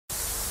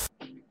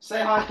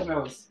Say hi,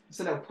 Camille.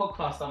 It's a little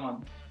podcast I'm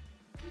on.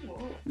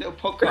 Little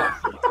podcast.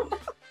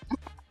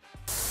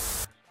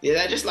 Yeah,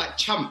 they're just like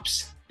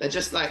chumps. They're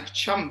just like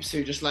chumps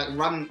who just like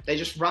run. They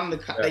just run the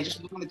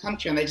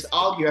country and they just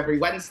argue every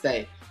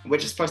Wednesday. And we're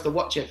just supposed to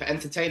watch it for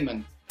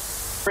entertainment.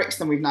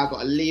 Brixton, we've now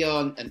got a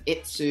Leon, an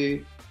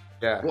Itsu.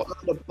 Yeah. What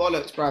the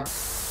bollocks,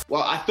 bruv?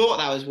 Well, I thought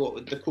that was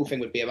what the cool thing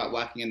would be about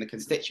working in the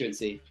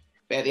constituency.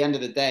 But at the end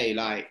of the day,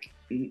 like,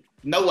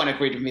 no one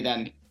agreed with me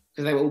then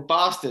because they were all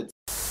bastards.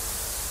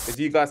 As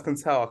you guys can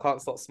tell, I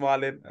can't stop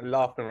smiling and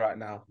laughing right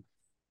now.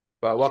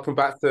 But welcome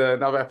back to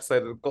another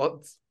episode of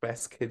God's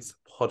Best Kids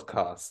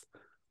podcast.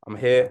 I'm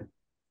here,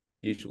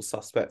 usual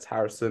suspect,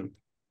 Harrison.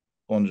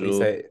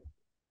 Bonjour.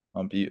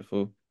 I'm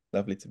beautiful.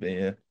 Lovely to be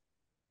here.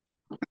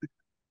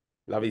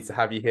 Lovely to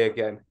have you here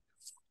again.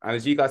 And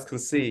as you guys can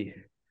see,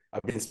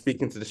 I've been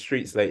speaking to the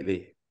streets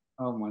lately.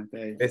 Oh my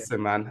days.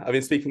 Listen, man, I've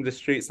been speaking to the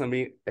streets and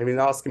they've been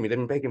asking me, they've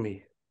been begging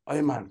me, oh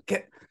man,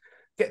 get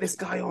this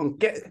guy on,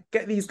 get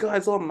these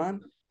guys on, man.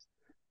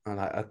 I'm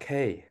like,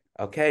 okay,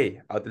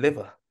 I'll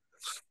deliver.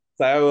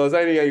 So I was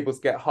only able to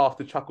get half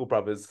the Chuckle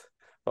Brothers.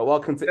 But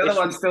welcome to The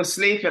other one's still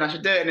sleeping. I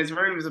should do it in his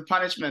room as a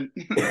punishment.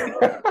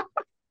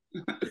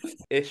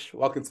 Ish,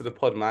 welcome to the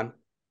pod, man.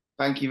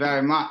 Thank you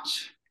very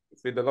much.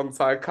 It's been a long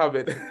time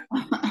coming.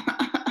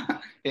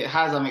 It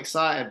has. I'm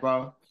excited,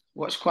 bro.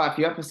 Watched quite a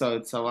few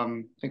episodes, so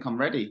I think I'm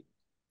ready.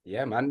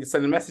 Yeah, man. You're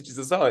sending messages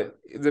as well.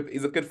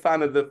 He's a good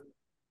fan of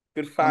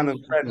and friend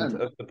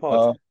of the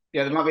pod.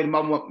 Yeah, there might be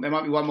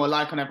one more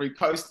like on every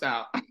post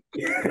now.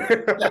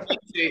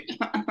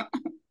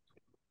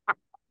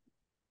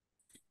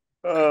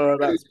 Oh,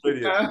 that's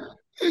brilliant.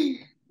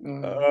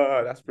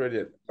 Oh, that's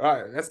brilliant. All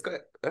right,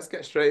 let's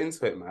get straight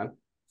into it, man.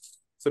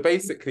 So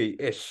basically,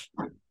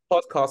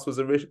 podcast was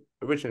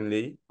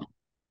originally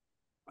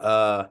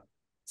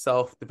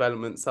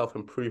self-development,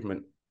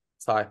 self-improvement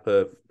type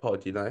of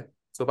pod, you know?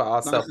 It's about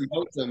ourselves. Nice and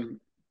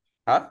wholesome.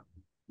 Huh?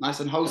 Nice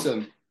and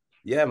wholesome.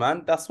 Yeah,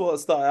 man. That's what it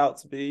started out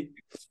to be.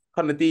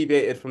 Kind of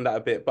deviated from that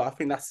a bit, but I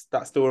think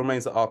that still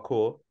remains at our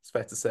core, it's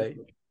fair to say.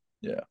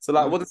 Yeah. So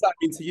like, what does that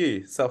mean to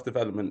you,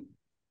 self-development?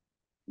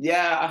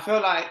 Yeah, I feel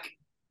like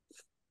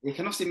it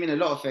can obviously mean a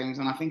lot of things,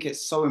 and I think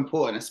it's so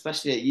important,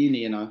 especially at uni,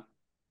 you know.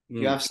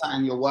 You have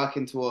something you're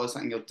working towards,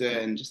 something you're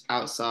doing just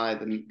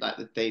outside and like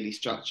the daily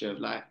structure of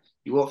like,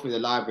 you walk through the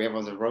library,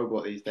 everyone's a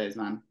robot these days,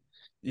 man.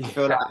 Yeah. I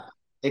feel like,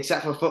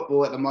 except for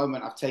football at the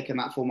moment, I've taken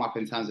that form up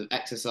in terms of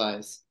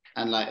exercise.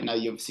 And like, you know,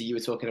 you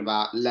were talking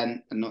about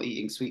Lent and not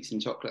eating sweets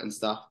and chocolate and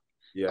stuff.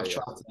 Yeah,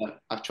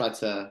 I've tried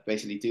to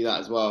basically do that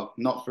as well.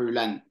 Not through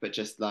Lent, but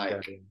just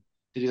like to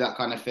do that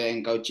kind of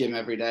thing. Go gym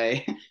every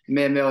day.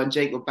 Me and Mill and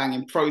Jake were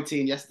banging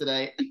protein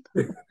yesterday.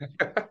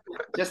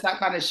 Just that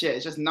kind of shit.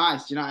 It's just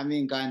nice. Do you know what I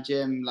mean? Going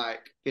gym,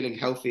 like feeling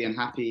healthy and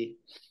happy.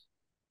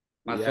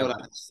 I feel like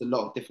there's a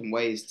lot of different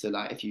ways to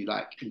like, if you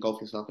like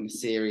engulf yourself in a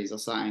series or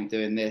something,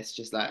 doing this,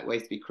 just like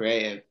ways to be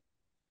creative.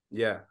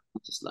 Yeah.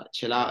 Just like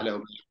chill out a little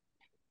bit.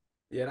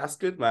 Yeah, that's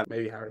good, man.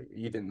 Maybe Harry,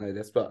 you didn't know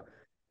this, but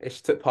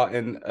Ish took part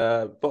in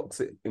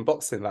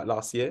boxing like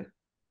last year.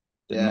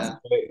 Yeah.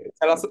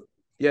 Tell us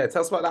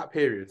about that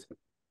period.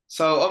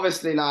 So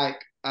obviously,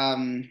 like,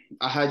 I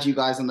heard you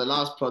guys on the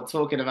last pod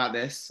talking about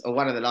this, or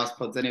one of the last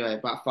pods anyway,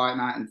 about fight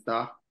night and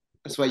stuff.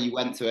 That's where you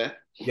went to it.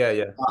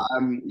 Yeah.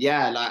 But,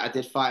 yeah, like I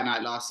did fight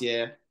night last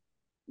year.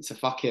 It's a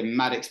fucking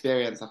mad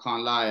experience, I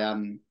can't lie.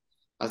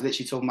 I was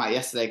literally talking about it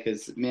yesterday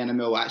because me and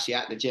Emil were actually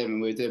at the gym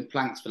and we were doing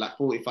planks for like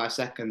 45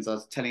 seconds. I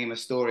was telling him a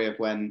story of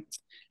when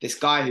this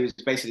guy who was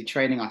basically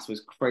training us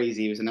was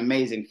crazy. He was an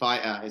amazing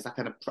fighter. He's like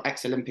an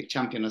ex-Olympic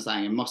champion or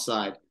something in Moss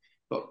Side.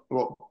 But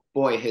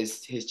boy,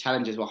 his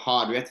challenges were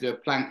hard. We had to do a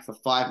plank for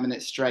 5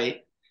 minutes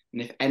straight.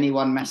 And if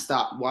anyone messed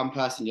up, one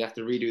person, you have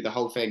to redo the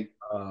whole thing.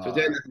 So we're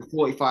doing that for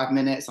 45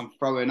 minutes. I'm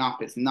throwing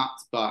up. It's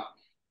nuts, but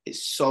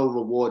it's so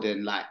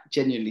rewarding, like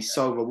genuinely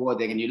so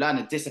rewarding. And you learn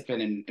a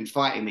discipline in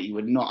fighting that you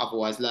would not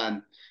otherwise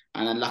learn.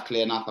 And then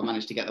luckily enough, I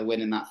managed to get the win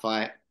in that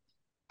fight.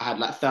 I had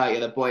like 30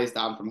 of the boys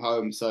down from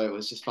home. So it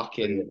was just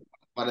fucking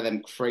one of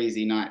them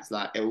crazy nights.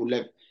 Like it will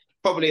live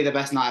probably the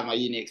best night of my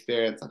uni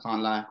experience. I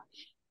can't lie.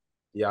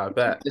 Yeah, I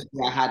bet.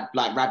 I had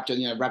like Rab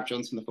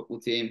Johnson, the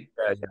football team.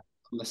 Yeah.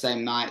 On the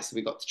same night. So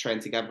we got to train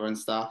together and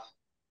stuff.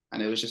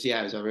 And it was just,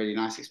 it was a really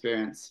nice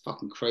experience.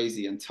 Fucking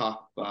crazy and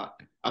tough. But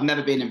I've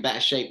never been in better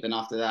shape than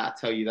after that, I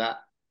tell you that.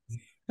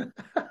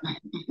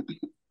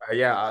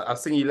 Yeah, I've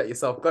seen you let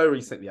yourself go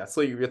recently. I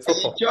saw you with your top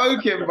off.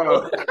 Joking,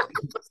 bro.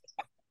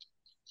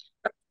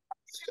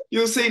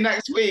 You'll see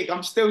next week.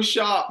 I'm still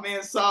sharp, me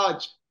and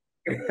Sarge.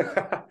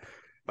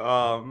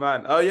 Oh,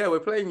 man. Oh, yeah,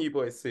 we're playing you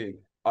boys soon.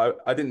 I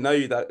didn't know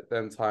you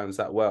them times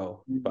that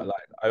well. But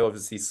like, I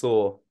obviously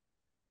saw,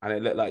 and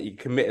it looked like you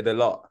committed a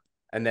lot.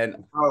 And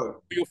then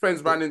your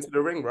friends ran into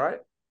the ring, right?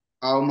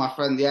 Oh, my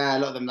friend, yeah, a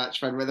lot of them like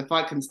trend where the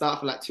fight can start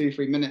for like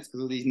 2-3 minutes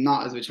because all these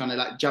nutters were trying to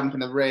like jump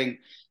in the ring,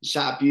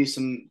 shout abuse,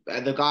 and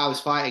the guy I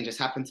was fighting just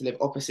happened to live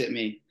opposite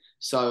me.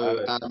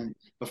 So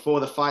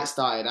before the fight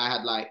started, I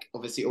had like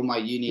obviously all my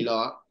uni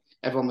lot.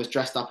 Everyone was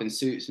dressed up in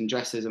suits and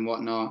dresses and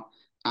whatnot.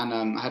 and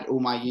I had all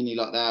my uni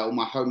lot there, all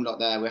my home lot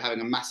there. We're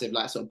having a massive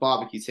like sort of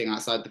barbecue thing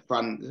outside the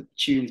front, the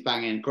tunes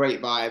banging,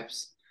 great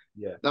vibes.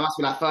 Yeah. There must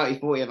be like 30,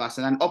 40 of us.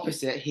 And then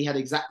opposite, he had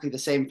exactly the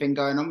same thing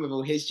going on with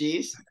all his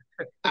G's.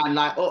 And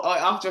like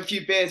after a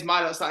few beers,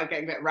 my lot started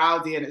getting a bit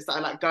rowdy and it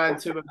started like going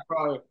to and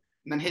fro.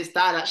 And then his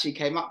dad actually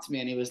came up to me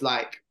and he was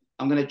like,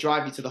 I'm going to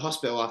drive you to the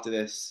hospital after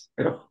this.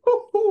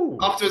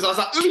 Afterwards, I was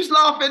like, who's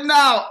laughing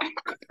now?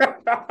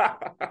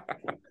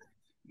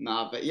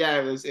 Nah, but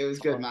yeah, it was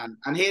good, man.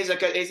 And he's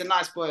a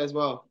nice boy as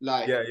well.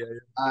 Like, Yeah.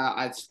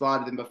 I'd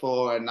sparred with him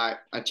before and like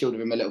I chilled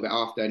with him a little bit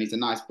after and he's a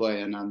nice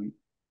boy. And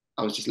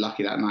I was just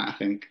lucky that night, I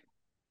think.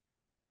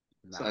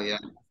 Nah, So yeah.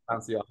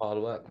 fancy your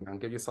hard work, man.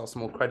 Give yourself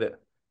some more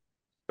credit.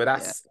 But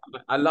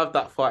I love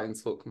that fighting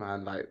talk,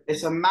 man. Like,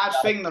 it's a mad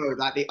thing though,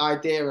 like the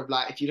idea of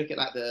like if you look at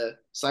like the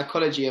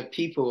psychology of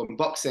people and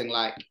boxing,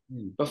 like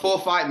before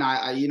fight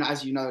night,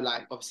 as you know,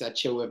 like obviously I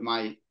chill with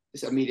my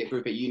this immediate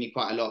group at uni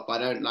quite a lot,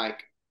 but I don't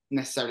like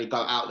necessarily go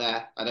out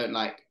there. I don't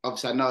like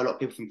obviously I know a lot of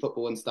people from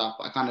football and stuff,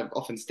 but I kind of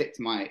often stick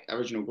to my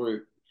original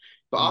group.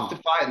 But after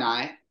fight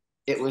night,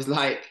 it was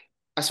like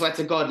I swear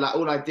to God, like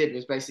all I did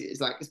was basically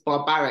it's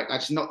barbaric. I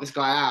just knocked this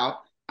guy out.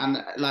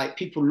 And like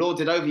people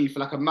lorded over you for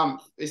like a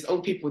month. It's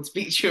all people would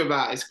speak to you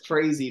about. It's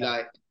crazy.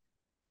 Like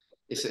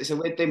it's a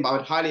weird thing, but I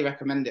would highly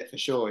recommend it for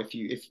sure.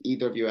 If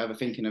either of you are ever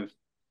thinking of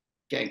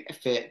getting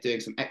fit, doing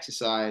some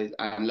exercise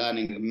and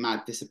learning a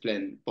mad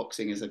discipline,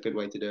 boxing is a good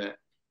way to do it.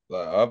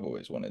 Like I've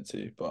always wanted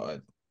to,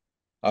 but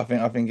I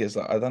think it's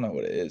like I don't know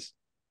what it is.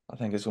 I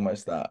think it's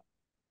almost that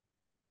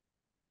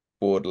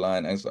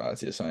borderline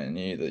anxiety or something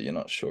new that you're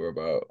not sure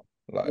about.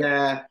 Like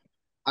yeah,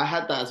 I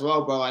had that as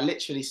well, bro. I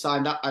literally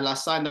signed up. I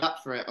signed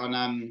up for it on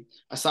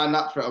I signed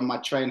up for it on my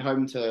train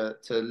home to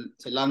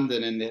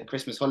London in the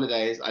Christmas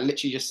holidays. I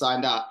literally just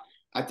signed up.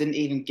 I didn't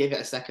even give it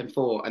a second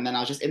thought, and then I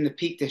was just in the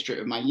Peak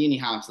District of my uni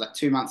house like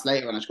 2 months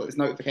later, and I just got this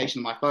notification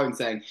on my phone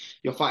saying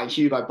you're fighting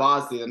Hugo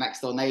Barsley, the next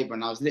door neighbor,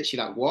 and I was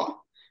literally like, what?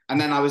 And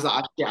then I was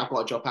like, yeah, I've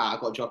got to drop out.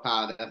 I've got to drop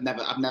out. I've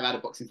never had a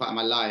boxing fight in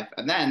my life.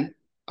 And then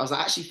I was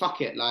like, actually,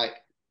 fuck it. Like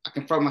I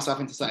can throw myself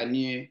into something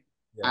new.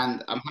 yeah.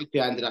 And I'm happy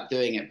I ended up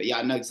doing it. But yeah,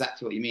 I know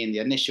exactly what you mean. The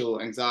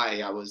initial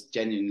anxiety, I was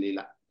genuinely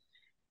like,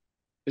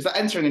 it's like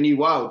entering a new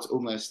world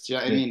almost. Do you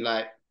know what I mean?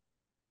 Like,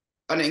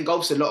 and it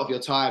engulfs a lot of your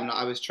time. Like,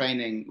 I was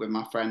training with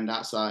my friend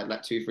outside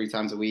like 2, 3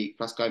 times a week,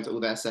 plus going to all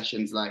their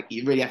sessions. Like,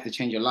 you really have to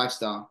change your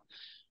lifestyle.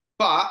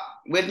 But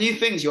with new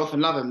things, you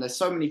often love them. There's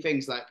so many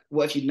things like,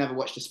 what if you'd never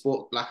watched a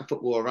sport, like a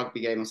football or rugby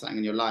game or something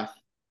in your life?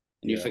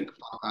 And you think, do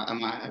I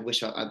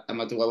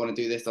want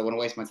to do this? Do I want to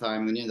waste my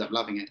time? And then you end up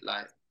loving it.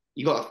 Like,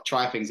 you got to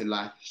try things in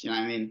life. You know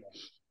what I mean?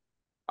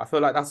 I feel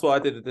like that's what I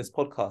did with this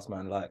podcast,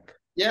 man. Like,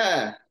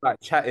 yeah, like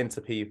chatting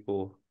to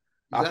people.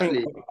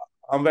 exactly.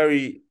 I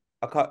think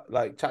I can't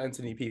like chatting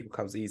to new people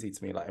comes easy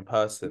to me, like in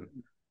person.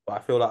 But I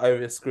feel like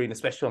over the screen,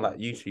 especially on like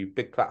YouTube,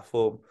 big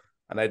platform.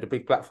 I know the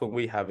big platform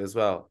we have as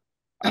well.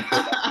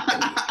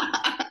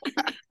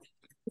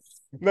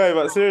 No,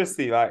 but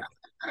seriously, like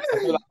I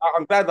feel like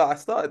I'm glad that I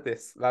started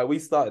this. Like we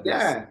started this.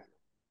 Yeah,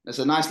 that's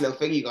a nice little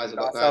thing you guys have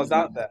got going. Ourselves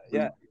out there,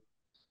 yeah.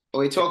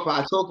 Well, I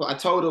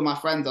told all my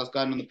friends I was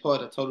going on the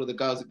pod. I told all the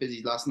girls at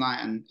Busy last night,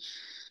 and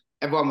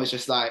everyone was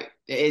just like,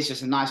 it is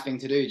just a nice thing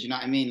to do. Do you know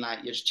what I mean? Like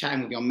you're just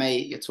chatting with your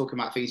mate, you're talking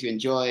about things you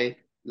enjoy,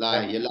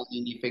 like you're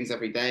learning new things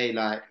every day.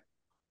 Like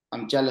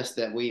I'm jealous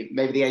that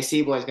maybe the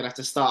AC boy is gonna have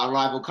to start a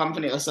rival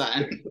company or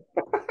something.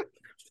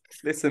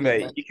 Listen,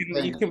 mate, you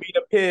can be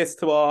the Pierce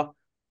to our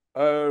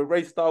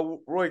Raystar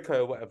Royco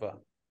or whatever.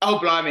 Oh,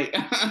 blimey.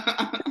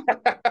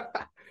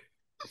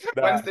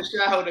 When's the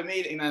shareholder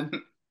meeting then?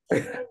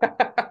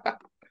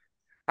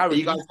 Are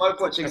you guys both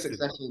watching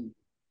Succession?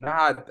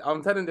 Nah,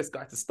 I'm telling this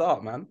guy to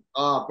start, man.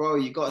 Oh, bro,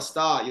 you got to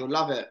start. You'll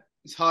love it.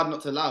 It's hard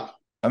not to love.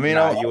 I mean,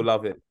 you'll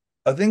love it.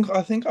 I think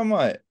I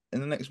might in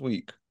the next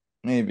week,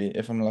 maybe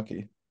if I'm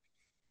lucky.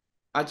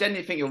 I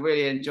genuinely think you'll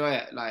really enjoy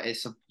it. Like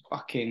it's a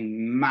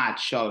fucking mad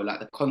show. Like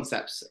the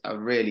concepts are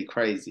really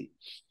crazy.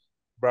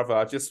 Brother,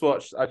 I just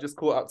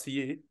caught up to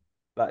you,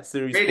 like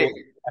series Really? 4,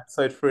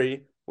 episode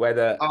 3, where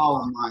the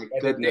my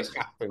goodness, the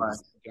dip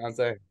happens. You know what I'm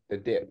saying? The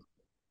dip.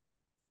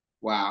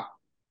 Wow,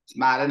 it's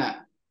mad, isn't it?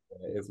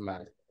 It is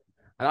mad,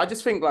 and I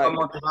just think like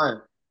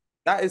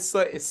that is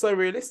it's so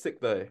realistic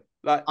though.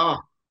 Like,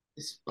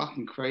 it's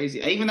fucking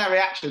crazy. Even their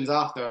reactions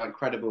after are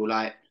incredible.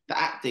 Like the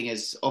acting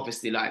is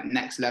obviously like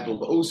next level,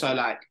 but also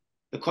like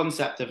the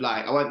concept of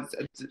like I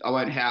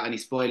won't hit out any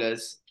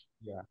spoilers.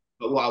 Yeah.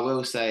 But what I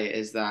will say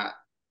is that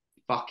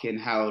fucking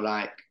hell,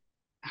 like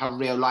how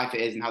real life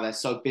it is and how they're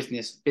so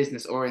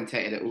business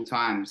orientated at all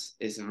times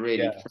is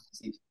really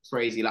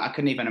crazy. Like I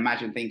couldn't even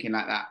imagine thinking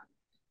like that.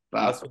 But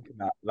I was thinking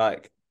that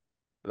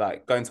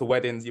like going to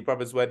weddings, your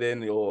brother's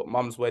wedding, your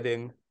mum's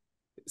wedding.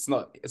 It's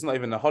not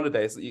even a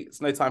holiday.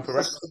 It's no time for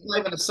rest. It's not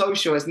even a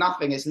social. It's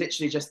nothing. It's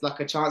literally just like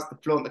a chance to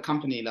flaunt the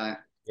company. Like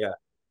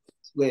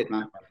it's weird,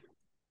 man.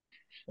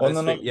 On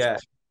the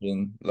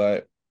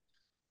like,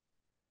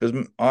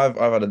 because I've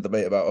had a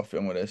debate about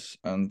Offiong with this,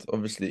 and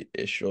obviously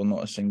Ish, you're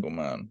not a single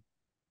man,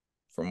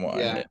 from what I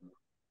hear.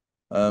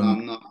 No,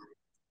 I'm not.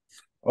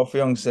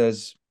 Offiong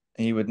says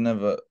he would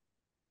never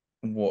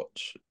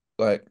watch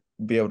like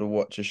be able to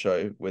watch a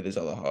show with his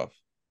other half.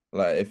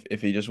 Like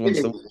if he just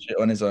wants to watch it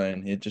on his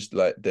own, he'd just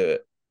like do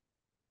it.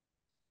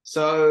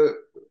 So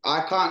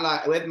I can't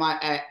like with my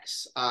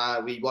ex,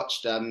 we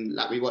watched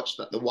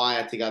The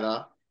Wire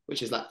together,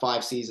 which is like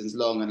 5 seasons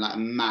long and like a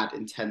mad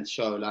intense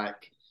show.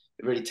 Like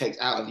it really takes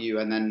out of you.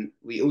 And then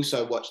we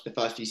also watched the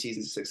first few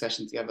seasons of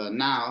Succession together.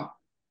 Now,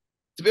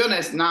 to be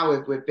honest, now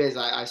with Biz,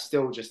 I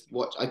still just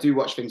watch. I do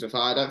watch things with her.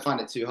 I don't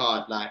find it too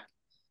hard. Like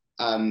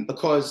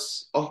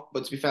because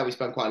but to be fair, we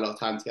spend quite a lot of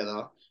time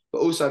together, but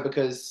also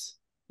because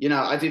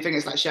I do think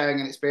it's like sharing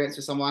an experience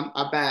with someone.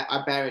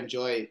 I bear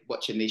enjoy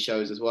watching these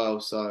shows as well.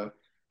 So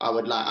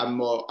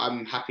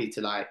I'm happy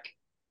to like.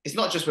 It's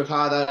not just with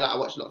her though. Like I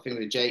watch a lot of things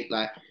with Jake.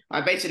 Like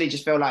I basically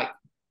just feel like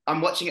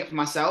I'm watching it for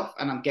myself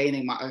and I'm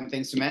gaining my own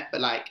things from it.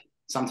 But like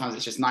sometimes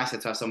it's just nicer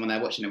to have someone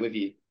there watching it with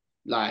you.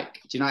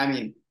 Like, do you know what I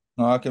mean?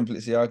 No, I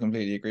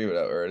completely agree with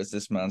that. Whereas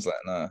this man's like,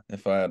 nah,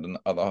 if I had an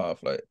other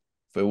half, like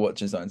if we're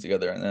watching something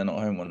together and they're not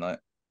home one night,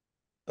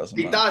 doesn't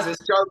He matter. does.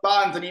 It's Joe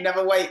Barnes and he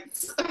never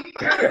waits. You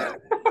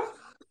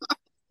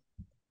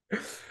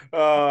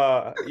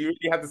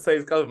really have to say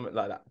his government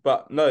like that.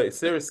 But no,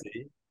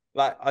 seriously,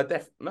 like I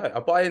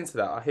buy into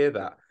that. I hear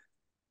that.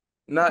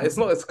 No, it's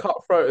not as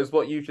cutthroat as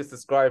what you just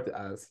described it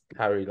as,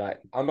 Harry. Like,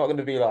 I'm not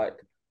gonna be like,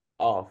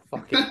 oh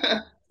fuck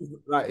it.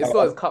 Like, it's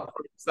not as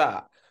cutthroat as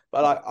that.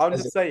 But like, I'm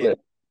just saying,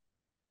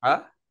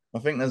 huh? I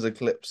think there's a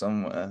clip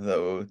somewhere that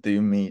will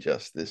do me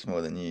justice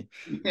more than you.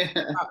 Yeah.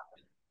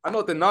 I'm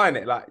not denying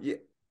it, like, yeah,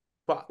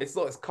 but it's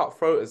not as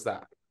cutthroat as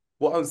that.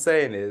 What I'm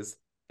saying is,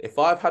 if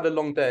I've had a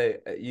long day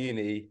at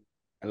uni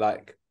and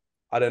like,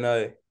 I don't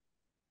know,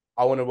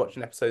 I want to watch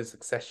an episode of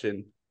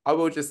Succession, I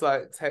will just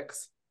like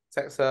text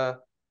her,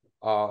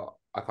 I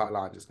can't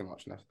lie, I'm just gonna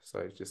watch an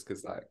episode just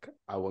because like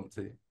I want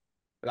to.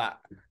 Like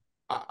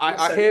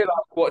I hear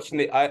like watching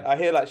it, I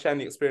hear like sharing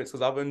the experience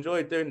because I've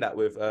enjoyed doing that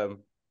with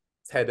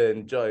Ted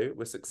and Joe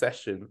with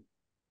Succession.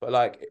 But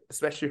like,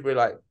 especially if we're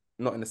like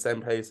not in the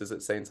same places at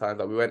the same time,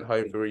 like we went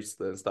home for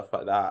Easter and stuff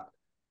like that.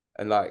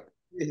 And like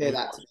You hear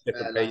that?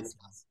 different places.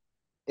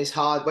 It's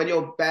hard when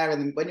you're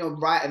when you're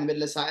right in the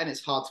middle of something.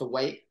 It's hard to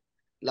wait.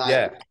 Like,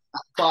 yeah,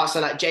 so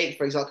like Jake,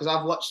 for example, because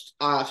I've watched.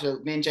 So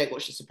me and Jake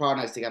watched The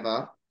Sopranos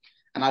together,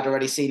 and I'd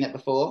already seen it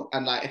before.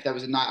 And like, if there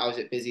was a night I was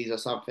at Busy's or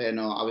something,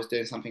 or I was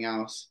doing something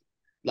else,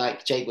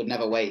 like Jake would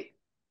never wait.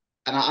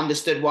 And I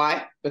understood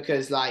why,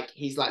 because like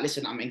he's like,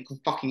 listen,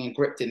 fucking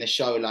engripped in the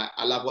show. Like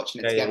I love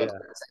watching it together, but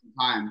at the same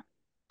time,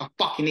 I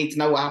fucking need to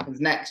know what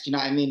happens next. You know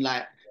what I mean?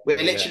 Like we're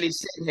literally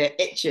sitting here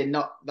itching,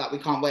 not that we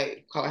can't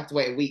wait, can't have to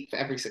wait a week for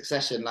every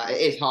Succession. Like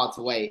it is hard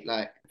to wait.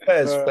 Like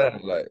Fair.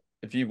 Like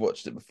if you've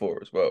watched it before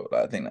as well,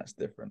 like, I think that's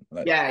different.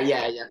 Like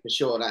yeah, for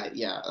sure. Like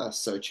yeah, that's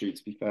so true.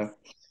 To be fair.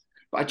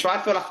 But I try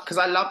to feel like because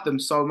I love them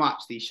so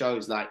much, these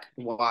shows like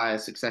The Wire,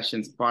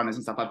 Succession, Sopranos,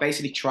 and stuff.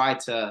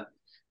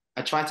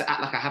 I try to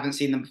act like I haven't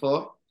seen them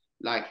before.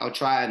 Like I'll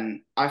try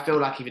and I feel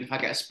like even if I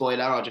get a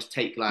spoiler, I'll just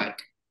take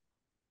like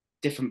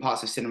different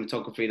parts of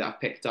cinematography that I've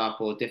picked up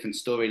or different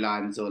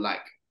storylines or like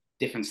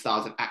different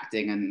styles of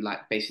acting and like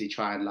basically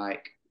try and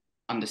like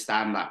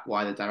understand like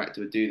why the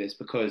director would do this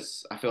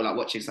because I feel like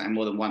watching something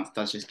more than once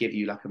does just give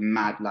you like a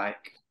mad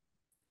like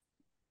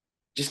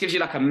just gives you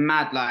like a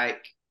mad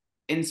like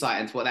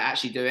insight into what they're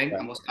actually doing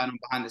and what's going on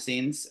behind the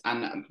scenes.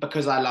 And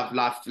because I love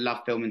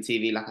film and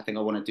TV, like I think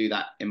I want to do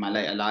that in my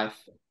later life.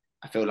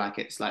 I feel like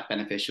it's like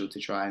beneficial to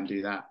try and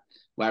do that.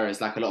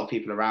 Whereas like a lot of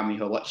people around me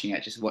who are watching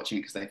it, just watching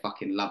it because they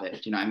fucking love it. Do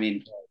you know what I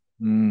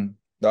mean?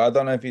 I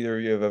don't know if either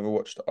of you have ever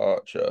watched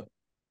Archer.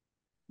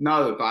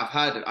 No, but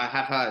I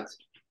have heard.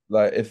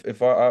 Like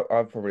if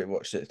I've probably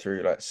watched it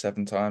through like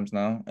 7 times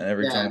now, and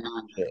every time I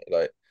watch it,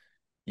 like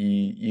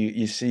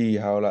you see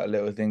how like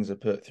little things are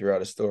put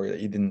throughout a story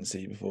that you didn't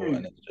see before,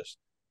 and it's just,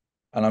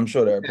 and I'm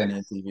sure there are plenty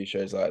of TV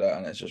shows like that,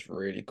 and it's just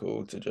really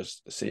cool to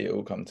just see it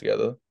all come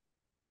together.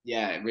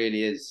 Yeah, it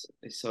really is.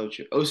 It's so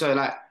true. Also,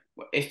 like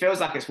it feels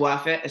like it's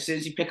worth it as soon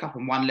as you pick up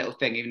on one little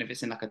thing, even if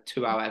it's in like a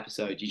 2 hour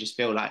episode. You just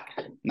feel like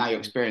now your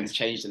experience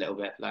changed a little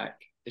bit. Like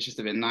it's just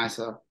a bit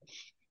nicer.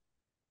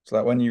 It's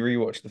like when you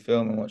rewatch the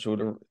film and watch all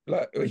the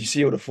like you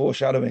see all the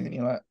foreshadowing, and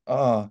you're like,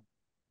 well,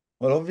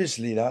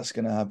 obviously that's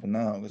gonna happen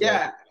now.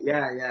 Yeah.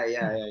 I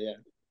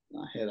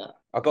hear that.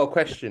 I got a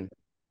question.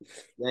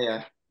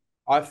 Yeah.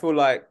 I feel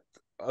like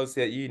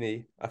obviously at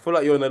uni, I feel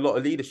like you're in a lot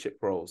of leadership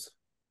roles.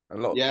 A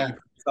lot. You put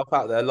yourself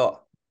out there a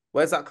lot.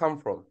 Where's that come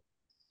from?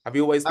 Have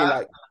you always been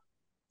like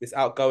this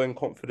outgoing,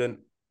 confident?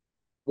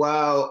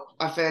 Well,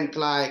 I think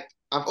like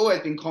I've always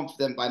been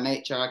confident by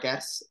nature, I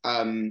guess.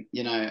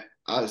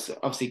 I was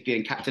obviously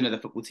being captain of the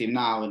football team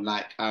now, and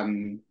like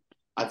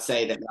I'd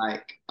say that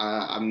like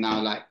I'm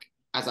now like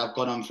as I've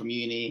gone on from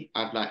uni,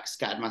 I've like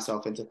scattered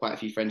myself into quite a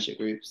few friendship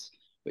groups,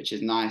 which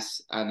is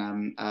nice.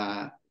 And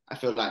I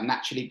feel like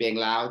naturally being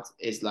loud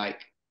is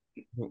like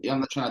you're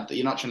not trying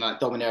to like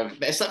dominate.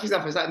 But it's like, for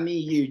example, it's like me,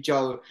 you,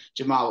 Joe,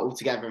 Jamal, all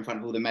together in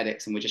front of all the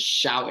medics, and we're just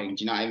shouting.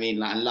 Do you know what I mean?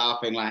 Like and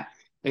laughing. Like I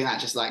think that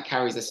just like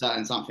carries a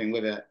certain something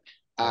with it.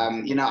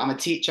 I'm a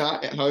teacher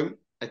at home,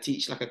 I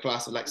teach like a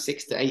class of like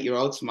 6 to 8 year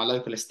olds for my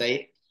local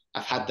estate.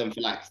 I've had them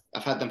for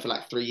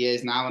like 3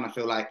 years now, and I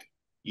feel like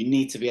you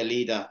need to be a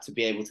leader to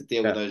be able to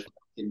deal with those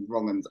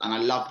wrong ones. And I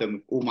love them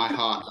with all my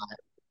heart. Like,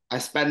 I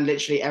spend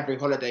literally every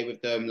holiday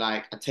with them.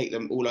 Like I take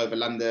them all over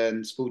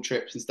London, school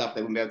trips and stuff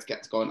they wouldn't be able to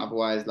get to go on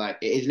otherwise. Like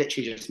it is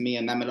literally just me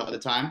and them a lot of the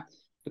time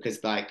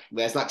because like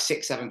there's like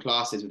 6, 7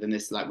 classes within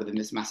this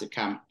massive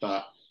camp.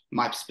 But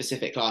my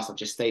specific class I've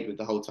just stayed with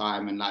the whole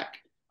time, and like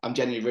I'm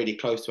generally really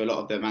close to a lot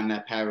of them and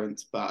their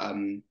parents. But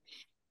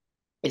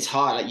it's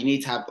hard. Like you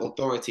need to have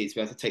authority to be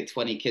able to take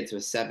 20 kids who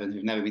are 7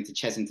 who've never been to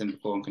Chessington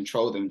before and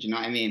control them. Do you know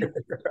what I mean?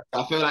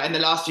 I feel like in the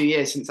last few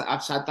years, since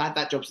I've had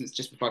that job since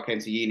just before I came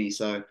to uni,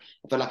 so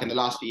I feel like in the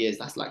last few years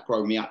that's like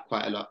grown me up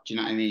quite a lot. Do you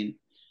know what I mean?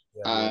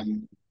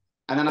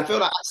 And then I feel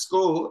like at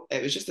school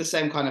it was just the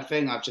same kind of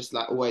thing. I've just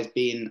like always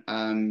been,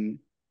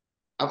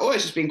 I've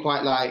always just been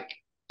quite like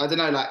I don't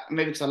know, like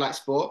maybe because I like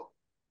sport.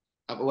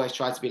 I've always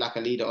tried to be like a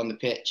leader on the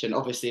pitch, and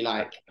obviously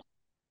like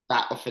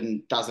that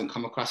often doesn't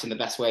come across in the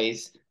best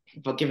ways,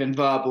 but giving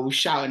verbal,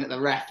 shouting at the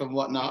ref and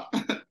whatnot.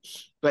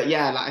 But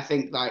yeah, like I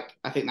think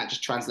that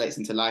just translates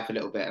into life a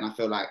little bit, and I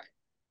feel like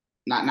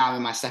now I'm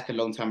in my second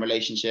long-term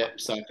relationship,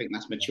 so I think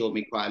that's matured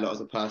me quite a lot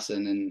as a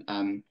person,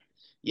 and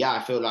yeah, I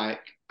feel like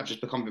I've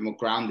just become a bit more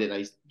grounded.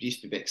 I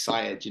used to be a bit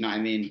excited, do you know what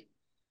I mean?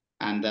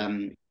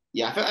 And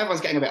yeah, I feel like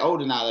everyone's getting a bit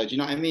older now, though. Do you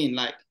know what I mean?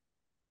 Like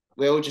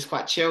we're all just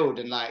quite chilled,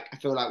 and like I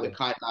feel like we're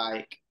kind of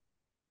like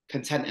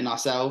content in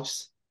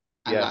ourselves,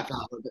 and like I feel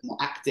like we're a bit more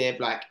active.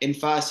 Like in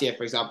first year,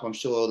 for example, I'm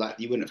sure like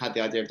you wouldn't have had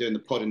the idea of doing the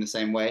pod in the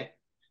same way.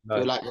 I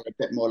feel like we're a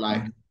bit more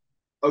like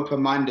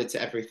open-minded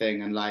to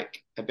everything, and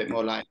like a bit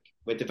more like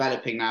we're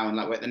developing now, and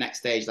like we're at the next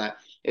stage. Like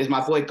it was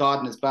my boy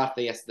Gardner's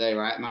birthday yesterday,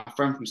 right? My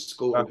friend from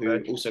school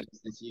who also goes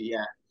to this uni,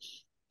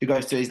 who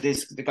goes to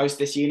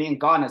this uni, and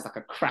Gardner's like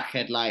a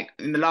crackhead. Like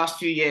in the last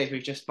few years,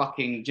 we've just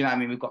fucking, do you know what I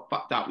mean? We've got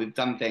fucked up. We've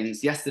done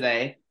things.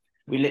 Yesterday,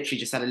 we literally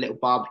just had a little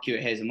barbecue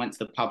at his and went to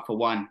the pub for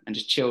one and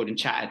just chilled and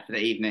chatted for the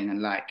evening.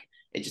 And like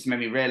it just made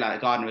me realize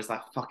Gardner was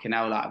like, fucking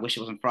hell, like I wish it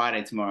wasn't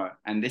Friday tomorrow.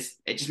 And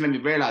it just made me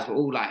realize we're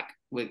all like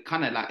we're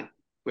kind of like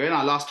we're in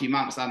our last few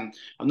months. I'm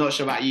not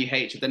sure about you,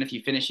 H. I don't know if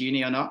you finished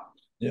uni or not.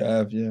 Yeah, I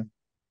have, yeah.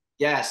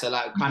 Yeah, so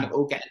like kind of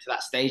all getting to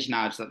that stage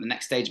now, just like the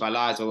next stage of our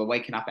lives where we're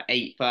waking up at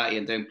 8:30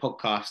 and doing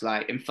podcasts.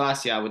 Like in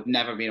first year, I would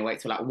never have been awake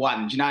till like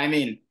 1. Do you know what I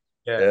mean?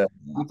 Yeah.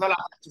 I feel like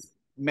that just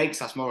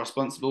makes us more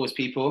responsible as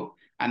people,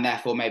 and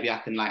therefore maybe I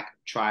can like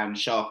try and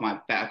show off my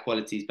better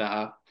qualities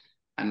better,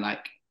 and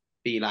like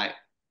be like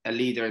a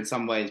leader in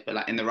some ways, but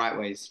like in the right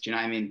ways. Do you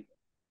know what I mean?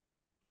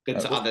 Good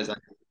to others.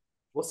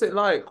 What's it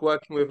like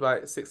working with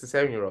like 6 to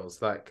 7 year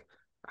olds? Like,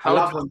 I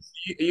love them.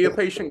 Are you a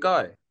patient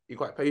guy? You're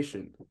quite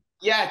patient.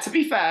 Yeah, to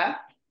be fair,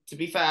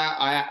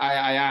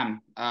 I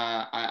am.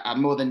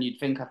 I'm more than you'd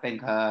think. I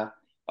think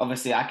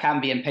obviously I can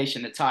be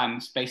impatient at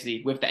times,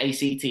 basically with the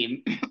AC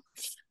team.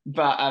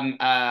 But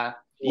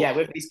yeah,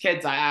 with these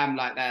kids, I am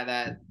like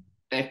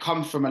they've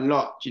come from a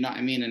lot. Do you know what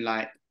I mean? And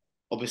like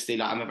obviously,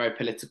 like I'm a very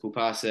political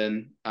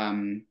person.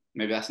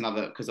 Maybe that's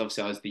another because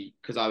obviously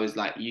I was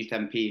like youth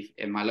MP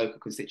in my local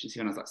constituency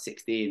when I was like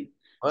 16.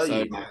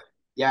 So like,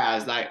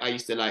 yeah, I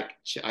used to like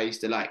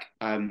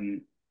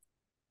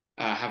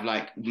have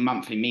like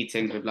monthly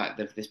meetings with like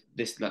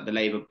this like the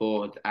Labour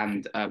board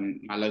and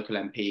my local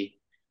MP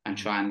and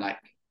try and like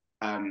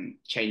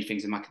change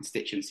things in my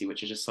constituency,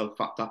 which is just so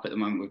fucked up at the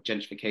moment with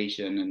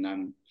gentrification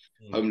and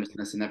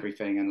homelessness and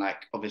everything. And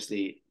like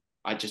obviously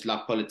I just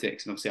love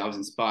politics, and obviously I was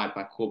inspired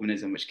by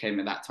Corbynism, which came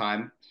at that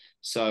time.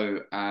 So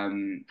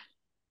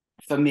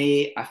for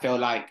me, I feel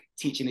like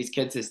teaching these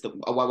kids is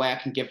a way I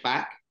can give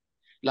back.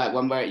 Like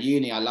when we're at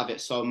uni, I love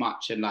it so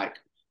much, and like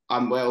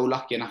we're all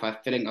lucky enough. I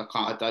think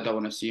I don't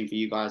want to assume for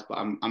you guys, but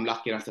I'm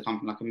lucky enough to come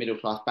from like a middle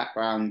class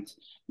background.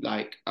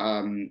 Like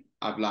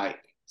I've like,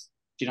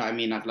 do you know what I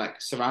mean? I've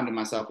like surrounded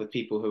myself with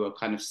people who are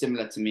kind of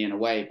similar to me in a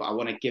way, but I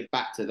want to give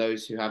back to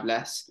those who have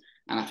less.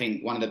 And I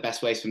think one of the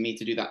best ways for me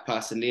to do that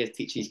personally is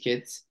teach these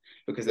kids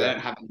because they don't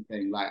have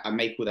anything. Like I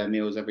make all their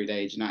meals every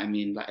day. Do you know what I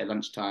mean? Like at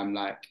lunchtime,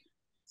 like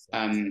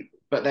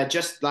but they're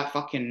just like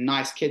fucking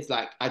nice kids.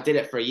 Like I did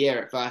it for a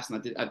year at first,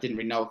 and I didn't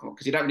really know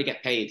because you don't really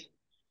get paid.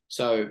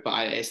 So,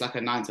 but it's like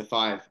a 9 to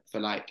 5 for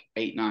like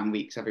 8, 9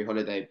 weeks every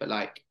holiday. But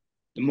like,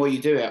 the more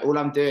you do it, all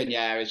I'm doing,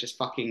 yeah, is just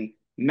fucking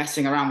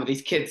messing around with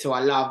these kids who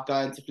I love,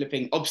 going to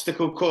flipping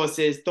obstacle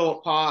courses,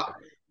 Thorpe Park.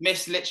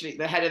 Miss literally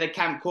the head of the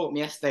camp caught me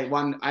yesterday.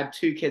 I had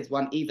 2 kids,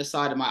 one either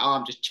side of my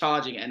arm, just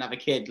charging at another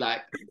kid.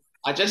 Like,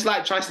 I just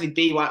like try to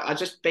be one. I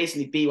just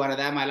basically be one of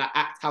them. I like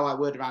act how I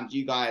would around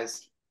you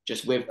guys,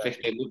 just with the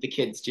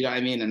kids. Do you know what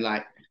I mean? And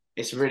like,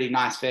 it's a really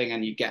nice thing,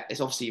 and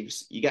it's obviously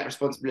you get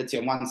responsibility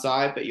on one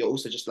side, but you're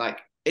also just like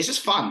it's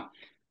just fun.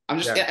 I'm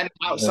just getting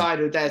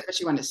outside all day,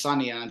 especially when it's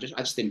sunny, and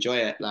I just enjoy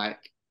it. Like,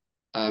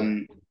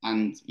 and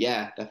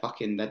yeah,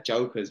 they're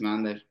jokers,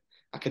 man.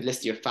 I could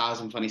list you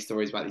 1,000 funny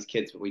stories about these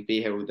kids, but we'd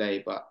be here all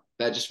day. But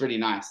they're just really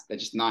nice. They're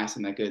just nice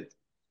and they're good.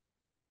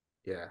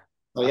 Yeah.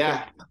 Oh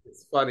yeah,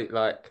 it's funny.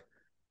 Like,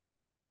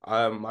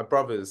 my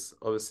brothers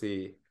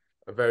obviously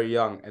are very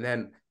young, and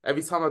then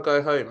every time I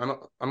go home,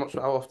 I'm not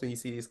sure how often you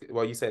see these.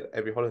 Well, you said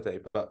every holiday,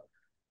 but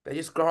they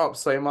just grow up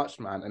so much,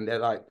 man, and they're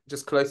like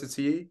just closer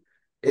to you.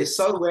 It's It's,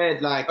 so weird.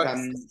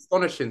 it's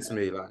astonishing to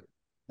me. Like,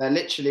 They're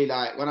literally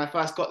like when I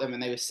first got them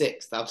and they were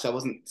six. So I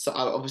wasn't. So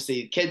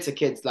obviously, kids are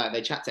kids. Like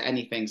they chat to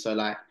anything. So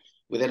like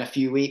within a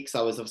few weeks,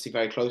 I was obviously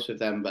very close with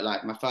them. But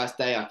like my first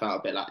day, I felt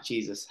a bit like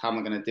Jesus. How am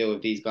I going to deal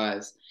with these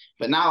guys?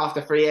 But now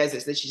after 3 years,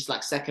 it's literally just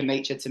like second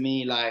nature to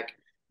me. Like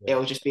yeah.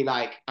 it'll just be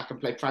like I can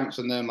play pranks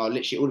on them. I'll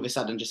literally all of a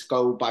sudden just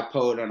go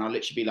bipolar and I'll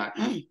literally be like.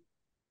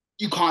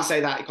 You can't say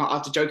that. You can't.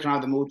 After joking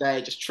around them all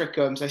day, just trick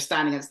them. So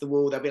stand against the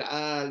wall, they'll be like,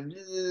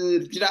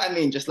 do you know what I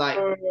mean? Just like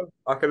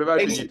I can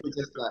imagine you. basically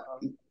just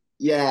like,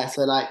 yeah.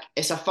 So like,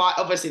 it's a fine.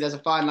 Obviously, there's a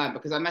fine line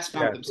because I mess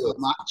around Yeah, with them so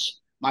much.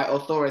 My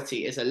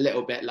authority is a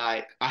little bit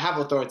like I have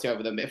authority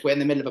over them. But if we're in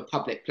the middle of a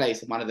public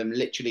place and one of them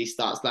literally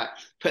starts like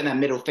putting their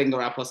middle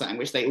finger up or something,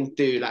 which they all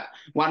do, like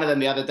one of them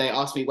the other day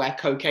asked me where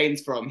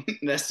cocaine's from.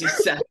 Let's just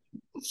say.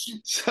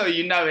 So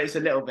you know it's a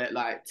little bit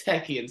like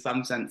techie in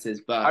some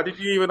senses, How but did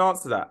you even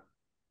answer that?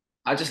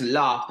 I just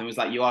laughed and was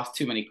like, "You asked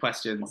too many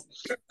questions."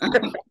 Uh,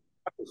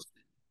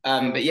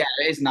 But yeah,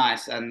 it is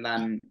nice, and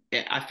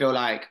I feel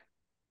like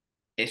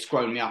it's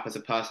grown me up as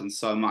a person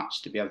so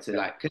much to be able to yeah,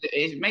 like, because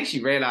it makes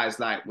you realize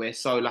like we're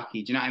so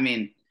lucky. Do you know what I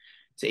mean?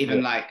 To yeah.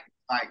 even like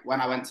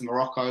when I went to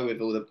Morocco with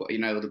all the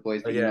all the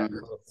boys Oh, that you yeah.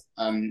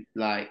 know,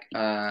 like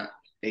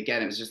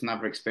again, it was just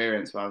another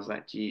experience where I was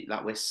like, gee,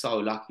 like we're so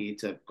lucky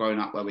to have grown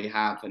up where we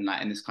have, and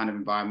like in this kind of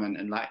environment,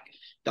 and like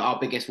that our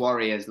biggest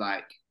worry is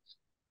like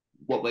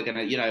what we're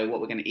gonna, what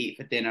we're gonna eat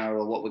for dinner,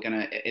 or what we're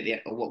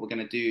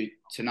gonna do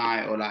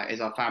tonight, or like, is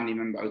our family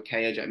member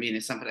okay? Or, do you know what I mean?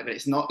 It's something like, but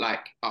it's not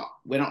like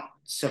we're not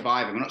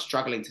surviving, we're not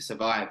struggling to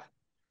survive.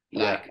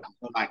 Yeah. Like, I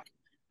feel like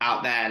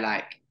out there,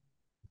 like,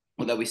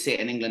 although we see it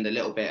in England a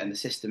little bit, and the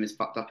system is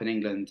fucked up in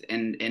England,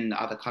 in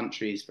other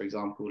countries, for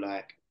example,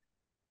 like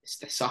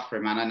they're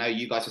suffering, man. I know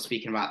you guys were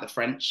speaking about the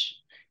French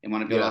in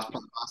one of your Yeah. last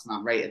podcasts, and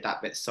I rated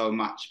that bit so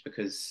much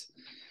because,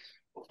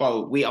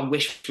 well, I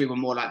wish we were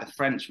more like the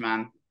French,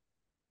 man.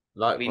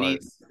 We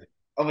need, Likewise.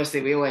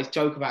 obviously we always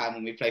joke about them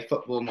when we play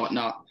football and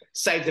whatnot.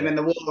 Saved them Yeah. in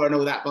the war and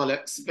all that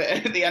bollocks. But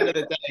at the end of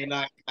the day,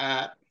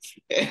 at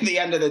the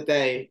end of the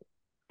day,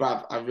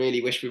 bruv, I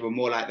really wish we were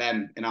more like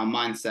them in our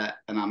mindset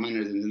and our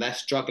mannerisms. And they're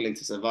struggling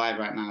to survive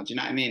right now. Do you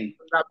know what I mean?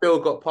 That bill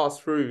got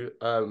passed through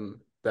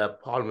their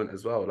parliament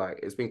as well.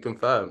 Like it's been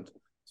confirmed.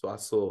 So I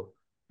saw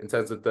in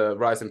terms of the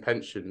rise in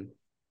pension,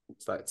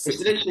 it's like It's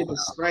 60 literally a now. And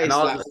disgrace.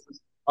 Like,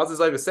 ours is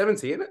over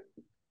 70, isn't it?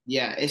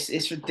 yeah,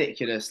 it's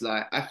ridiculous.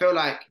 Like, I feel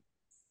like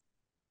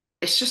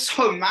it's just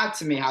so mad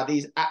to me how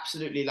these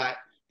absolutely like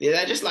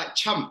they're just like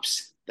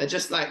chumps. They're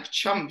just like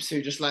chumps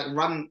who just like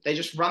run. They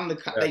just run Yeah.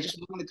 they just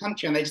run the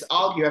country, and they just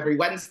argue every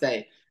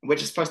Wednesday. And we're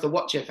just supposed to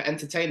watch it for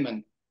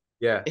entertainment.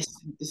 Yeah.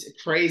 It's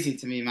crazy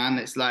to me, man.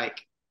 It's like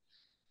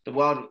the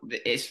world.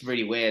 It's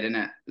really weird, isn't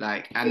it?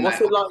 Like, and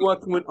What's like, it like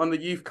working with on the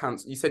youth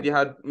camps? You said you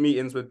had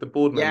meetings with the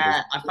board members.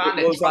 yeah,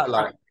 What was that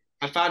like?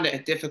 I found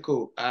it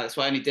difficult. That's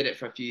why I only did it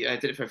for a few. I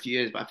did it for a few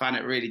years, but I found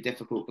it really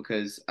difficult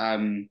because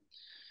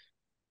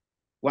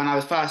when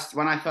I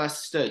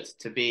first stood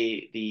to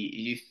be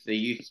the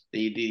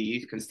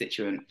youth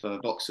constituent for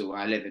Vauxhall, where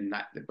I live in,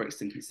 like the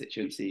Brixton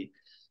constituency,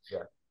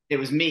 Yeah. it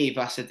was me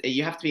versus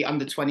you have to be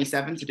under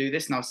 27 to do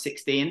this, and I was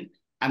 16,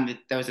 and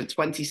there was a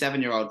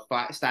 27-year-old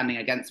standing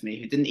against me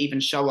who didn't even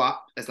show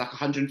up. There's like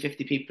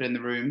 150 people in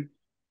the room,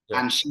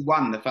 Yeah. and she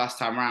won the first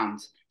time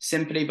round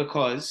simply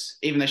because,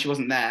 even though she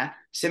wasn't there,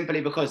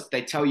 simply because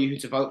they tell you who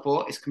to vote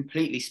for. It's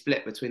completely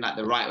split between like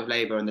the right of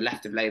Labour and the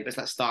left of Labour. It's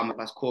like Starmer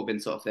plus Corbyn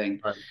sort of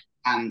thing. Right.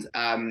 And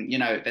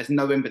there's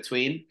no in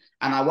between.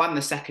 And I won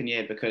the second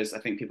year because I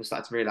think people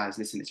started to realize,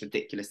 listen, it's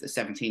ridiculous that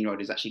a 17-year-old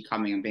is actually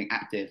coming and being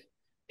active,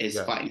 is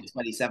Yeah. fighting a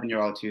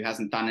 27-year-old who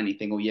hasn't done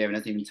anything all year and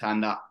hasn't even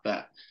turned up.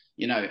 But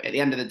at the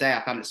end of the day,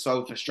 I found it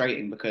so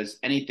frustrating because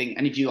any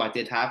view I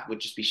did have would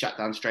just be shut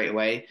down straight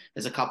away.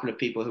 There's a couple of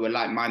people who are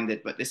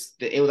like-minded, but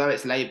although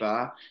it's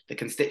Labour, the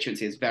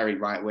constituency is very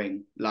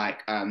right-wing.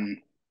 Like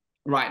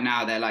right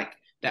now,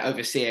 they're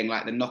overseeing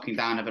like the knocking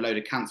down of a load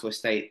of council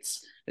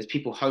estates. There's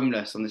people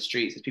homeless on the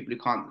streets. There's people who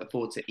can't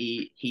afford to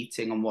eat,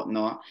 heating and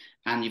whatnot.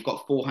 And you've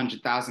got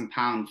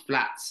 £400,000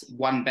 flats,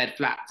 one-bed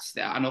flats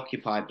that are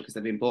unoccupied because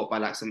they've been bought by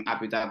like some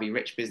Abu Dhabi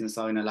rich business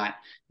owner. Like,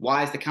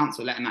 why is the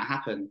council letting that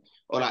happen?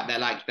 Or like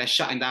they're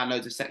shutting down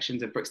loads of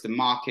sections of Brixton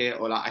Market.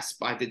 Or like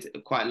I did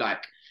quite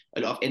like a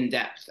lot of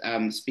in-depth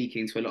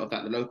speaking to a lot of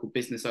like the local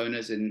business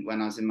owners, and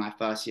when I was in my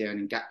first year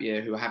and in gap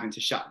year, who are having to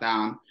shut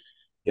down.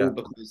 Yeah. All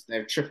because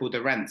they've tripled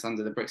the rents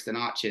under the Brixton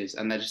Arches,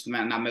 and they're just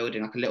now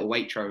building like a little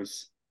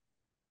Waitrose.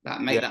 That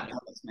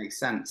make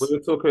sense. We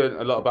were talking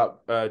a lot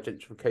about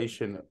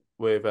gentrification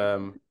with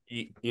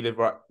you live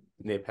right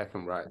near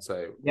Peckham, right?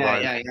 So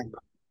Yeah.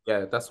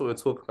 that's what we're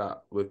talking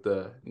about with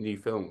the new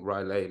film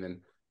Rye Lane, and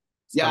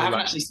it's Yeah, I kind of haven't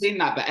like actually seen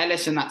that, but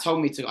Ellis and that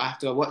told me to. I have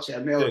to go watch it.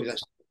 Emil, good. who's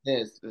actually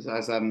here,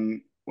 has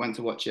went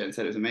to watch it and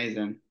said it was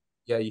amazing.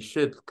 Yeah, you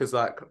should, because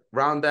like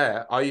round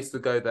there, I used to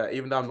go there,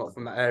 even though I'm not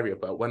from that area.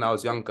 But when I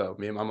was younger,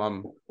 me and my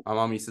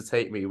mum used to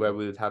take me where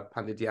we would have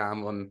pounded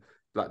yam on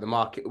like the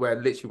market, where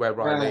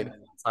Rye Yeah. Lane,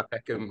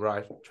 Peckham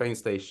Rye train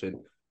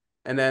station,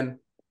 and then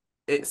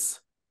it's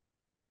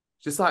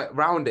just like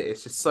round it.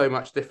 It's just so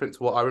much different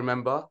to what I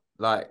remember.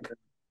 Like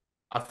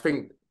I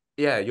think,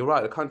 yeah, you're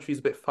right. The country's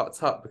a bit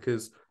fucked up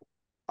because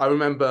I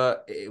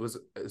remember it was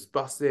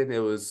busting. It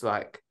was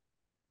like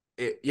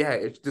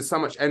there's so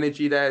much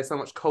energy there, so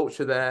much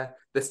culture there.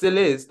 There still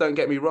is, don't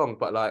get me wrong,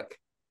 but like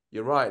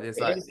you're right, there's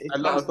like It's a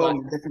lot of like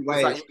transformed in different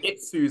it's like ways.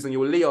 your Itsus and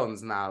your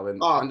Leons now, and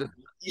Oh, I'm just,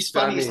 it's you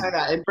know what funny I you say mean?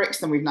 that. In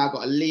Brixton, we've now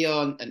got a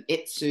Leon, an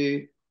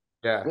Itsu.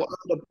 Yeah, What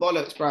the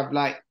bollocks, bruv?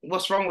 Like,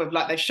 what's wrong with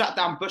like they've shut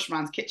down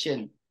Bushman's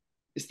Kitchen?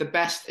 It's the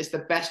best. It's the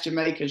best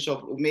Jamaican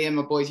shop. Me and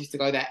my boys used to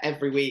go there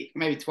every week,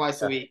 maybe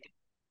twice a yeah, week.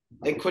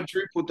 They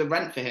quadrupled the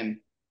rent for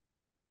him.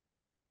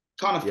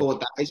 Can't yeah, afford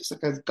that. He's just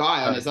like a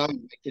guy on no, his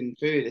own making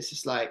food. It's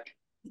just like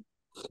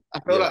I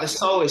feel yeah, like the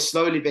soul is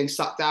slowly being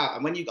sucked out.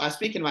 And when I was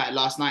speaking about it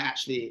last night,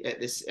 actually, at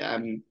this,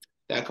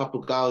 there are a couple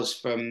of girls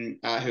from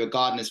who are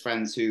gardeners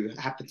friends who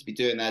happen to be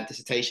doing their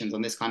dissertations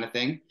on this kind of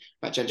thing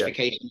about yeah,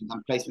 gentrification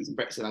and placements in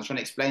Brixton. I was trying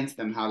to explain to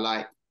them how,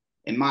 like,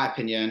 in my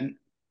opinion,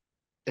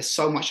 there's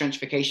so much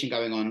gentrification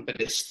going on,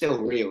 but it's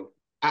still real.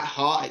 At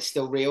heart, it's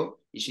still real.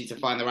 You just need to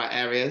find the right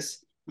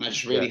areas. And I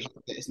just yeah, really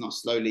hope that it's not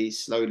slowly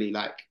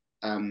like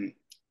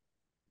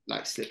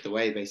slipped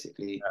away,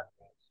 basically.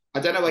 I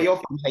don't know where yeah.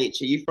 you're from,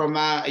 H. Are you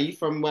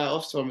from where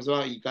off's from as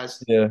well? You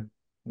guys, Yeah,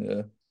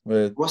 yeah.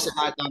 We're, what's it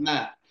like down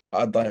there?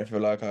 I don't feel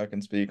like I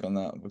can speak on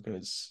that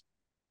because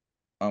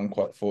I'm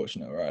quite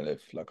fortunate where I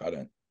live. Like I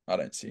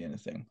don't see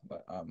anything.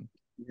 Like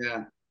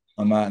Yeah,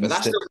 I'm out in but the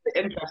that's stick.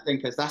 still interesting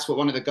because that's what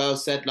one of the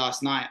girls said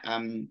last night.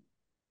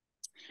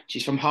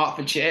 She's from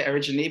Hertfordshire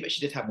originally, but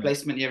she did have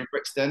placement here in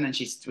Brixton, and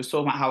she was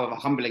talking about how of a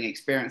humbling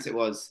experience it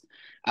was.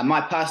 And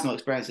my personal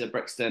experience at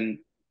Brixton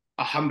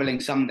are humbling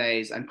some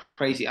days and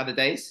crazy other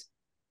days.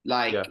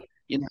 Yeah. Like,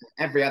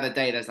 every other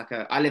day there's like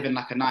I live in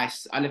like a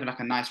nice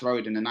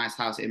road in a nice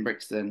house in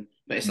Brixton,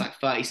 but it's like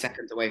 30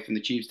 seconds away from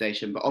the tube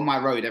station. But on my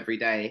road every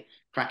day,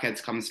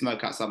 crackheads come and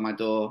smoke outside my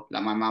door.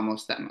 Like my mum or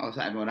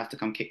everyone would have to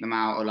come kick them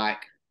out, or like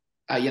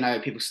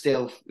people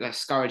steal, they're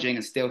scourging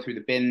and steal through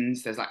the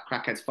bins. There's like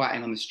crackheads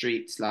fighting on the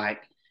streets,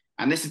 like,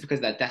 and this is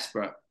because they're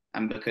desperate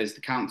and because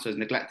the council has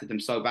neglected them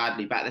so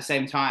badly. But at the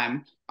same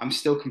time, I'm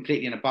still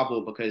completely in a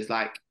bubble because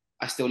like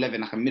I still live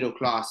in like a middle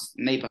class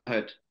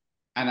neighborhood,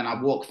 and then I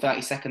walk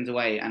 30 seconds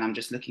away and I'm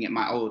just looking at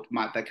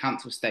the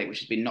council estate which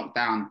has been knocked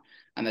down,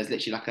 and there's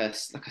literally like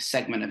a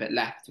segment of it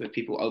left with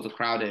people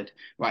overcrowded.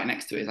 Right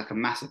next to it is like a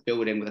massive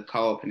building with a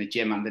co-op and a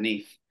gym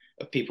underneath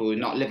of people who are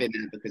not living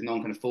there because no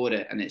one can afford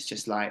it, and it's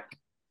just like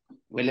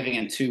we're living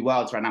in two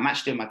worlds right now. I'm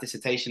actually doing my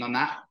dissertation on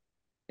that.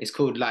 It's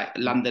called like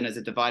London as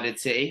a divided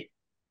city.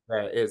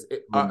 Yeah, it is.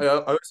 I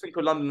always think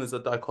of London as a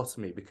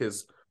dichotomy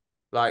because,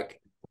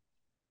 like,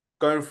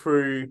 going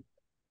through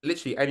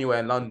literally anywhere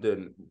in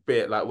London, be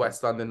it like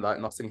West London, like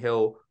Notting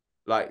Hill,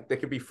 like there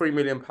could be £3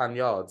 million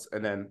yards,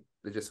 and then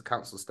there's just a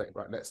council estate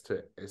right next to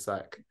it. It's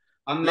like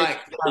I'm literally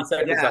like, 30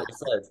 seconds, yeah, like you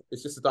said.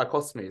 It's just a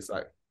dichotomy. It's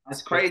like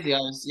that's crazy.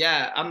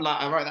 I'm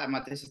like, I wrote that in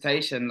my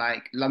dissertation.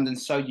 Like,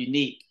 London's so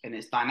unique and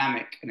it's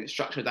dynamic and it's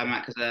structured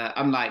dynamic because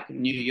unlike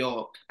New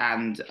York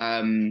and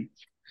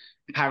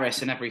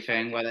Paris and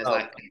everything, where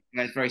oh,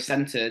 it's very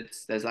centered.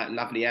 There's like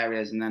lovely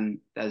areas, and then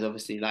there's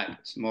obviously like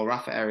some more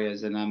rougher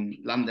areas. And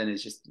London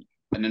is just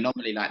an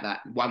anomaly like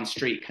that. One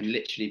street can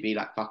literally be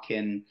like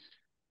fucking,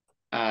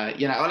 or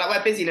like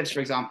where Busy lives, for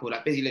example.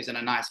 Like Busy lives in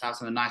a nice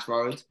house on a nice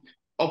road.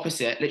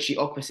 Literally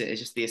opposite, is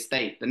just the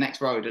estate, the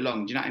next road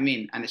along. Do you know what I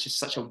mean? And it's just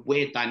such a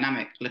weird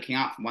dynamic looking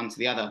out from one to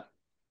the other.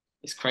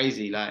 It's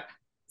crazy. Like,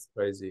 it's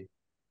crazy.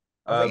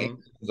 I think,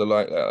 It's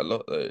like that a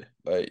lot though.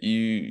 Like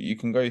you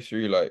can go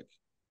through like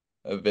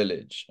a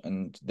village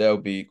and there'll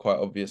be quite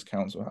obvious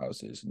council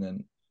houses, and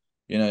then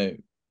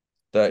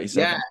 30 yeah,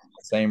 seconds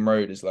same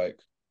road is like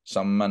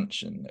some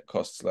mansion that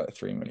costs like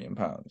 £3 million.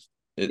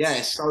 yeah, it's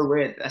It's so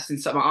weird.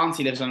 My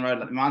auntie lives on the road.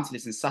 Like my auntie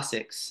lives in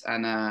Sussex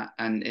and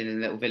in a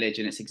little village,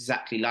 and it's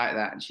exactly like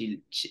that. And she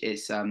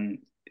it's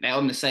they're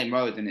on the same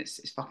road, and it's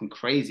fucking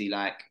crazy.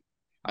 Like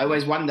I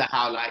always wonder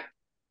how like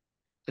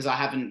because I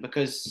haven't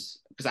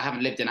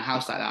lived in a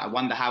house like that. I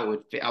wonder how it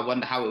would fit. I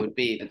wonder how it would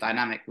be the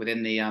dynamic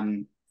within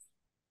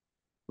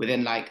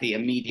like the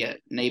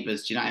immediate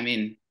neighbors. Do you know what I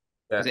mean?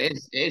 Yeah.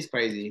 Because it is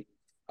crazy.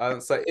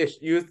 So Ish,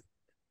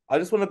 I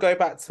just want to go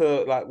back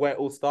to like where it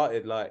all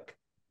started. Like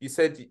you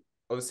said,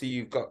 obviously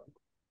you got.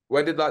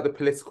 Where did like the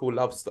political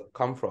love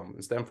come from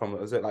and stem from?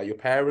 Was it like your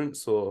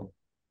parents or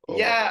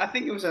Yeah, I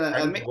think it was a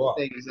friends mix or of what?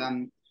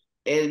 things.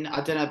 In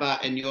I don't know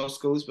about in your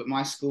schools, but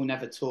my school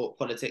never taught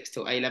politics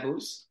till A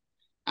levels,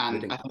 We and I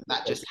didn't think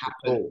that get just it at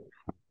happened. all.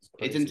 It's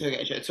It didn't crazy.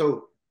 take it at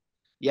all.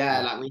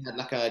 Yeah, Yeah. like we had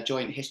like a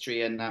joint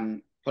history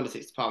and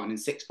politics department in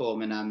sixth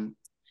form, and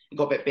it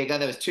got a bit bigger.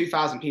 There was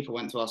 2,000 people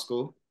went to our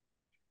school.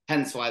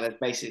 Hence why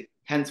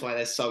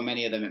there's so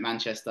many of them at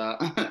Manchester.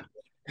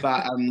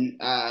 But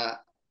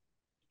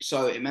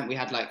so it meant we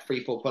had like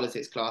 3, 4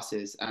 politics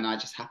classes, and I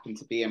just happened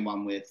to be in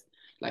one with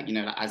like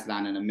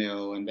Aslan and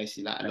Emil and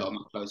basically like a lot of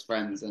my close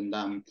friends. And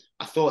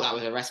I thought that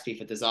was a recipe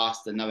for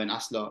disaster, knowing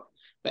us lot.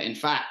 But in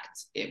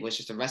fact, it was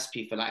just a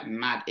recipe for like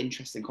mad,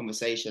 interesting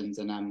conversations.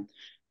 And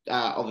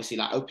obviously,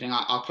 like opening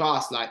our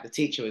class, like the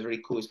teacher was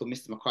really cool. He's called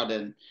Mr.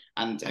 McCrudden.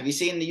 And have you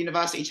seen the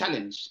University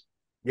Challenge?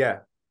 Yeah.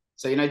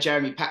 So you know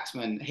Jeremy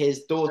Paxman,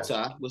 his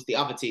daughter was the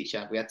other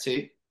teacher. We had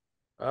two.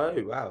 Oh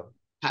wow.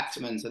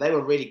 Paxman. So they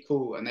were really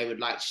cool, and they would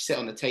like sit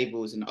on the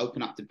tables and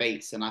open up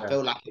debates. And I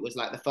feel like it was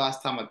like the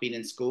first time I've been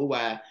in school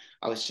where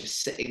I was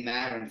just sitting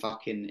there and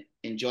fucking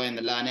enjoying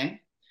the learning.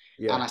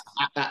 Yeah. And at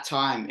that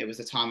time, it was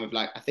a time of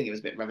like, I think it was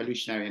a bit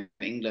revolutionary in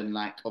England.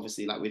 Like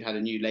obviously, like we'd had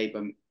a new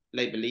Labour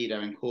leader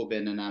in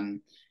Corbyn,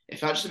 and it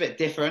felt just a bit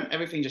different.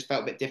 Everything just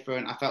felt a bit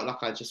different. I felt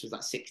like I just was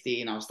like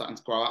 16. I was starting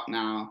to grow up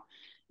now.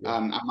 Yeah.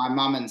 And my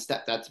mum and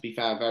stepdad, to be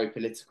fair, are very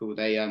political.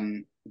 They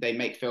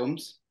make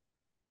films.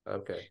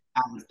 Okay.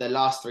 And the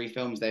last three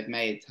films they've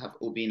made have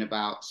all been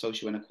about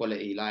social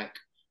inequality. Like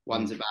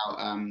one's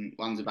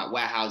about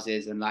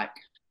warehouses and like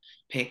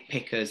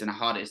pickers and how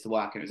hard it is to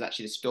work. And it was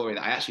actually the story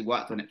that I actually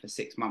worked on it for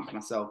 6 months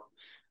myself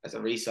as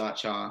a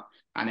researcher.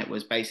 And it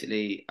was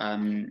basically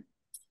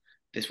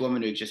this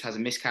woman who just has a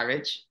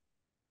miscarriage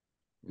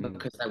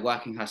because they're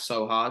working her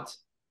so hard.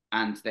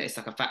 And it's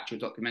like a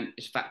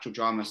factual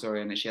drama,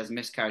 sorry. And she has a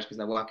miscarriage because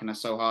they're working her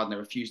so hard and they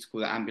refuse to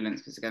call the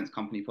ambulance because it's against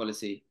company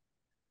policy.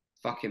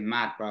 Fucking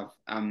mad, bruv.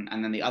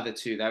 And then the other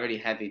two, they're really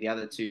heavy. The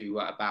other two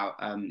were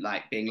about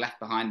like being left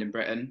behind in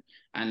Britain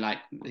and like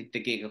the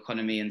gig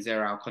economy and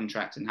 0-hour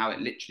contracts and how it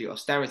literally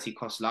austerity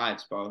costs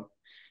lives, bro.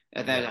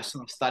 I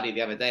saw a study the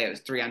other day. It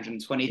was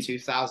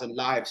 322,000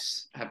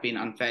 lives have been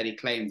unfairly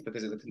claimed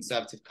because of the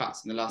Conservative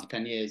cuts in the last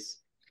 10 years.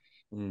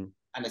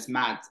 And it's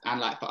mad. And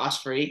like for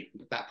us three,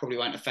 that probably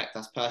won't affect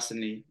us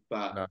personally,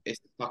 but it's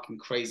a fucking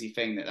crazy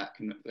thing that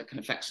can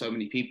affect so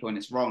many people, and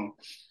it's wrong.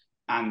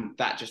 And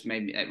that just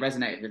it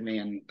resonated with me.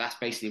 And that's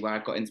basically where I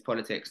got into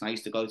politics. And I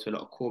used to go to a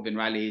lot of Corbyn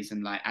rallies,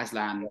 and like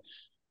Aslan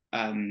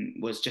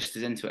was just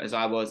as into it as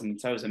I was. And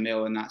so was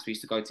Emil, and that's we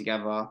used to go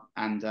together.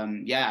 And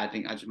I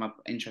think my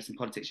interest in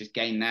politics just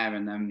gained there.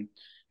 And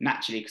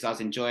naturally, because I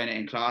was enjoying it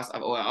in class,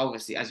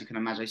 obviously, as you can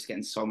imagine, I used to get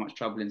in so much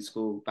trouble in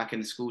school. Back in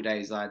the school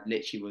days, I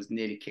literally was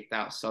nearly kicked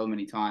out so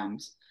many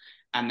times.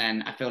 And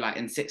then I feel like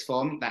in sixth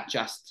form, that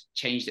just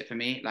changed it for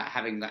me. Like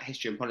having that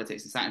history and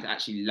politics and starting to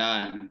actually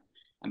learn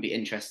and be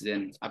interested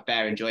in. I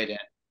enjoyed it.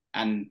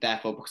 And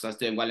therefore, because I was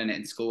doing well in it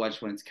in school, I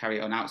just wanted to carry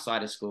it on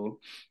outside of school.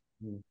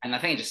 And I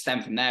think it just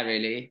stemmed from there,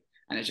 really.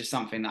 And it's just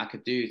something that I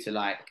could do to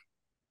like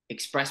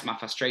express my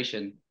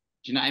frustration.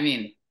 Do you know what I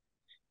mean?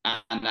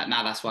 And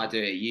now that's why I do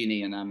it at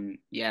uni. And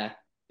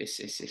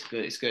it's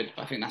good. It's good.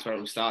 I think that's where it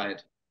all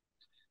started,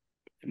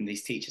 from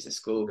these teachers at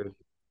school.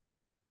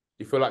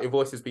 You feel like your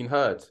voice has been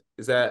heard?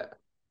 Is that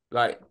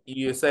like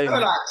you're saying? I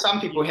feel like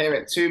some people hear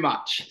it too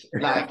much.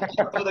 Like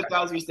all the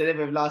girls we used to live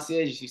with last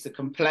year just used to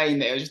complain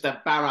that it was just a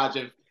barrage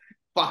of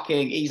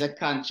fucking he's a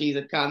cunt, she's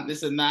a cunt,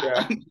 this and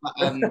that.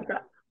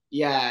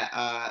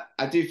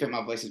 I do think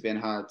my voice is being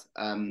heard.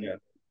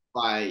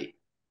 By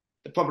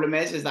the problem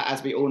is that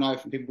as we all know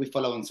from people we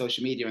follow on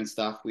social media and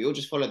stuff, we all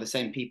just follow the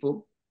same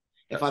people.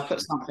 If I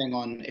put something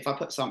on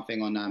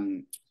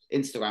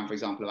Instagram, for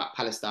example, about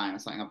Palestine or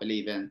something I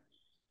believe in,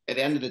 at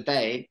the end of the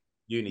day,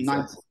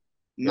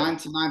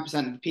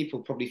 99% of the people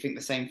probably think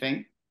the same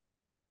thing.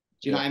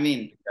 Do you know what I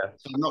mean? Yeah.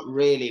 So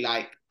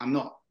I'm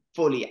not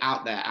fully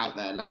out there.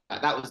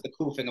 Like, that was the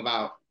cool thing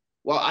about,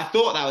 well, I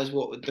thought that was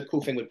what the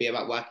cool thing would be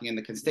about working in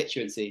the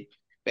constituency.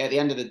 But at the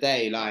end of the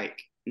day,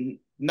 like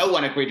no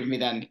one agreed with me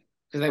then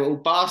because they were all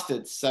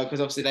bastards. So, because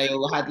obviously they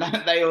all had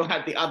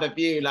the other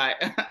view, like.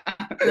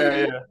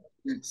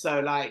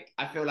 So like,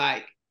 I feel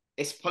like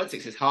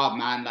politics is hard,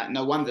 man. Like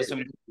no wonder so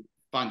many people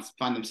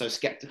find them so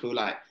skeptical.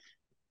 Like,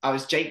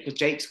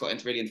 Jake's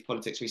got really into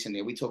politics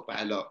recently. We talk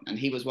about it a lot, and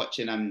he was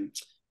watching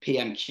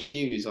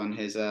PMQs on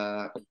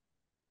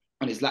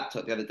his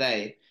laptop the other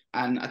day,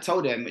 and I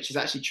told him, which is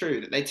actually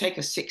true, that they take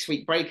a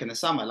 6-week break in the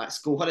summer, like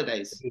school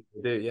holidays. They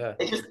do, yeah.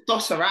 They just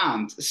toss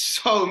around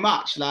so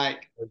much.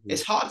 Like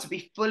it's hard to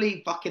be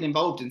fully fucking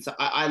involved in. So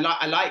I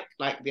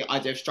like the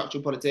idea of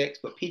structural politics,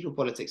 but people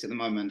politics at the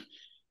moment,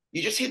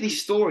 you just hear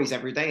these stories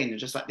every day, and you're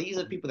just like, these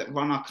are people that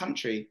run our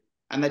country,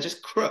 and they're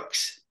just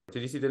crooks.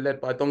 Did you see the Led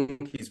by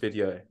Donkeys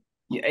video?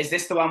 Yeah, is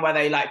this the one where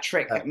they like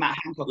trick Matt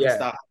Hancock and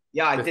stuff?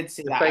 Yeah, I did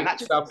see that. And that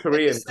South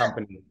Korean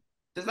company.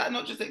 Does that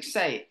not just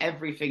say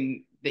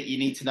everything that you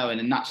need to know in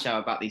a nutshell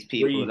about these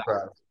people?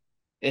 Like,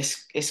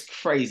 it's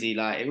crazy,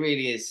 like it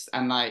really is.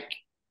 And like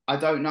I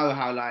don't know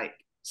how like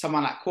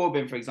someone like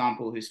Corbyn, for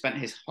example, who spent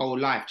his whole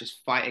life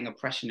just fighting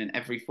oppression in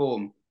every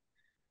form,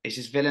 is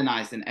just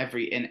villainized in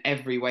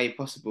every way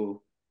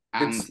possible.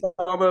 And did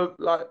Starmer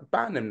like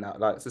ban him now,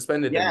 like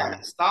suspended him? Yeah,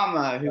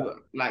 Starmer, who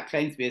like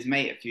claimed to be his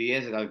mate a few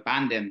years ago,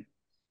 banned him,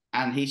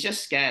 and he's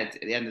just scared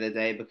at the end of the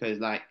day because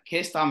like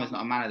Keir Starmer's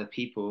not a man of the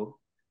people.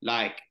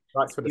 Like,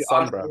 right for the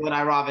sun, bro. Would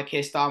I rather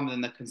Keir Starmer than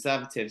the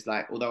Conservatives?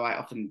 Like, although I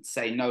often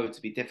say no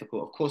to be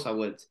difficult, of course I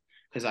would,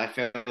 because I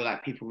feel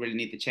like people really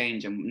need the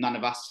change, and none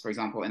of us, for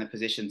example, are in a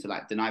position to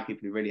like deny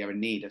people who really are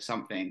in need of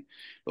something.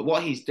 But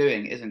what he's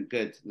doing isn't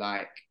good.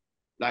 Like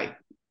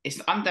it's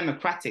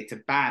undemocratic to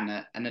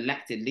ban an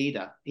elected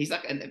leader. He's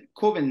like,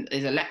 Corbyn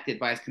is elected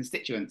by his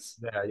constituents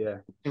Yeah.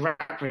 to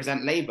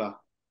represent Labour.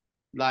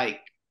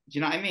 Like, do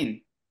you know what I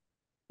mean?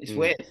 It's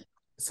weird.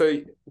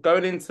 So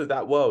going into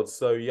that world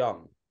so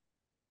young,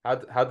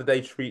 how did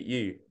they treat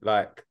you?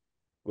 Like,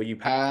 were you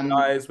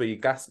patronized? Were you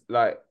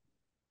like?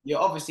 You're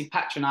obviously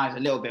patronized a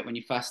little bit when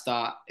you first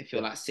start. If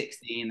you're like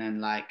 16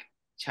 and like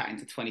chatting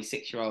to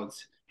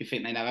 26-year-olds who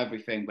think they know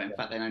everything, but in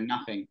fact they know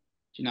nothing. Do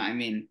you know what I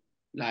mean?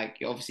 Like,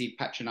 you're obviously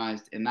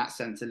patronized in that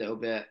sense a little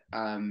bit.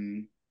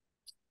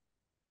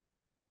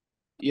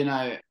 You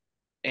know,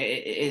 it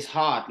is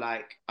hard.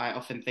 Like, I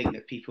often think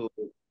that people,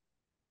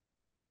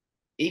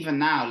 even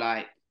now,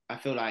 like, I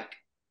feel like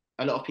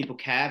a lot of people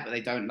care, but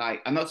they don't.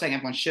 Like, I'm not saying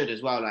everyone should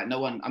as well. Like, no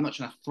one, I'm not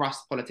trying to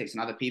thrust politics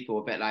on other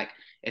people, but like,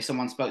 if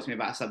someone spoke to me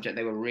about a subject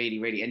they were really,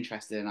 really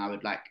interested in, I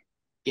would like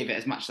give it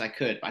as much as I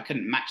could, but I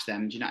couldn't match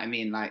them. Do you know what I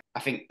mean? Like,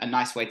 I think a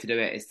nice way to do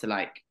it is to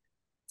like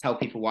tell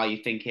people why you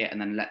think it and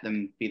then let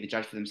them be the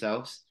judge for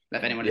themselves.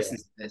 Like, if anyone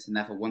listens to this and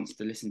therefore wants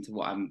to listen to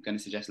what I'm going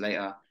to suggest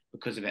later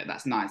because of it,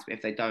 that's nice. But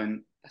if they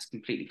don't, that's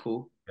completely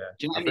cool. Yeah.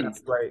 Do you know what I think mean?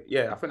 that's the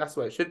way, I think that's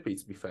where it should be,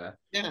 to be fair.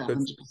 Yeah,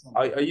 Because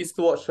 100%. I used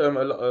to watch a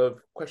lot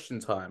of Question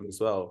Time as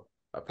well,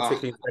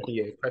 particularly in second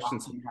year Question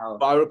Time.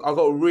 But I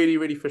got really,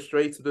 really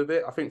frustrated with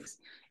it. I think,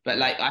 but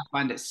like, I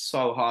find it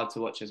so hard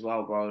to watch as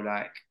well, bro.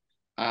 Like,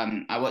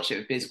 I watch it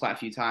with Biz quite a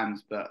few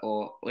times,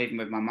 or even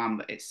with my mum.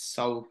 But it's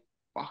so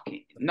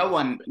fucking no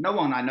one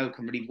I know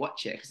can really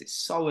watch it because it's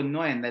so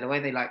annoying. The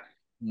way they like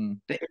the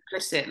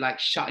implicit like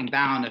shutting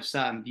down of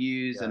certain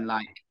views and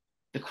like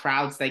the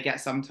crowds they get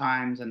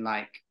sometimes, and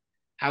like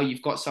how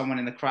you've got someone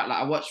in the crowd. Like,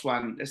 I watched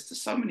one. There's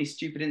just so many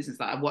stupid instances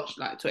that I watched.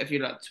 Like, if you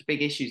like to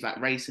big issues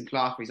like race and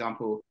class, for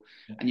example,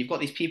 and you've got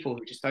these people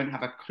who just don't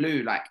have a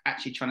clue. Like,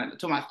 actually trying to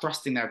talk about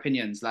thrusting their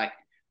opinions, like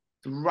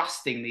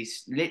thrusting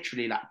these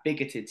literally like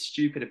bigoted,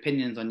 stupid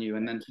opinions on you,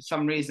 and then for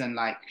some reason,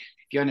 like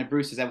Fiona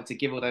Bruce is able to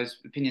give all those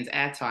opinions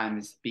airtime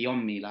is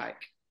beyond me. Like,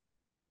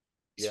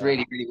 it's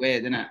really, really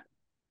weird, isn't it?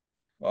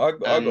 I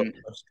got a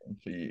question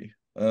for you.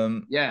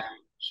 Yeah,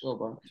 sure,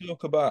 bro.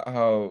 Talk about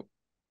how,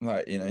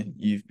 like,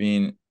 you've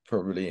been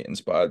probably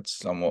inspired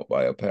somewhat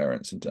by your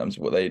parents in terms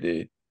of what they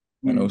do,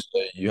 and also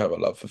you have a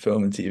love for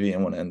film and TV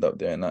and want to end up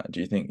doing that. Do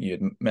you think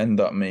you'd end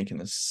up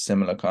making a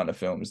similar kind of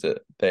films that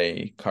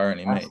they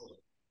currently make?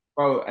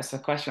 Bro, it's a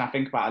question I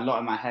think about a lot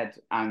in my head,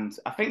 and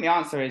I think the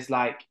answer is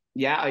like,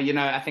 yeah,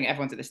 I think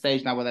everyone's at the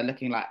stage now where they're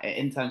looking like at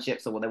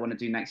internships or what they want to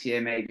do next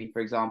year, maybe, for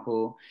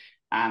example.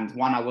 And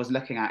one I was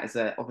looking at is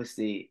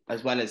obviously,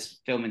 as well as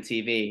film and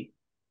TV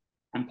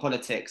and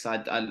politics,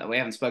 we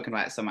haven't spoken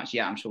about it so much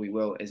yet. I'm sure we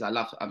will.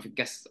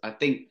 I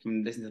think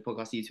from listening to the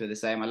podcast, you two are the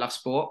same. I love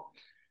sport.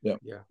 Yeah.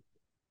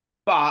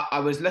 But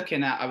I was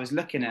looking at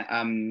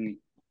an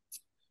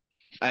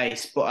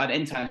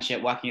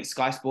internship working at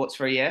Sky Sports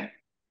for a year,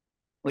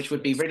 which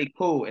would be really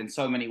cool in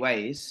so many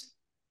ways.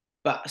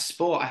 But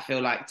sport, I feel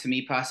like, to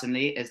me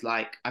personally, is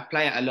like, I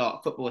play it a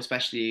lot, football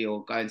especially,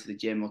 or going to the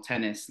gym or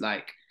tennis.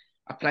 Like,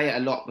 I play it a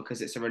lot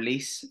because it's a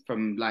release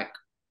from like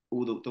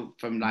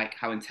from like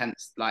how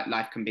intense like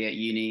life can be at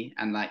uni,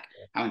 and like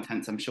how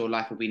intense I'm sure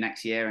life will be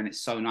next year. And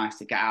it's so nice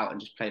to get out and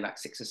just play like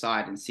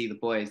six-a-side and see the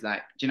boys.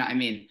 Like, do you know what I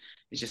mean?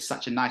 It's just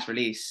such a nice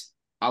release.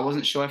 I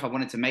wasn't sure if I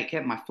wanted to make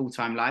it my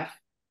full-time life.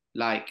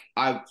 Like,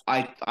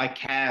 I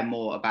care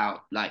more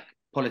about like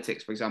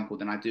politics, for example,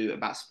 than I do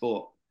about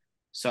sport.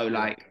 So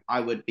like, I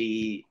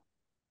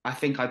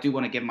think I do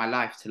want to give my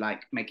life to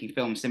like making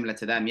films similar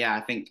to them. Yeah,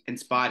 I think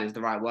inspired is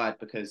the right word,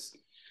 because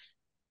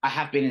I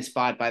have been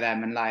inspired by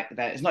them, and like,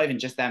 it's not even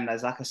just them.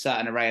 There's like a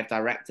certain array of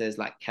directors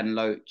like Ken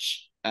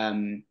Loach,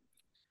 Alan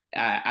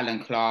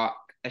Clark,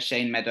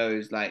 Shane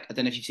Meadows. Like, I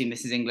don't know if you've seen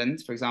This Is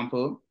England, for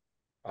example.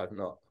 I've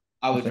not.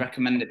 I would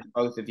recommend it to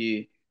both of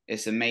you.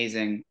 It's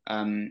amazing.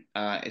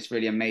 It's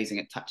really amazing.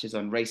 It touches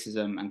on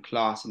racism and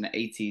class in the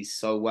 80s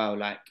so well.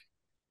 Like,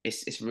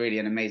 it's really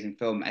an amazing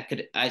film.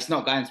 It's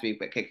not going to be,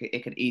 but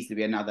it could easily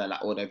be another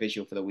like audio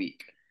visual for the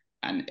week,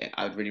 and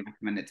I would really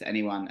recommend it to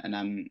anyone.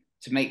 And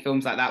to make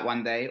films like that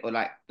one day, or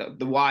like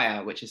the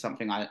Wire, which is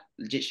something I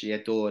literally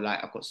adore.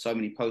 Like, I've got so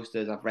many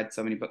posters, I've read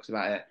so many books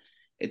about it.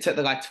 It took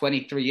the guy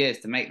 23 years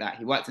to make that.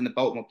 He worked in the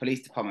Baltimore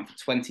Police Department for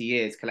 20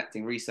 years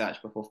collecting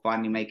research before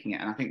finally making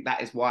it. And I think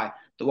that is why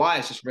The Wire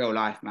is just real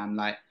life, man.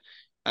 Like,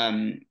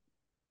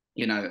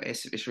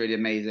 it's really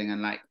amazing.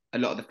 And like, a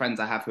lot of the friends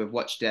I have who have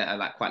watched it are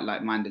like quite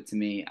like-minded to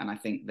me. And I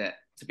think that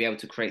to be able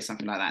to create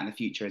something like that in the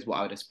future is what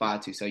I would aspire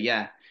to. So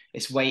yeah,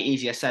 it's way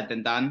easier said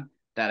than done.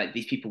 That like,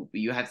 these people,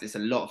 it's a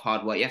lot of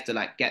hard work. You have to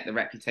like get the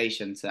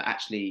reputation to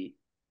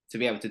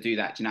be able to do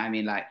that. Do you know what I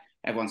mean? Like,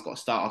 everyone's got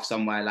to start off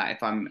somewhere. Like,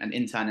 if I'm an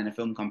intern in a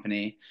film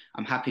company,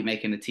 I'm happy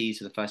making the teas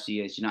for the first few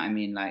years. Do you know what I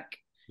mean? Like,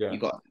 you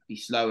got to be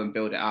slow and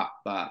build it up.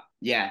 But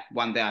yeah,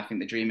 one day I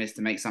think the dream is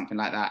to make something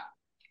like that.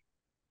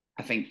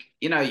 I think,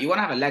 you want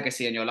to have a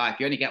legacy in your life.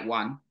 You only get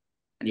one,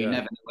 and you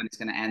never know when it's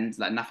going to end.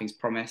 Like, nothing's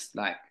promised.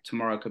 Like,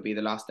 tomorrow could be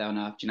the last day on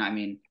earth. Do you know what I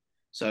mean?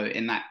 So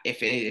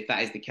if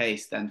that is the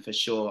case, then for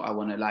sure I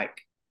want to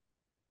like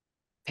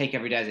take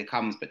every day as it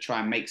comes, but try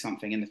and make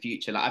something in the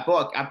future. Like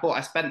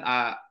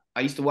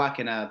I used to work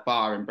in a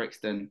bar in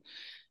Brixton,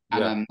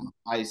 and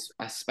Yeah.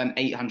 I spent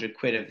 800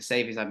 quid of the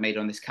savings I've made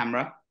on this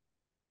camera.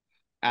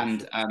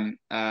 And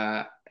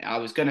I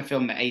was going to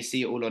film the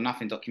AC All or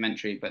Nothing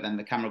documentary, but then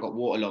the camera got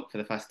waterlogged for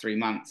the first 3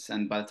 months.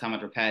 And by the time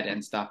I'd repaired it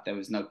and stuff, there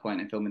was no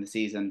point in filming the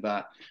season.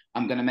 But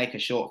I'm going to make a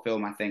short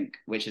film, I think,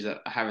 which is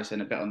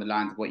Harrison, a bit on the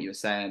lines of what you were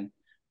saying.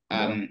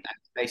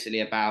 It's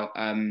basically about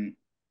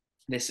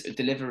this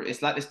delivery.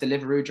 It's like this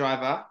Deliveroo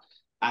driver,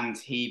 and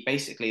he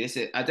basically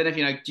I don't know if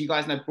you know. Do you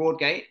guys know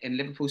Broadgate in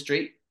Liverpool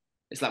Street?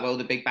 It's like where all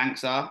the big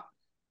banks are.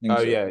 Oh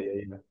so. yeah.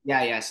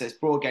 Yeah. So it's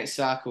Broadgate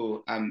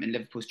Circle in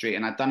Liverpool Street,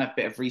 and I'd done a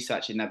bit of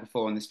research in there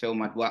before on this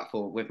film I'd worked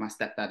for with my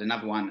stepdad,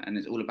 another one, and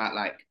it's all about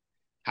like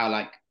how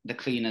like the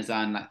cleaners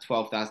earn like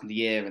 12,000 a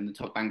year and the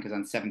top bankers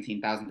earn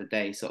 17,000 a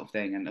day, sort of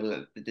thing, and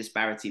all the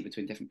disparity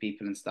between different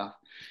people and stuff.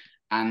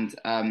 And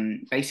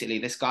basically,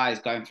 this guy is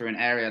going through an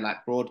area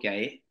like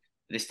Broadgate.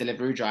 This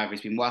Deliveroo driver, he's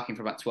been working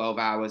for about 12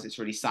 hours. It's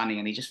really sunny,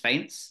 and he just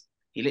faints.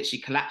 He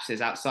literally collapses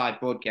outside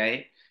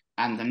Broadgate.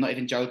 And I'm not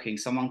even joking.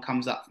 Someone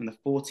comes up from the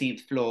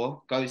 14th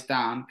floor, goes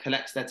down,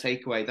 collects their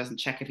takeaway, doesn't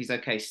check if he's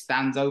okay,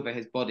 stands over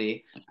his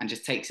body and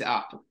just takes it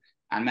up.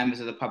 And members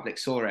of the public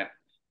saw it.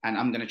 And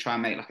I'm going to try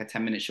and make like a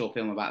 10-minute short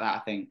film about that, I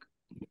think.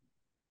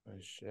 Oh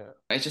shit.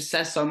 It just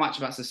says so much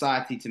about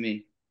society to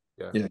me.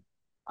 Yeah.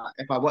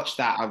 If I watch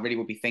that, I really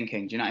would be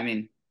thinking. Do you know what I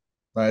mean?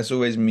 Like, it's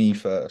always me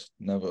first,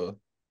 never.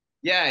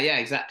 Yeah,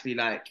 exactly.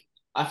 Like,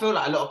 I feel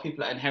like a lot of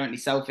people are inherently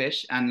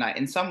selfish, and like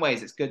in some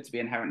ways, it's good to be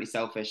inherently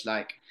selfish,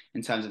 like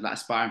in terms of like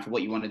aspiring for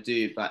what you want to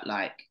do. But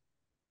like,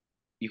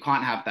 you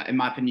can't have that. In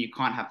my opinion, you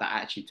can't have that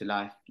attitude to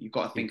life. You've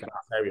got to think about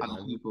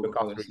other people. Look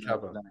after each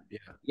other. Like, Yeah.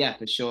 yeah,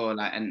 for sure.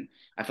 Like, and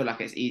I feel like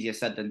it's easier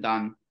said than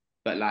done.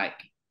 But like,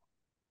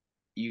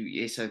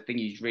 it's a thing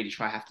you really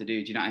have to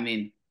do. Do you know what I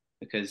mean?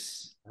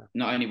 Because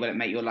not only will it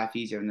make your life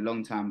easier in the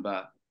long term,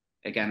 but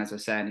again, as I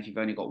was saying, if you've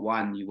only got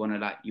one, you want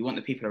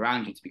the people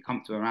around you to be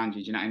comfortable around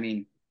you. Do you know what I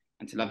mean?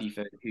 And to love you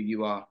for who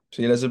you are.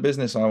 See, there's a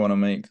business I want to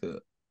make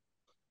that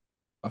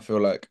I feel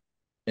like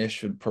Ish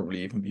should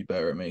probably even be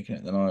better at making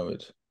it than I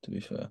would, to be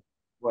fair.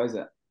 What is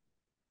it?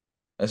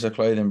 It's a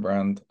clothing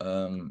brand.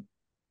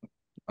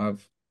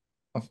 I've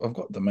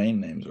got domain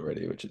names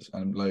already, which is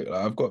like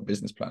I've got a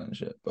business plan and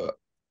shit, but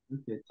I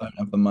don't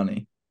have the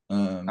money.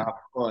 Oh,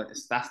 God,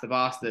 that's the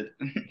bastard.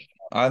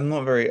 I'm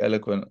not very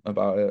eloquent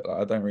about it.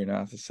 Like, I don't really know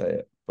how to say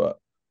it, but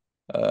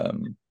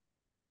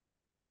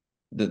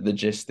the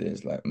gist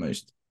is like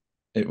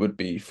it would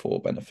be for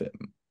benefit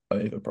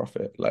over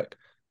profit. Like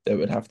there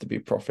would have to be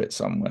profit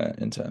somewhere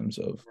in terms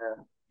of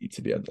you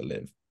to be able to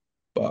live.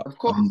 But of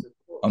course,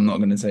 I'm not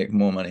going to take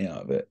more money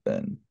out of it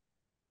than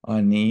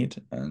I need,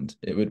 and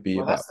it would be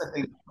that's the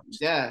thing.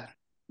 Yeah,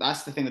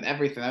 that's the thing with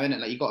everything, isn't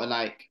it? Like you got to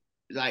like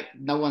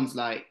no one's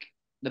like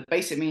the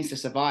basic means to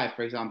survive.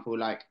 For example,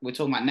 like we're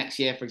talking about next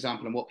year, for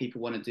example, and what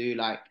people want to do.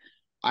 Like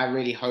I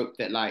really hope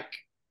that like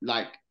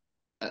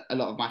a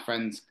lot of my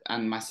friends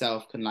and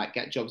myself can like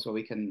get jobs where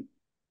we can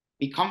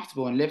be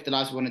comfortable and live the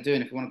lives we want to do.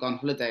 And if we want to go on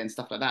holiday and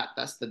stuff like that,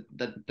 that's the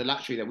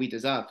luxury that we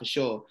deserve for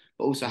sure.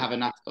 But also have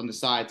enough on the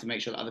side to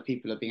make sure that other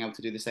people are being able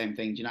to do the same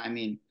thing. Do you know what I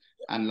mean?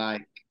 And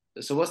like,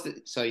 what's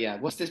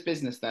this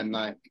business then?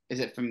 Like,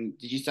 did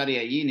you study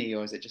at uni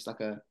or is it just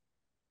like a?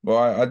 Well,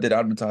 I did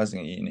advertising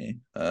at uni,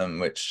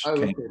 which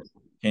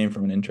came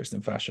from an interest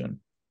in fashion.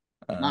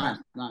 Nice.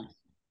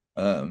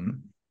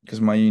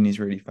 Because my uni is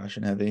really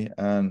fashion heavy,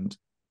 and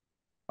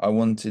I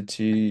wanted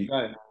to.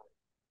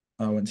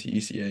 I went to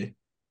UCA.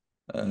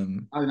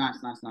 Nice,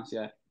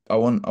 yeah. I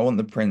want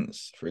the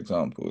prints, for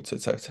example, to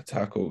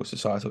tackle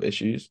societal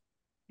issues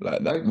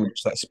like that,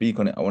 which like speak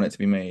on it. I want it to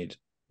be made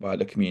by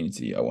the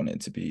community. I want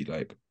it to be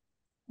like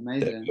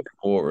amazing the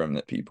forum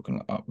that people can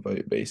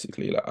upvote.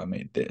 Basically, like I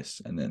made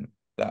this, and then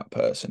that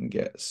person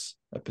gets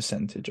a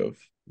percentage of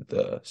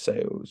the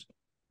sales,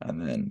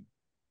 and then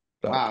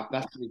wow,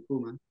 that's really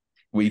cool, man.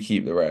 We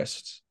keep the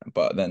rest,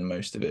 but then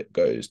most of it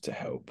goes to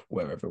help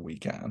wherever we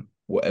can,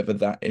 whatever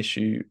that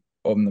issue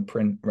on the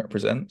print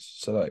represents.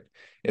 So like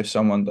if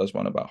someone does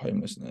one about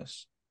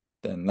homelessness,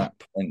 then that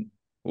print,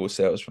 all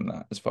sales from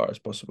that as far as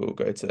possible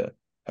go to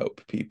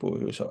help people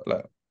who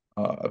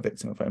are a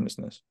victim of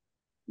homelessness.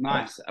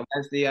 Nice.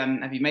 Where's the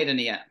have you made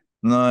any yet?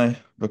 No,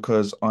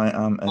 because I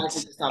am a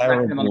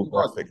terrible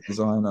graphic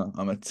designer.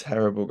 I'm a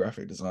terrible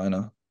graphic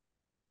designer.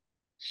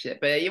 Shit,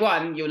 but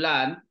one, you'll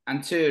learn,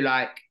 and two,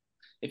 like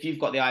if you've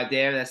got the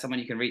idea, there's someone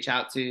you can reach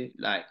out to.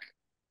 Like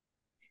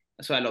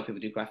that's why a lot of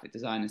people do graphic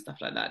design and stuff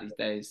like that these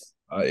days.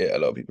 Yeah, a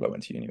lot of people I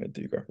went to uni with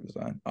do graphic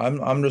design.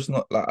 I'm just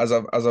not like as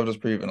I've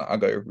just proven. I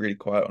go really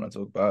quiet when I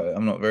talk about it.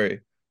 I'm not very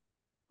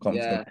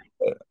confident.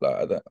 Yeah.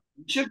 Like that.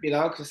 It should be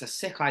though, because it's a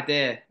sick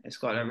idea. It's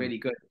got a really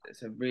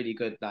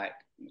good like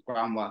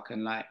groundwork,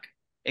 and like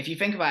if you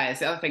think about it,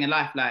 it's the other thing in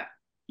life. Like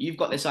you've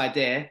got this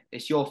idea,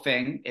 it's your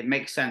thing, it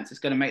makes sense. It's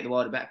going to make the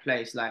world a better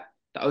place. Like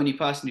the only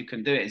person who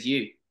can do it is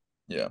you.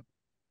 Yeah.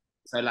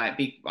 So like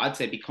I'd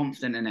say be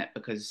confident in it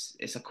because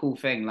it's a cool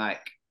thing.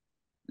 Like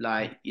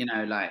you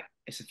know, like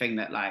it's a thing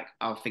that like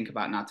I'll think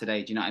about now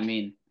today. Do you know what I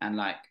mean? And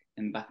like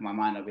in the back of my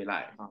mind, I'll be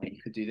like, oh,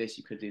 you could do this,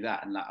 you could do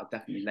that, and like I'll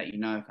definitely let you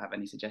know if I have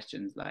any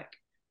suggestions. Like,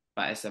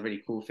 but it's a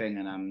really cool thing,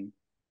 and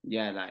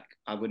yeah, like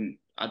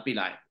I'd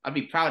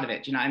be proud of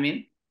it. Do you know what I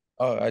mean?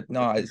 Oh,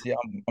 no,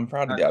 I'm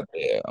proud of the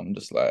idea. I'm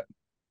just like,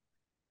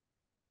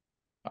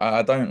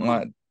 I don't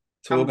like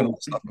talking Humble.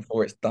 about stuff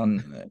before it's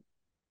done. You know?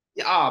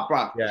 Yeah, oh,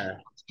 bro, Yeah.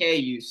 hear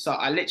you. So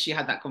I literally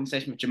had that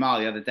conversation with Jamal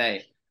the other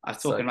day. I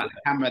was So talking about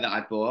the camera that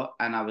I bought,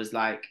 and I was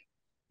like,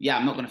 yeah,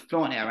 I'm not going to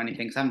flaunt it or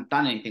anything because I haven't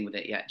done anything with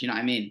it yet. Do you know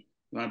what I mean?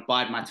 You want to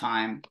bide my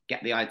time,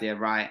 get the idea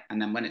right,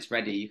 and then when it's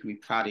ready, you can be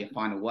proud of your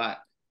final work.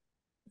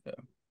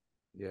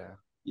 Yeah.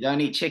 You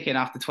don't eat chicken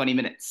after 20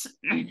 minutes.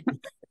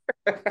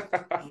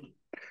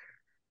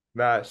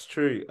 Nah, it's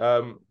true.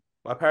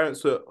 My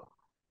parents were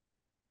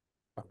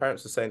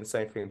saying the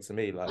same thing to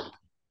me.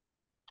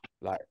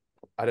 Like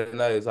I don't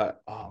know. It's like,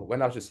 oh,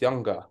 when I was just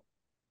younger,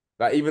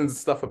 like even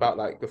stuff about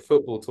like the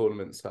football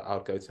tournaments that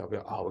I'd go to, I'd be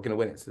like, oh, we're gonna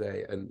win it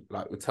today, and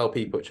like we tell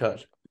people at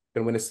church, we're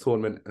gonna win this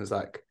tournament, and it's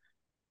like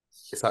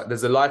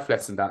there's a life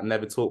lesson that I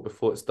never taught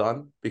before it's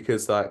done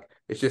because like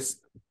it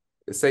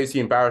saves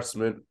you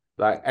embarrassment.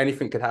 Like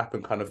anything could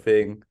happen, kind of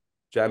thing.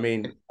 Do you know what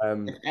I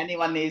mean? If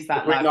anyone needs The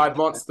that Green-Eyed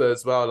Monster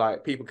as well.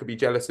 Like people could be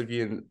jealous of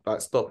you and like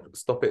stop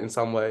it in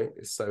some way.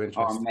 It's so oh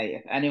interesting. mate,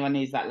 if anyone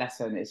needs that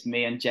lesson, it's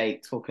me and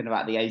Jake talking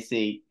about the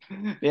AC.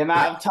 The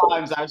amount of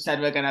times I've said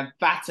we're gonna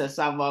batter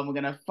someone, we're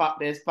gonna fuck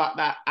this, fuck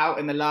that out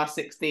in the last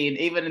 16.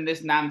 Even in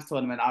this NAMS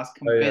tournament, I was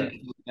Oh yeah.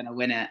 convinced we were gonna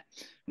win it.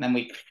 And then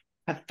we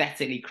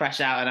pathetically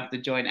crash out and have to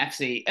join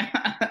FC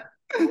at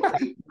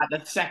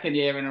the second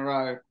year in a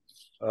row.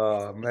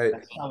 Oh mate,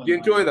 That's so do you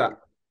enjoy annoying. that?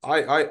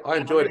 I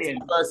enjoyed it. It's Brilliant.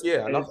 my first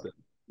year. I It was, loved it.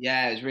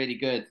 yeah, it was really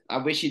good. I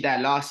wish you there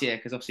last year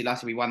because obviously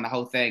last year we won the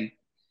whole thing,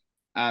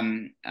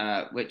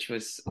 which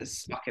was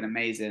fucking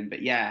amazing.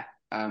 But yeah,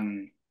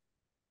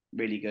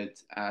 really good.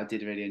 I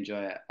did really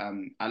enjoy it.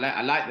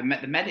 I like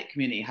the medic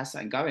community has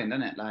something going,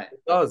 doesn't it? Like,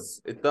 It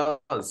does. It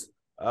does.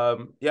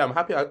 Yeah, I'm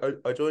happy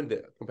I joined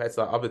it compared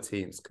to like other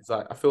teams because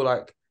I feel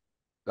like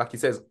you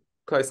said,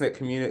 close knit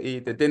community.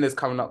 The dinner's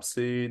coming up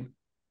soon.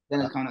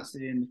 then it's coming up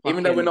soon.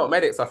 Even though we're Fucking not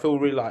medics, I feel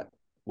really like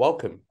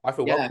welcome. I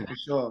feel yeah, welcome. for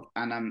sure.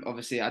 And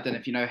obviously I don't know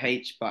if you know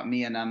H, but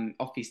me and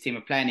Offie's team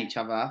are playing each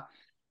other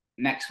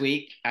next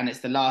week, and it's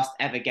the last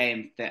ever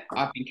game that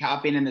I've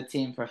been in the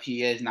team for a few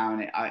years now,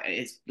 and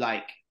it's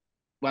like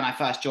when I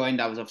first joined,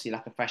 I was obviously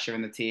like a fresher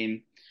in the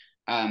team,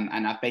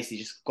 and I've basically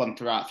just gone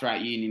throughout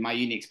uni. My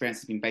uni experience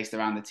has been based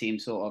around the team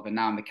sort of, and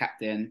now I'm the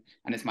captain,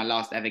 and it's my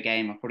last ever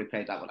game. I've probably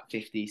played like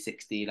 50,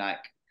 60, like.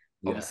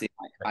 Yeah. Obviously,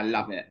 like, I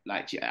love it.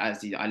 Like I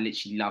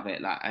literally love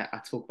it. Like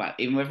I talk about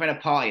even when we're in a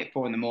party at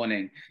 4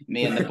 a.m,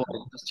 me and the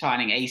boys just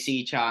chanting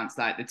AC chants.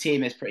 Like the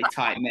team is pretty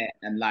tight knit,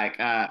 and like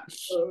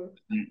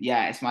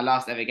yeah, it's my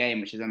last ever game,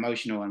 which is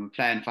emotional, and we're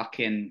playing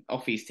fucking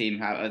Offie's team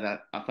out of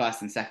our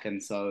first and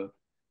second, so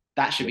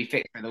that should be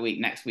fixed for the week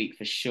next week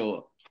for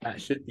sure.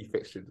 That should be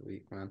fixture of the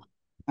week, man.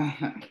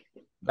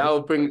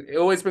 It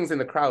always brings in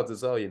the crowds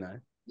as well, you know.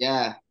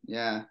 Yeah,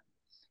 yeah.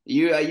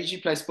 You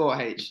usually play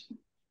sport, H.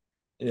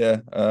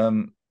 Yeah.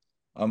 I'm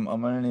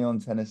only on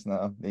tennis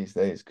now these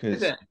days Is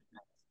because it?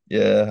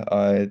 yeah,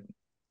 I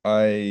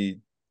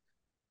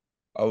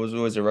I was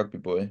always a rugby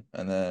boy,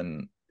 and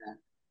then Yeah.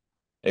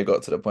 it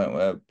got to the point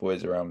where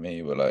boys around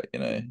me were like,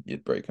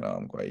 you'd break an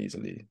arm quite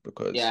easily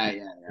because Yeah,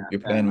 yeah, yeah.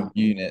 you're Fair playing with enough.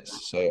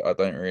 units. So I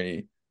don't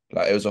really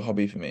like it was a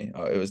hobby for me.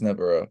 It was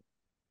never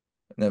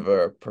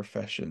a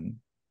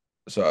profession.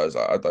 So I was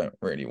like, I don't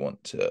really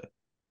want to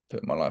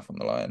put my life on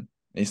the line.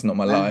 It's not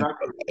my Men's life,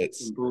 rugby but is a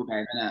it's ball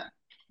game, isn't it?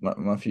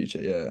 my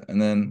future, yeah.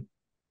 And then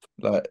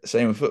like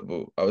same with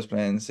football. I was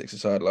playing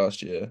six-a-side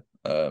last year.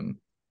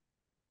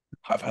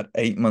 I've had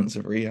 8 months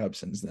of rehab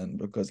since then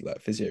because like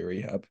physio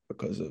rehab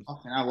because of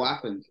Okay, now what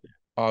happened?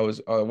 I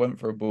went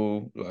for a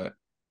ball like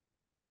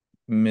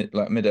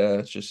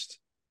mid-air, just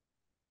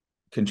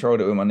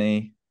controlled it with my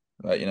knee,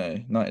 like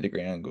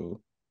 90-degree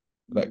angle,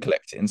 like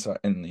collect it inside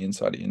in the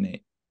inside of your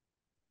knee.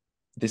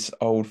 This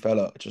old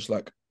fella just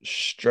like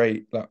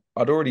straight, like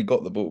I'd already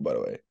got the ball by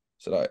the way.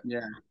 So like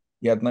Yeah.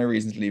 he had no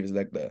reason to leave his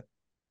leg there.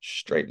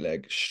 Straight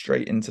leg,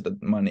 straight into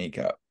my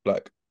kneecap,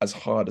 like as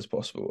hard as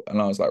possible. And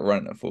I was like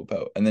running at full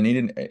pelt. And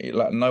then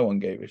like no one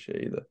gave a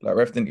shit either. Like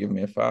ref didn't give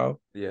me a foul.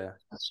 Yeah.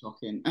 That's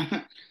shocking.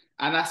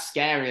 And that's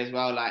scary as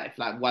well. Like if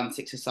like 1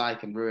 6 aside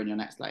can ruin your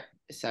next like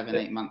 7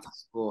 8 months of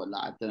sport.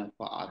 Like I don't know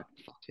what I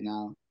fucking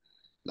hell.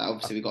 Like I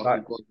obviously we feel got a few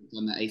like boys who've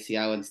done the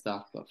ACL and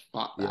stuff, but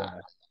fuck that. yeah.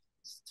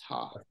 It's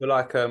tough. I feel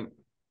like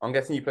I'm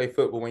guessing you play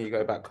football when you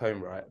go back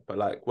home, right? But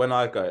like when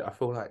I go, I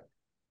feel like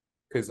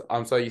because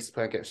I'm so used to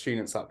playing against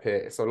students up here,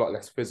 it's a lot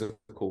less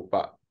physical.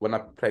 But when I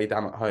play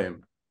down at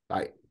home,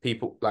 like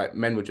people, like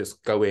men would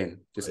just go in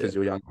just Yeah. because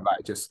you're young,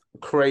 like just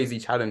crazy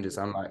challenges.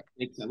 I'm like,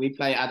 We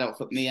play adult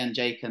football. Me and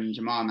Jake and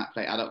Jamal and that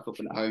play adult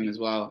football at home as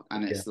well,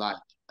 and yeah, it's like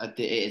it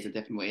is a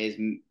different way. It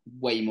is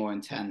way more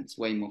intense,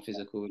 way more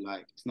physical.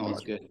 Like it's how not as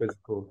much more good.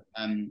 physical.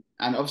 And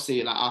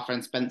obviously like our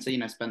friend Spencer, you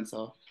know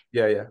Spencer.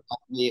 Yeah, yeah.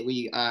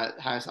 We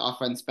Harris, our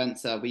friend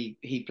Spencer,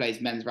 he plays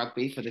men's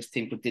rugby for this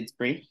team called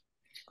Didsbury.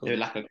 They're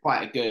like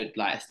quite a good,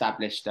 like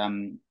established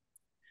men's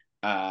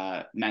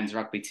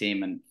rugby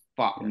team, and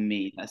fuck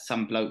me,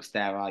 some blokes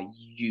there are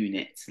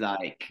units.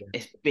 Like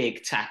it's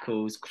big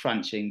tackles,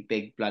 crunching,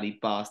 big bloody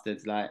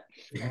bastards, like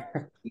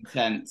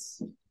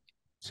intense.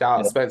 Shout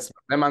out Spencer.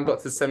 That man got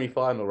to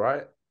semi-final,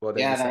 right? Well,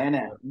 they Yeah, just they're in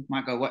it. We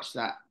might go watch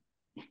that,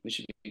 which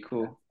should be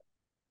cool.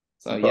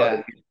 So But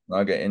yeah,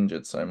 I get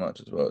injured so much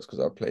as well. It's because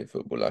I play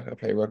football, like I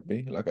play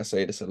rugby. Like I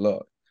say this a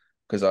lot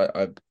because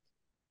I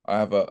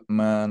have a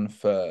man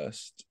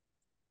first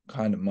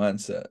kind of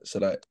mindset. So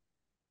like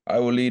I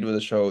will lead with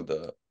a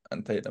shoulder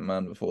and take the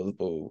man before the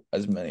ball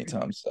as many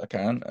times as I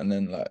can, and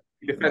then like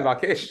you defend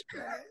like ish.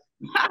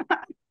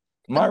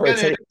 my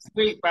rotator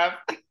sweet, bruv.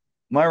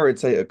 my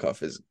rotator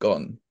cuff is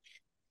gone.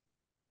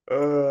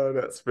 Oh,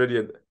 that's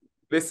brilliant.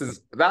 This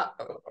is that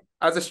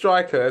as a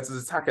striker, as an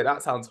attacker,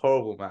 that sounds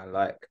horrible, man.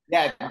 Like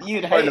Yeah,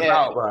 you'd thrown hate it.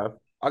 about, bro.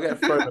 I get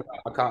thrown about.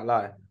 I can't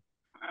lie.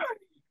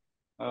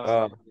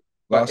 Oh.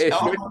 But Last ish,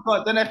 Oh my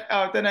God,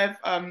 don't know if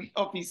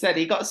Oppie said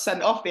he got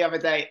sent off the other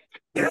day.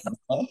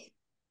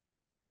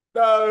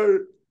 no,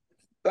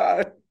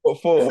 no.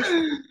 What for?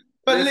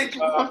 But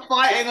literally for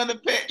fighting on the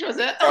pitch, was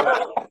it?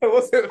 It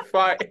wasn't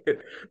fighting.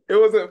 It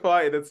wasn't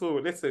fighting at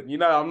all. Listen, you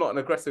know I'm not an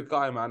aggressive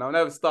guy, man. I'll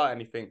never start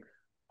anything.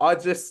 I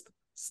just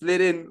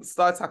slid in,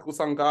 started tackle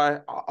some guy.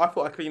 I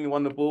thought I cleanly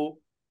won the ball.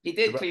 He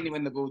did cleanly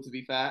win the ball, to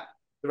be fair.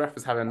 The ref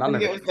was having I none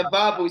of think it. it was the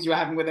verbals you were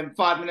having with him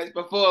 5 minutes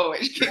before,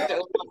 which kicked it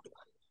off.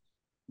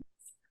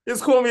 He's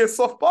calling me a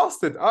soft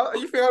bastard.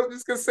 You think I'm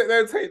just gonna sit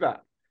there and take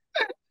that?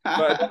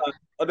 But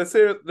on the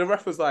serious, the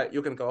ref was like,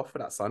 "You're gonna go off for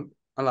that, son."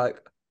 I'm like,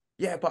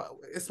 "Yeah, but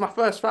it's my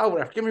first foul,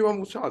 ref. Give me one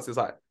more chance." He's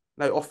like,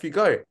 "No, off you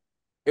go."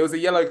 It was a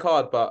yellow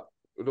card, but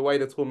the way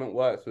the tournament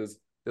works was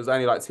there was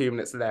only like 2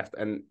 minutes left,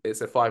 and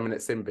it's a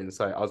 5-minute sin bin,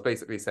 so I was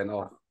basically sent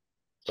off.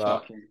 But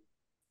Shocking.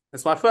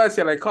 it's my first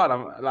yellow card.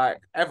 I'm like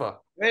ever.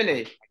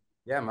 Really?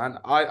 Yeah, man.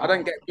 I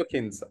don't get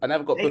bookings. I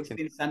never got Jake's bookings.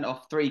 been sent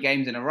off 3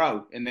 games in a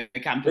row in the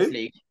Campus Who?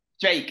 League.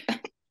 Jake.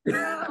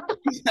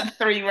 He's had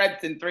 3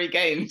 reds in 3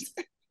 games.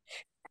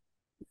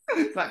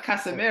 It's like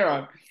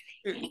Casemiro.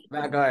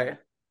 That guy,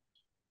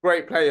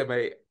 great player,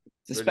 mate.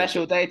 It's a Brilliant.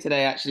 special day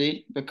today,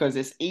 actually, because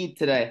it's Eid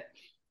today.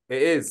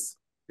 It is.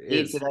 It Eid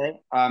is. today.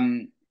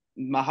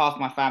 Half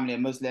my family are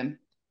Muslim,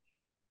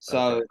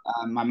 so Okay.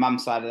 my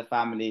mum's side of the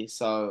family.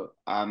 So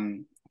I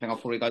think I'll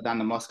probably go down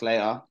the mosque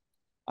later.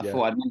 I Yeah.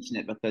 thought I'd mention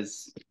it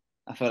because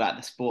I feel like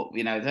the sport,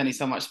 there's only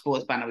so much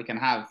sports banner we can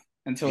have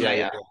until Yeah,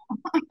 later.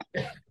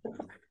 yeah.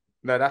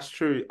 No, that's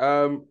true.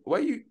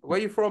 Where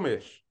you from,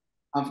 Ish?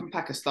 I'm from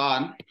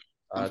Pakistan.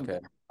 I'm from Okay.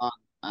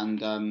 Pakistan,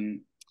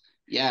 and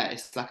yeah,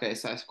 it's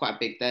quite a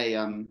big day.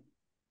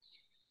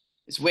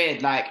 It's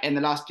weird. Like in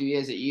the last few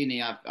years at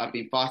uni, I've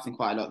been fasting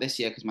quite a lot. This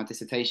year because my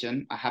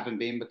dissertation, I haven't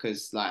been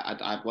because like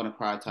I want to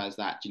prioritize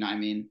that. Do you know what I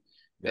mean?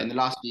 But Yeah. in the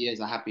last few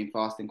years, I have been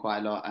fasting quite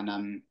a lot,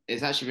 and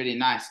it's actually really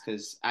nice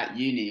because at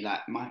uni,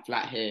 like my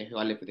flat here, who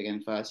I lived with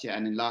again first year,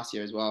 and then last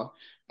year as well,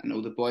 and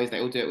all the boys, they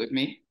all do it with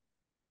me.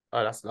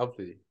 Oh, that's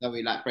lovely. So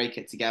we like break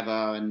it together.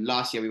 And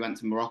last year we went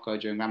to Morocco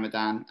during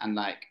Ramadan, and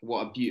like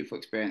what a beautiful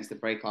experience to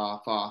break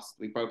our fast.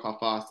 We broke our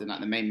fast in like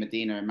the main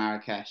Medina in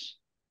Marrakesh,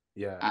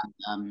 Yeah,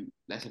 and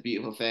that's a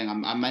beautiful thing.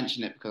 I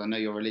mention it because I know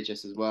you're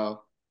religious as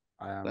well,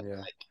 I am. but Yeah,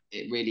 like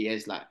it really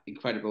is like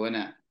incredible, isn't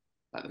it?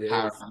 Like the it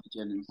power is. of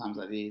religion in times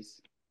like these.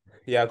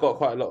 Yeah, I've got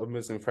quite a lot of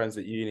Muslim friends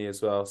at uni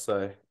as well.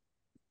 So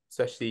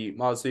especially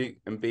Marzouk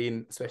and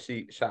Bean,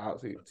 especially shout out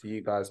to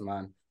you guys,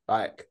 man.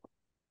 Like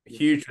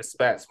huge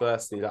respect,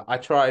 firstly. Like I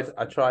tried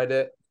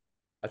it.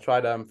 I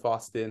tried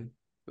fasting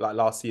like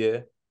last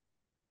year.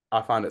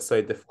 I found it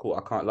so difficult.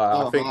 I can't lie.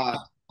 I So think hard.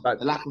 like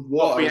The lack of not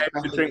water, being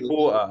able to drink especially.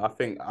 water, I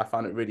think I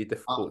found it really Oh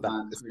difficult. That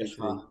man, it's really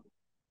especially. tough.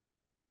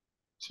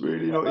 It's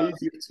really not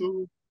easy at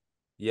all.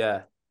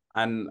 Yeah.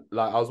 And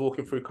like I was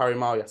walking through Curry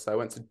Mile yesterday. I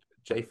went to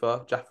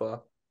Jaffa.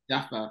 Jaffa.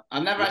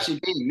 I've never Yeah. actually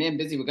been. Me and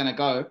Busy were gonna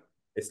go.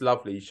 It's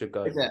lovely. You should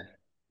go, Is it?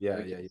 man.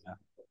 Yeah.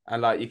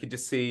 And like you could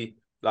just see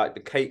like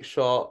the cake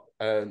shop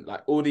and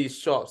like all these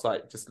shops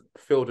like just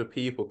filled with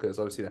people because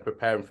obviously they're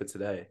preparing for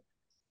today.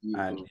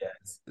 And Beautiful. yeah,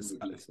 it's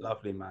Beautiful.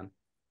 lovely, man.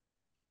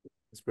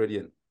 It's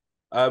brilliant.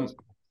 I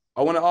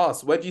want to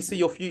ask, where do you see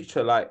your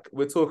future? Like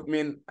we're talking, me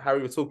and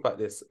Harry were talking about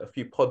this a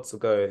few pods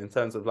ago in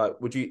terms of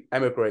like, would you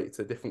emigrate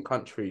to a different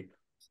country,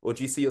 or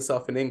do you see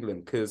yourself in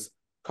England? Because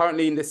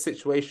currently in this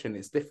situation,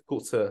 it's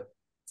difficult to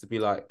be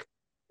like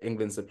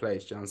England's the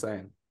place. Do you know what I'm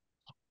saying?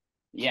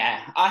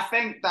 Yeah, I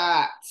think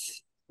that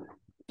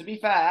to be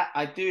fair,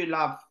 I do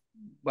love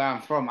where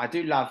I'm from. I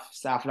do love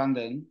South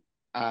London.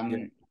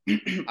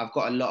 I've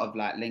got a lot of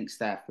like links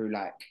there through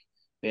like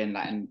being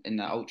like in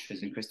the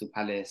ultras in Crystal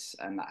Palace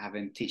and like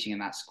having teaching in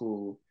that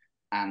school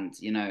and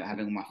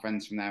having all my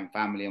friends from there and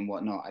family and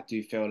whatnot. I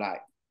do feel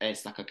like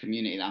it's like a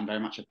community that I'm very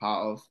much a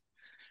part of,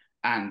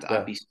 and I'd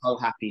Yeah. be so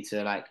happy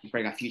to like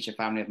bring a future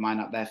family of mine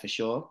up there for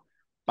sure.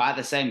 But at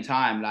the same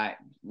time, like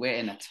we're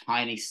in a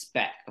tiny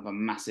speck of a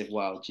massive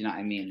world. Do you know what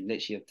I mean?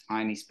 Literally a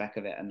tiny speck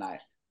of it, and like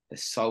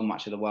there's so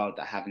much of the world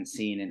that I haven't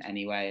seen in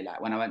any way.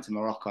 Like when I went to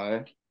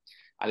Morocco,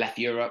 I left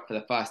Europe for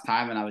the first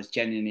time, and I was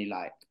genuinely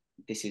like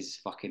this is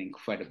fucking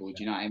incredible.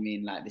 Do you know what I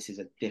mean? Like, this is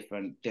a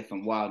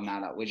different world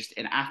now. Like, we're just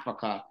in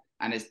Africa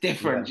and it's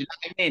different. Do you know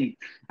what I mean?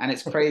 And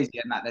it's crazy.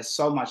 And like, there's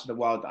so much of the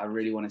world that I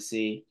really want to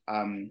see.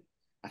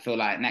 I feel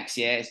like next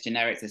year it's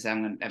generic to say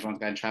everyone's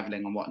going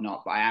traveling and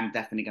whatnot, but I am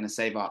definitely going to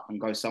save up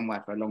and go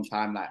somewhere for a long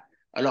time. Like,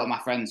 a lot of my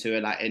friends who are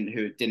like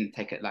who didn't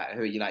take it, like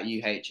who are you, like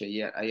UH, or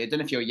yeah, I don't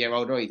know if you're a year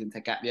older or you didn't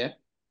take gap year.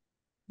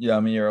 Yeah,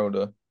 I'm a year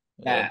older.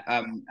 Yeah.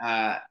 Who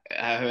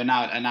are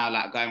now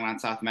like going around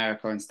South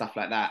America and stuff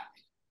like that,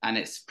 and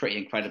it's pretty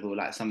incredible.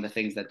 Like, some of the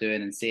things they're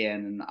doing and seeing,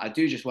 and I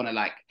do just want to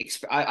like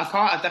I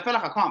can't. I feel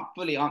like I can't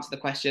fully answer the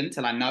question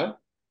till I know.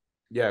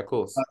 Yeah, of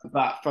course.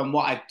 But from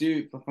what I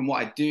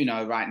do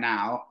know right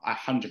now, I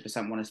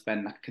 100% want to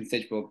spend like a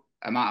considerable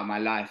amount of my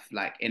life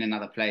like in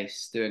another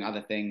place, doing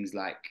other things,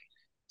 like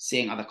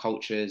seeing other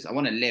cultures. I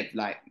want to live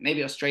like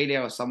maybe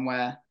Australia or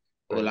somewhere,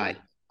 or like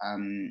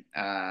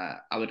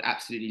I would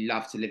absolutely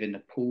love to live in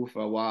Nepal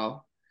for a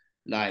while.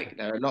 Like,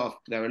 there are a lot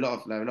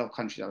of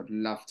countries I would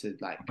love to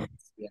like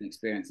see and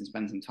experience and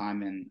spend some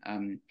time in.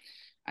 And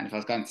if I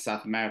was going to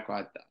South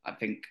America, I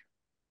think,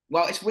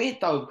 well, it's weird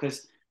though,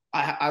 because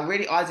I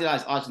really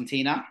idolized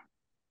Argentina.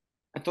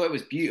 I thought it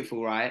was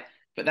beautiful, right?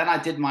 But then I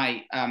did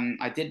my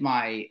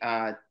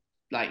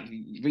like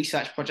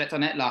research project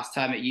on it last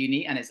term at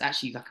uni, and it's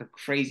actually like a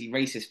crazy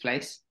racist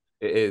place.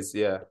 It is,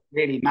 yeah.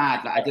 Really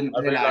mad. Like, I didn't I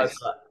realize. realized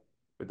that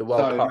with the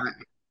World So Cup.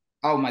 like,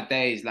 oh my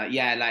days, like,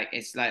 yeah, like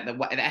it's like the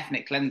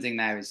ethnic cleansing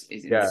there is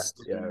Yeah,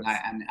 insane. Like,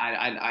 and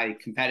I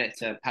compared it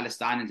to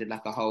Palestine and did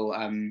like a whole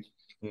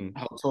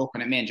talk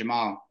on it. Me and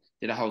Jamal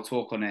did a whole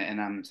talk on it,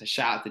 and so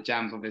shout out to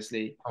Jams,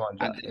 obviously, Come on, and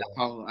Jack,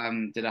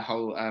 did a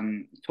whole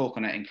talk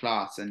on it in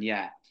class. And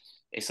yeah,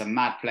 it's a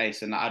mad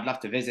place, and I'd love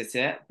to visit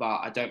it, but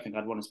I don't think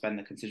I'd want to spend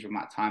the considerable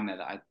amount of time there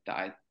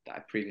that I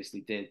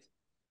previously did.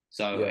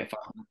 So yeah, if I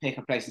pick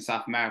a place in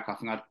South America, I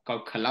think I'd go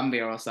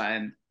Colombia or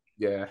something.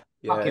 yeah,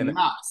 Fucking innit?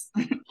 nuts.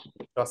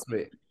 Trust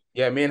me.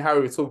 Yeah, me and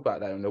Harry were talking about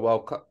that in the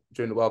World Cup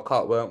during the World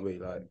Cup, weren't we?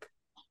 Like,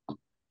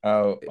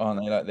 How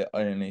aren't they like the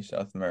only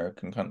South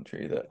American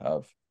country that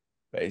have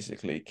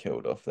basically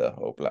killed off their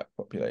whole black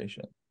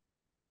population?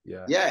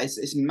 yeah, Yeah,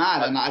 it's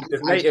mad, and the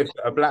natives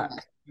are black.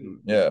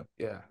 Yeah.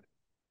 Yeah,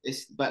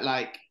 but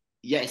like,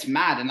 yeah, it's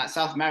mad. And like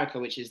South America,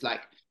 which is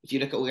like, if you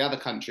look at all the other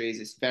countries,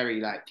 it's very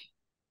like,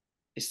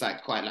 it's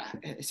like quite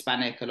like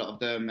Hispanic, a lot of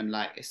them, and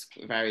like it's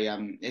very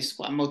it's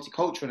quite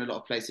multicultural in a lot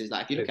of places.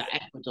 Like, if you look it's,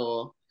 at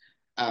Ecuador,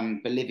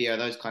 Bolivia,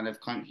 those kind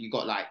of countries, you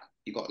got like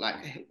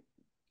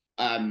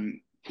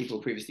people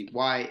previously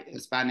white,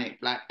 Hispanic,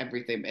 black,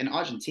 everything. But in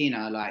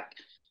Argentina, like,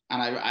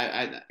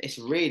 and it's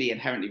really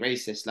inherently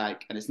racist.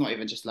 Like, and it's not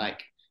even just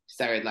like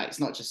stereotype. Like, it's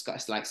not just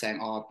it's like saying,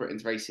 "Oh,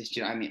 Britain's racist." Do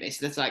you know what I mean?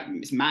 It's like,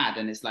 it's mad,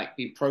 and it's like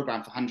been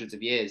programmed for hundreds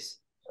of years,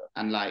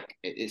 and like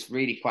it's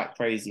really quite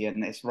crazy,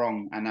 and it's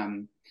wrong.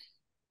 And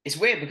it's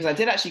weird because I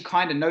did actually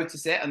kind of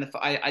notice it, and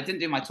I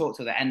didn't do my talk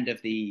till the end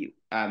of the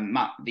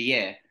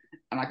year,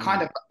 and I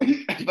kind of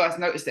first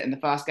noticed it in the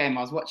first game.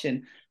 I was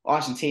watching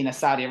Argentina,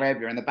 Saudi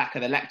Arabia in the back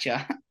of the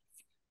lecture,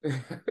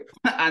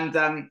 and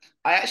I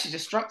actually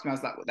just struck me. I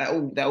was like,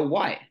 they're all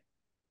white.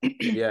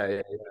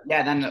 yeah.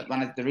 Yeah. Then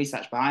when the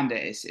research behind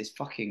it is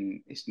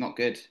fucking, it's not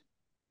good.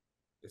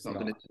 It's Not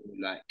not. good at all.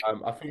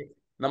 Like, I think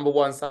number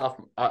one South.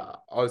 I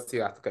obviously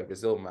have to go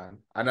Brazil, man.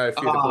 I know a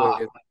few of the ah,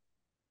 boys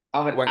I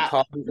would went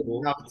absolutely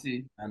carnival, love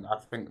to. and I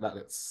think that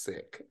looks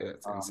sick.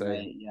 It's Oh insane.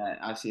 mate, yeah,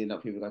 I've seen a lot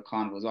of people go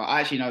carnival as well. I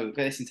actually know.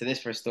 Listen to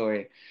this for a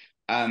story.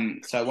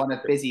 So one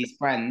of Busy's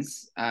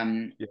friends,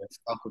 Yeah, this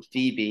girl called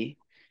Phoebe,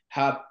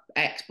 her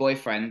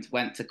ex-boyfriend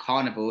went to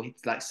carnival.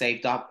 He's like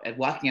saved up,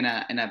 working in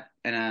a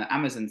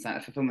Amazon center,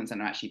 fulfillment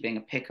center, actually being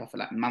a picker for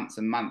like months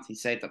and months. He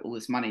saved up all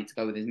this money to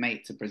go with his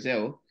mate to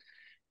Brazil.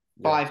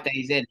 yeah. 5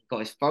 days in,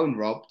 got his phone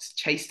robbed,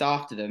 chased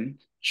after them,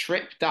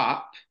 tripped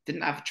up,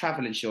 didn't have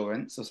travel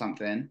insurance or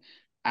something,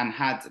 and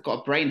had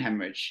got a brain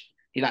hemorrhage.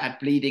 He like had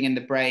bleeding in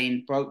the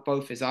brain, broke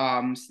both his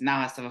arms.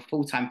 Now has to have a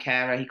full-time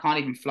carer. He can't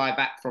even fly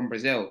back from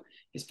Brazil.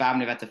 His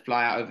family have had to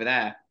fly out over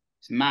there.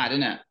 It's mad,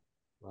 isn't it?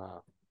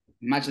 Wow.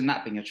 Imagine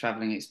that being a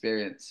traveling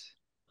experience.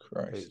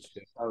 Christ.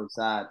 Shit. So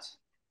sad.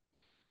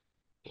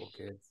 Poor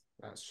kids.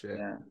 That's shit.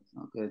 Yeah, it's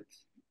not good.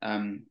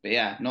 But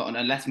yeah, not on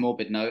a less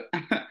morbid note.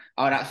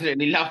 I would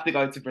absolutely love to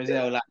go to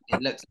Brazil. Like,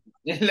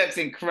 it looks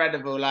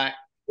incredible. Like,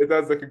 It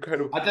does look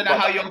incredible. I don't know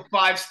how your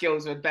 5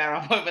 skills would bear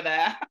up over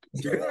there.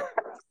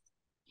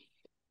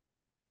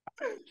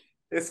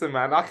 Listen,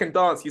 man, I can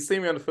dance. You see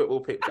me on the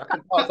football pitch. I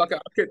can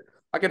dance.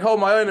 I can hold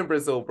my own in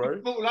Brazil,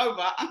 bro. Fall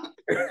over.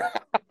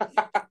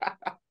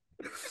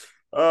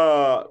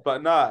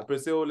 But nah,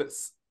 Brazil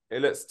looks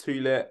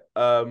too lit.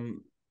 What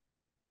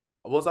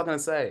was I gonna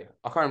say?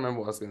 I can't remember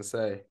what I was gonna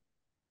say.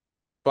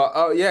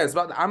 But yeah, it's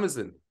about the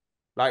Amazon.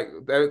 Like,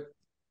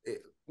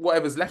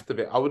 whatever's left of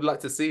it, I would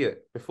like to see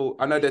it before.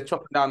 I know they're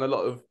chopping down a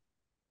lot of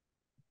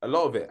a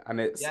lot of it, and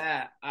it's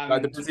Yeah,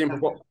 like the Brazilian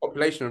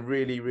population are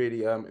really,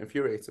 really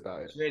infuriated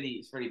about it.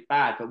 it's really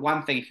bad. But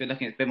one thing, if you're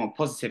looking at a bit more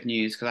positive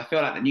news, because I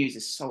feel like the news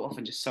is so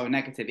often just so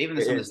negative. Even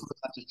some of the stuff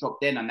that just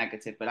dropped in are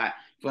negative. But like,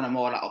 if you want a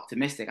more like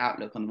optimistic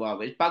outlook on the world,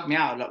 which bugged me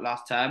out a lot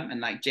last term. And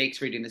like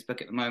Jake's reading this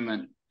book at the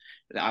moment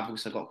that I've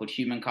also got called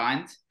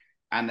Humankind,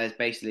 and there's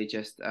basically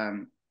just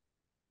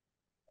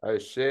oh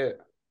shit.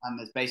 And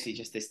there's basically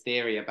just this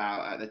theory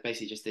about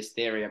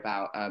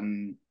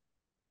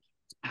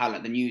how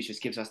like the news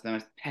just gives us the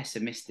most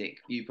pessimistic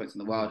viewpoints in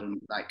the world, and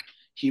like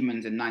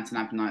humans in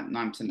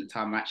 99.9% of the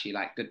time are actually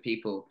like good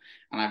people.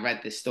 And I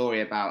read this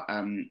story about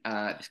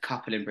this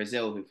couple in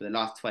Brazil who for the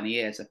last 20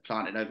 years have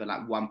planted over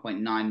like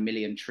 1.9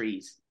 million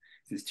trees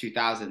since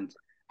 2000,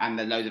 and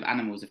the loads of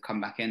animals have come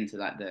back into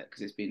like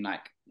because it's been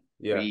like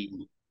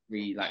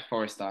like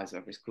forestized,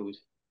 whatever it's called.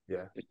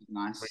 Yeah, which is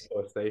nice.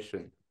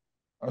 Reforestation.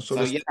 I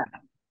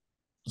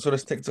saw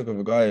this TikTok of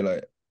a guy,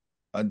 like,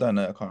 I don't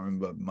know, I can't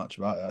remember much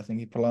about it. I think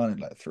he planted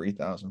like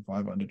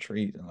 3,500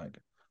 trees in like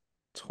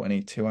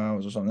 22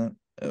 hours or something.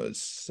 It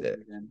was sick.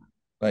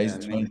 Like, he's a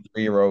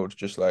 23-year-old,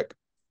 just like,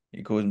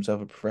 he calls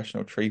himself a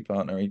professional tree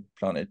planter. He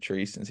planted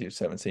trees since he was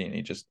 17.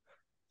 He just,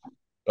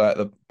 like,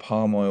 the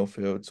palm oil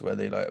fields where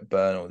they like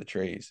burn all the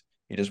trees,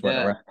 he just went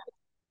around.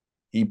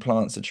 He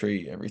plants a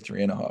tree every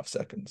 3.5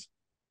 seconds.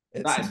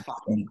 That is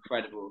fucking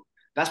incredible.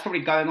 That's probably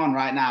going on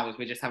right now as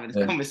we're just having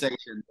this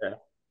conversation. Yeah.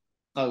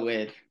 So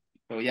weird.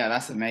 But yeah,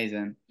 that's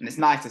amazing. And it's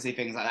nice to see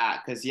things like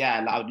that, because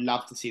yeah, I would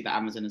love to see the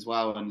Amazon as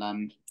well.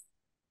 And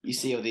you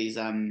see all these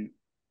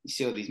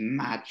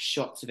mad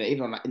shots of it,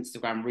 even on like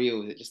Instagram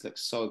Reels. It just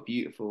looks so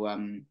beautiful. I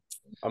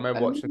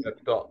remember watching the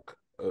doc.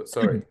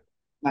 Sorry.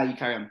 No, you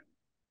carry on.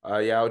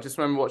 Yeah, I just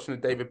remember watching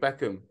the David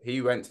Beckham.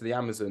 He went to the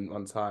Amazon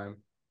one time.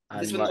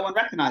 And this when no one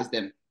recognized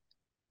him.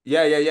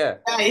 Yeah. Yeah.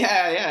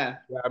 Yeah,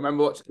 I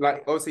remember watching,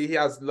 like, obviously he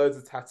has loads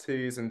of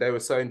tattoos and they were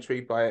so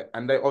intrigued by it.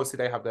 And they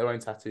have their own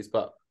tattoos,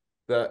 but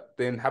the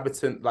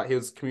inhabitant, like, he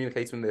was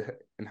communicating with the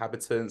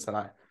inhabitants and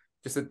like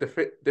just a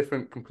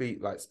different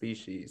complete like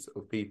species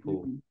of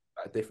people.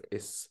 Like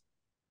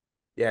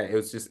it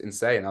was just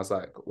insane. I was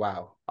like,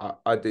 wow.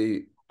 I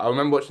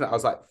remember watching it, I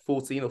was like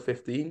 14 or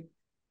 15.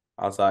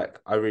 I was like,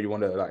 I really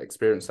want to like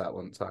experience that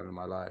one time in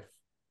my life.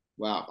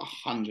 Wow,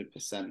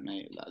 100%,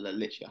 mate. Like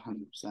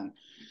literally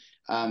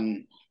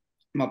 100%.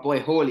 My boy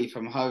Hawley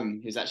from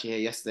home, who's actually here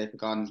yesterday for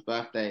Garden's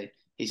birthday,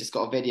 he's just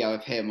got a video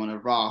of him on a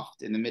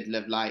raft in the middle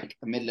of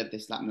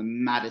this like the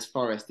maddest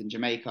forest in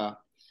Jamaica,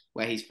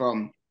 where he's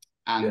from,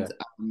 and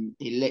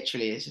he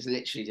literally is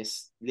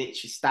just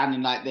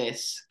standing like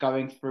this,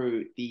 going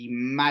through the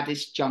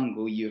maddest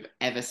jungle you've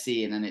ever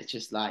seen, and it's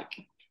just like,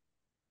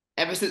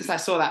 ever since I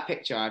saw that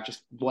picture, I've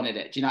just wanted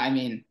it. Do you know what I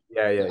mean?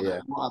 Yeah.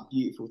 What a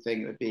beautiful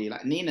thing it would be.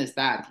 Like Nina's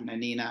dad, you know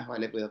Nina, who I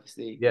live with,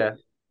 obviously. Yeah.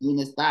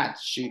 Nina's dad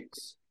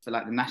shoots for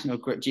like the National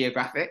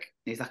Geographic.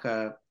 He's like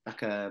a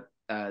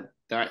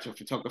director of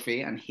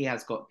photography, and he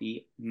has got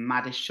the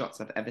maddest shots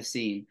I've ever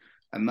seen,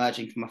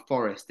 emerging from a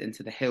forest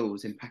into the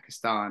hills in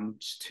Pakistan.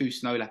 Just 2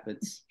 snow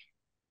leopards.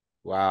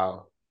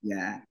 Wow.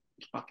 Yeah,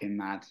 fucking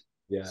mad.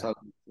 Yeah, so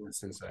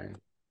that's insane.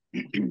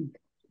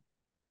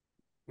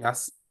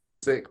 That's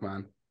sick,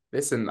 man.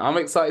 Listen, I'm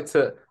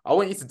excited I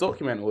want you to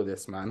document all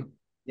this, man.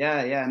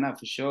 Yeah, no,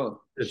 for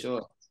sure. For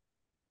sure.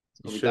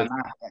 We've done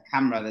that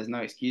camera, there's no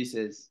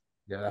excuses.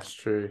 Yeah, that's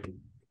true.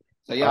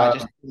 So yeah, I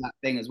just that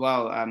thing as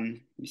well.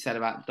 You said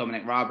about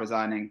Dominic Raab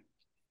resigning.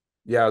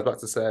 Yeah, I was about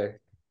to say.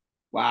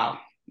 Wow.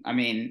 I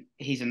mean,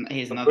 he's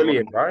another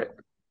brilliant, right?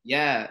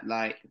 Yeah,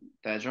 like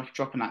they're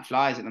dropping like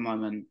flies at the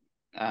moment.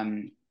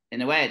 In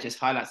a way, it just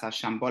highlights how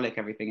shambolic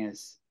everything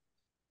is.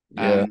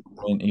 Yeah,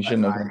 I mean, he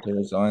shouldn't have had to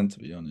resign, to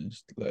be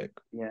honest. Like,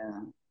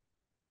 yeah,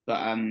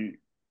 but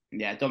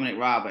yeah, Dominic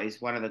Raab,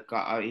 he's one of the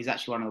guys. He's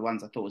actually one of the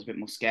ones I thought was a bit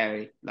more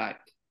scary. Like,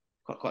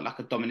 got like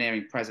a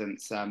domineering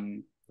presence.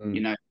 You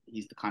know,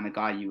 he's the kind of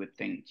guy you would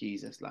think,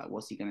 Jesus, like,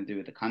 what's he going to do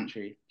with the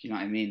country? Do you know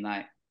what I mean?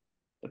 Like,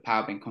 the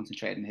power being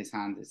concentrated in his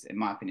hands is, in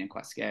my opinion,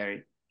 quite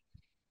scary.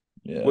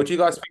 Yeah. What do you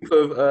guys think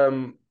of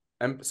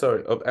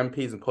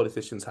MPs and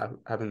politicians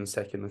having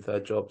second and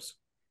third jobs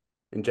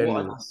in general?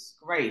 What a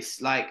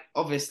disgrace! Like,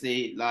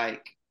 obviously,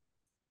 like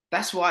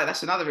that's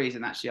another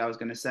reason. Actually, I was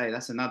going to say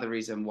that's another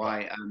reason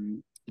why.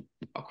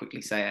 I'll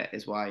quickly say it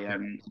is why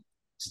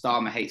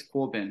Starmer hates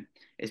Corbyn,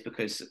 is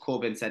because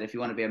Corbyn said, if you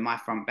want to be in my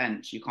front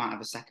bench, you can't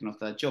have a second or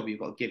third job. You've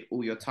got to give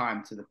all your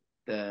time to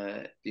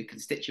your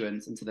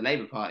constituents and to the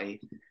Labour Party.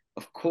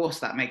 Of course,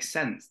 that makes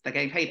sense. They're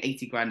getting paid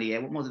 80 grand a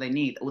year. What more do they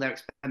need? All their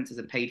expenses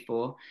are paid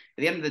for.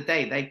 At the end of the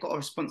day, they've got a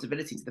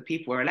responsibility to the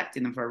people who are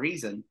electing them for a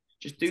reason.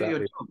 Just do your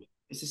job.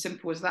 It's as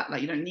simple as that.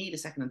 Like, you don't need a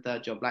second and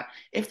third job. Like,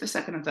 if the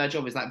second and third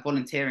job is like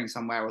volunteering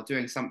somewhere or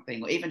doing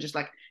something, or even just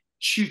like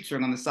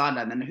tutoring on the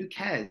sideline, then who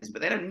cares?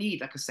 But they don't need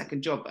like a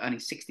second job earning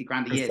 60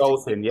 grand a year.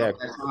 Insulting, yeah.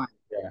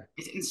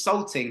 It's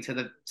insulting to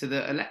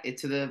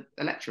the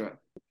electorate.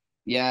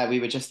 Yeah, we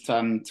were just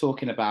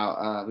talking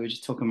about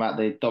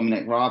the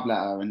Dominic Raab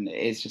letter, and it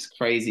is just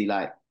crazy.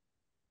 Like,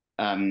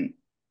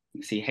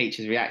 see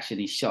H's reaction,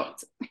 he's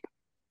shocked.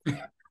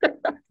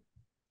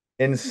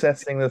 In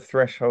setting the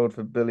threshold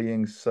for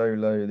bullying so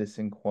low, this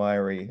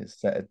inquiry has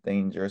set a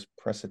dangerous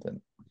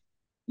precedent.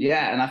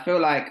 Yeah, and I feel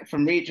like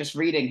from just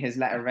reading his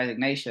letter of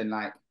resignation,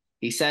 like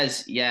he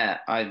says, "Yeah,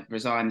 I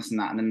resign this and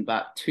that," and then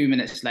about 2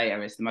 minutes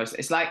later, it's the most.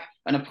 It's like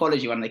an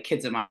apology one of the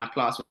kids in my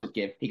class would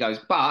give. He goes,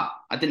 "But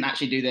I didn't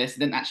actually do this. I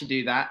didn't actually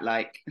do that."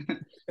 Like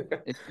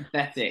it's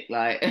pathetic.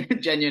 Like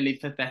genuinely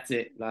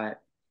pathetic. Like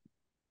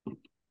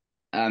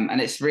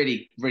and it's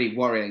really really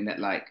worrying that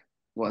like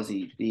what is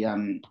he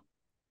the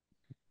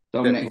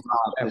Dominic Deputy.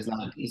 Raab, who's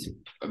like he's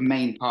a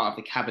main part of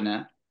the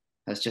cabinet,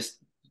 has just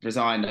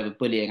resigned over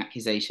bullying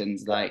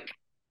accusations. Like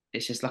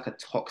it's just like a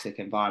toxic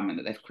environment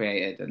that they've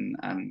created,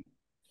 and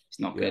it's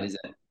not good, Yeah. is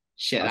it?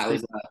 Shit, I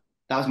see.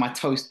 that was my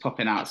toast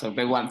popping out. So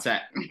be one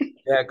sec.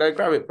 Yeah, go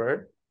grab it,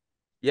 bro.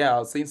 Yeah,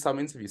 I've seen some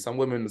interviews. Some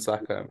women was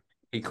like,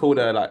 he called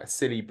her like a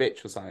silly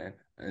bitch or something,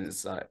 and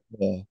it's like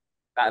Yeah.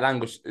 that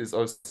language is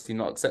obviously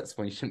not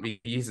acceptable. You shouldn't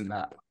be using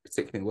that,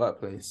 particularly in the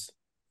workplace,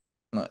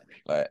 No,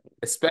 like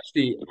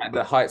especially at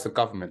the heights of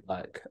government.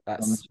 Like come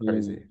that's to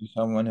crazy.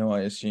 someone who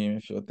I assume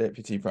if your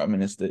deputy prime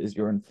minister is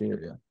your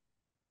inferior.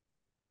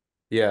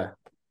 Yeah,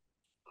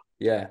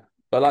 yeah.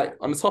 But like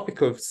on the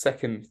topic of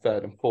second,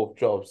 third, and fourth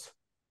jobs,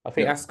 I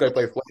think it Yeah. has to go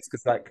both ways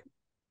because like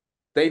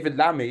David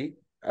Lammy,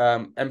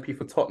 MP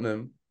for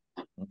Tottenham,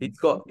 he's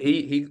got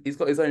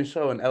his own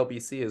show on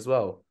LBC as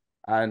well,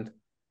 and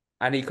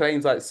he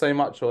claims like so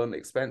much on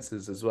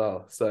expenses as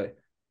well. So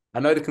I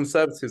know the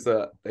Conservatives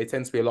they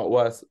tend to be a lot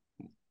worse,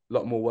 a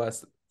lot more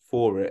worse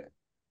for it.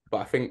 But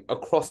I think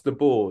across the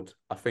board,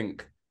 I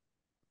think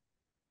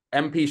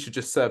MP should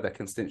just serve their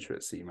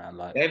constituency, man.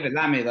 Like, David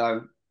Lammy,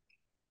 though,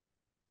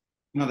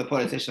 another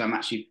politician I'm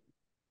actually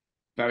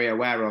very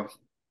aware of,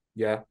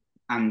 yeah,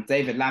 and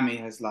David Lammy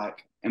has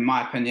like, in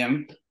my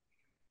opinion,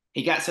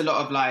 he gets a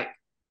lot of like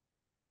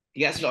he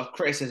gets a lot of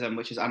criticism,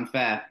 which is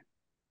unfair.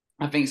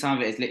 I think some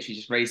of it is literally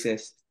just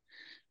racist.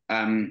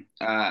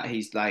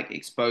 He's like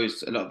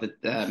exposed a lot of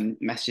the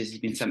messages he's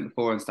been sent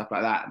before and stuff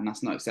like that, and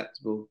that's not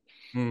acceptable.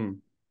 mm,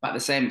 But at the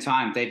same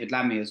time, David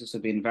Lammy has also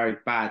been very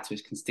bad to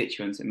his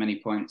constituents at many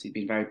points. He's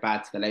been very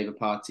bad to the Labour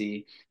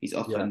Party.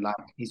 yeah,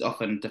 He's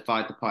often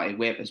defied the party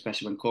whip,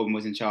 especially when Corbyn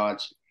was in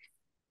charge.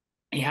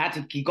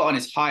 He got on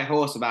his high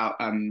horse about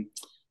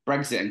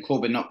Brexit and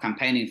Corbyn not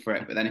campaigning for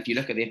it. But then if you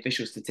look at the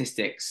official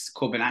statistics,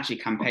 Corbyn actually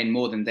campaigned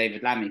more than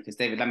David Lammy because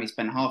David Lammy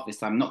spent half his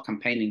time not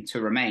campaigning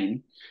to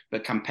remain,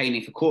 but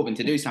campaigning for Corbyn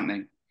to do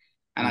something.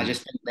 And I mm,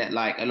 just think that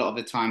like a lot of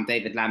the time,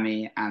 David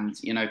Lammy and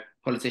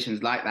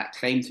politicians like that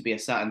claim to be a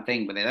certain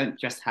thing, but they don't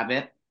just have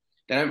it.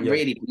 They don't yeah,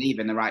 really believe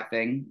in the right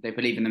thing. They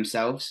believe in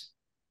themselves.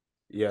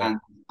 yeah, And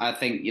I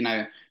think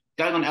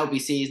going on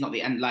LBC is not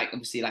the end. Like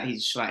obviously,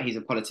 he's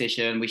a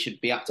politician. We should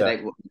be up to yeah, date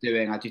with what we're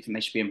doing. I do think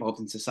they should be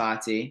involved in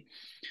society.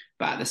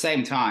 But at the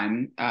same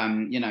time,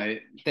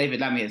 David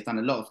Lammy has done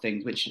a lot of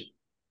things which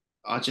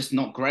are just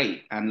not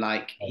great. And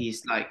like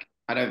he's like,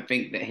 I don't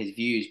think that his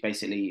views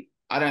basically.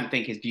 I don't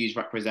think his views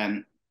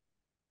represent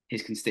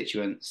his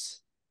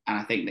constituents, and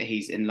I think that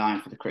he's in line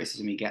for the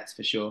criticism he gets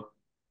for sure.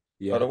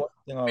 But the yeah. one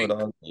thing I would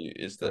argue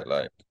is that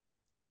like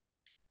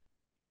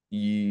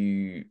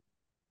you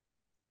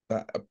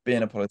that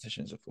being a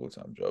politician is a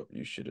full-time job.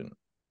 You shouldn't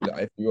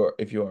like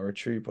if you are a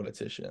true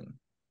politician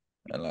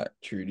and like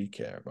truly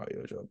care about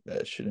your job,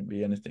 there shouldn't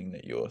be anything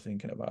that you're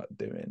thinking about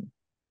doing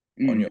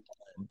on Mm. your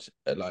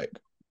mind like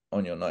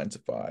on your 9 to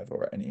 5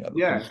 or at any other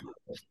Yeah,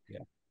 point. Yeah.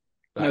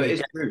 no, Like it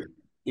is true.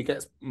 he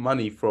gets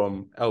money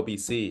from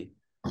LBC,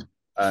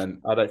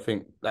 and I don't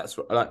think that's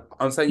like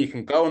I'm saying you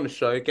can go on the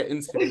show, get Where are they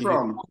interviews,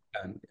 from?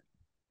 and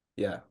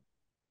yeah,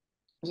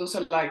 It's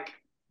also like,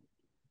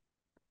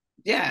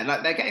 yeah,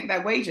 like they're getting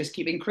their wages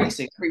keep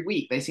increasing every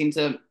week. They seem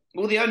to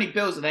all the only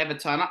bills that they ever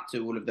turn up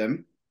to, all of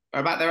them, are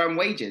about their own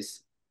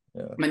wages.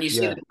 Yeah. When you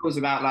see yeah, the bills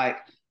about like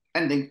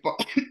ending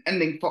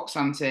fox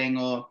hunting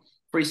or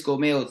free school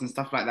meals and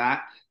stuff like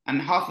that,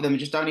 and half of them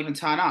just don't even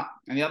turn up,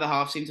 and the other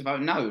half seem to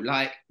vote no.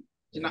 Like,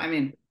 do you know Yeah. what I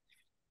mean?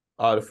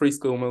 oh, the free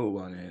school meal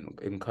one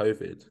in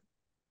COVID,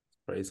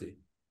 crazy.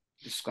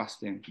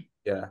 Disgusting.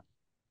 Yeah.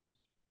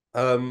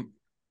 Um,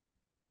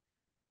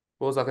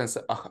 what was I going to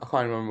say? I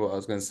can't remember what I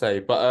was going to say.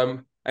 But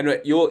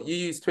anyway, you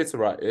use Twitter,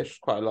 right, Ish,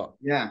 quite a lot.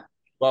 Yeah.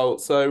 Well,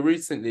 so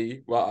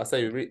recently, well, I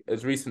say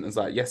as recent as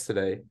like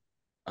yesterday,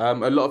 a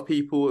lot of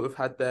people have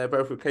had their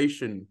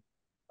verification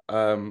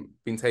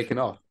been taken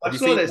off. I Have you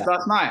saw seen this that?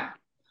 last night.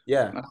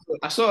 Yeah.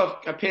 I saw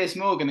a Piers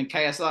Morgan in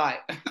KSI.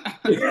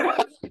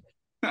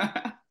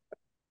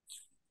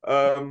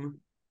 Um,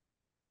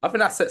 I think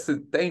that sets a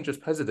dangerous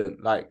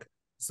precedent, like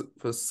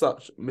for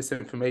such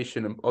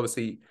misinformation and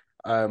obviously,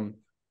 But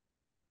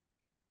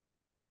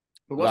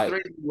what's the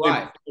like reason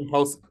why?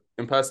 impulse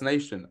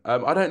impersonation.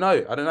 I don't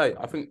know. I don't know.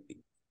 I think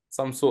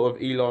some sort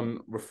of Elon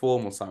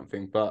reform or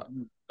something. But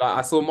like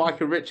I saw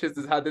Michael Richards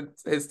has had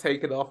his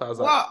taken off. I was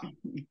like, What?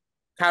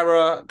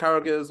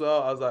 Carragher as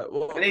well. I was like, At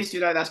what? least you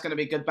know that's going to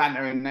be good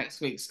banter in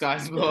next week's Sky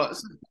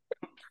Sports.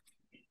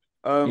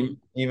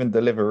 Even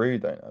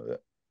Deliveroo don't have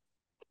it.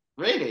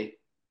 Really?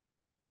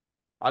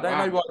 I don't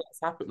Wow. know why that's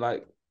happened.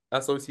 Like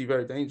that's obviously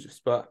very dangerous.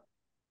 But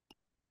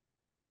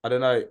I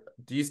don't know.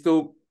 Do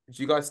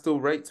you guys still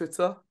rate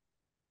Twitter?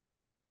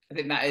 I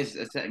think that is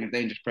setting a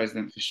dangerous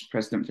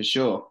president for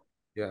sure.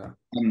 Yeah.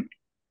 Um,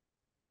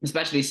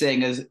 especially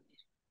seeing as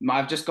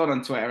I've just gone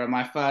on Twitter and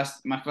my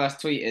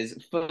first tweet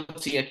is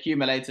footy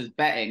accumulators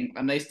betting,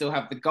 and they still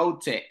have the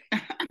gold tick.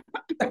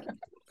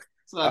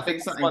 So I I think think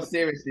this something's one,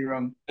 seriously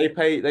wrong. they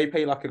pay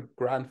like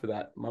 £1,000 for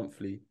that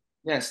monthly.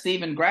 Yeah,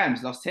 Stephen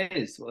Graham's lost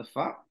his. What the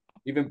fuck?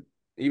 Even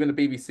even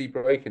the BBC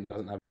Breaking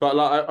doesn't have. But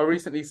like I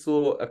recently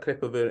saw a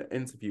clip of an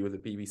interview with the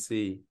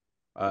BBC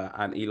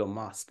and Elon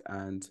Musk,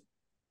 and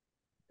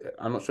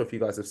I'm not sure if you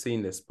guys have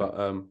seen this, but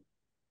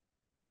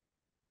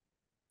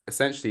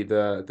essentially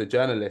the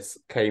journalists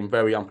came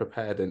very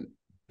unprepared, and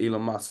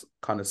Elon Musk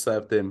kind of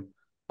served him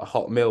a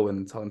hot meal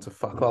and told him to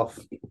fuck off.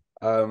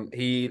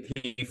 He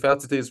failed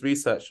to do his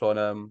research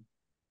on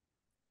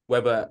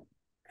whether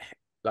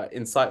like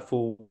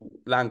insightful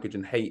language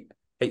and hate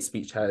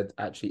speech had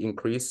actually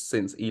increased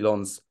since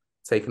Elon's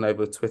taken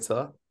over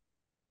Twitter.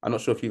 I'm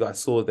not sure if you guys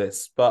saw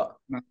this, No,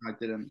 I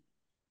didn't.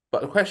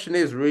 but the question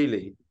is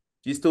really,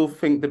 do you still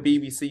think the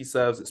BBC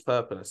serves its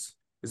purpose?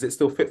 Is it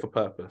still fit for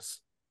purpose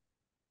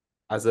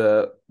as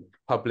a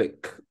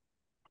public?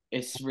 That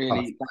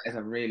is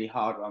a really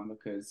hard one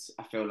because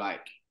I feel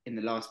like in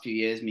the last few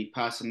years, me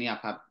personally, I've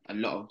had a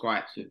lot of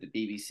gripes with the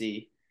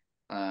BBC.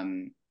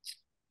 Um,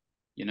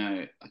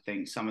 I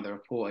think some of the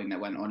reporting that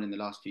went on in the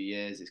last few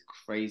years is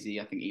crazy.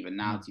 I think even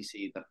now, do you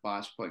see the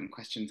bias reporting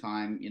Question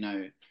Time?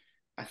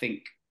 I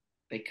think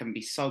they can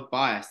be so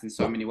biased in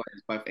so many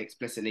ways, both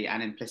explicitly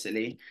and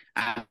implicitly.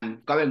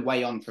 And going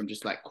way on from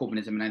just like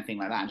Corbynism and anything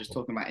like that, and just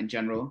talking about in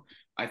general,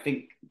 I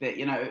think that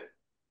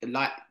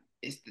like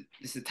it's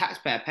the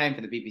taxpayer paying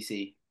for the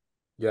BBC,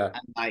 Yeah,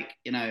 and like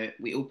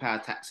we all pay our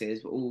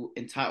taxes. We're all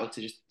entitled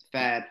to just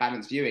fair,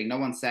 balanced viewing. No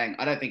one's saying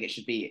I don't think it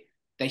should be.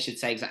 They should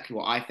say exactly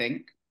what I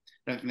think.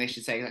 I don't think they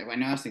should say exactly what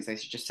anyone else thinks. They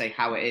should just say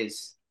how it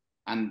is,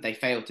 and they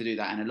fail to do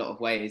that in a lot of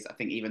ways. I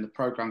think even the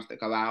programs that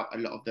go out, a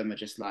lot of them are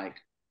just like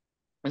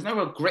there's no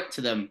real grit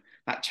to them.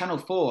 Like Channel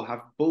 4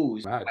 have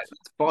balls. mad. Like,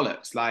 it's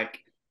bollocks. Like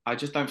I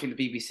just don't think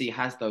the BBC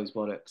has those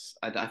bollocks.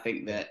 I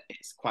think that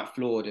it's quite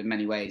flawed in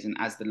many ways. And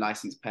as the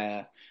license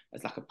payer,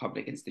 as like a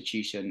public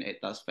institution, it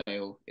does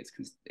fail.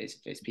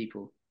 It's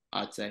people.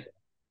 I'd say.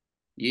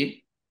 You?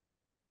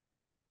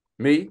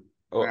 Me?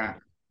 Oh, Yeah.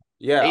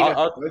 yeah,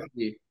 Either both of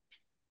you.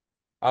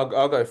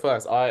 I'll go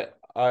first. I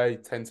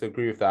tend to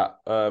agree with that.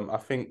 I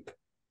think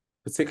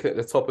particularly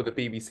at the top of the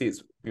BBC,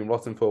 it's been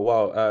rotten for a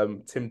while.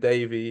 Tim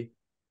Davie,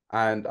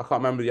 and I can't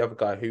remember the other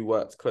guy who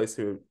worked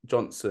closely with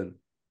Johnson,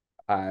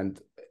 and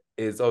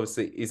is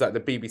obviously he's like the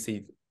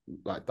BBC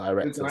like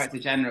director. Director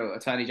General,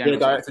 Attorney Yeah, General.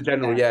 Director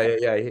General.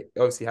 Yeah. He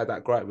obviously had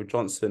that gripe with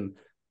Johnson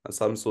and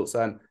some sorts.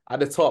 And at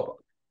the top,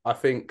 I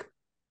think,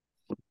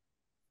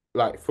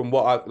 like from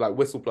what I like,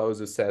 whistleblowers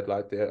have said,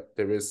 like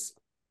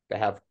they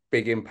have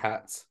big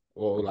impact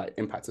or like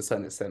impact to a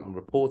certain extent on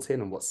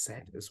reporting and what's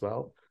said as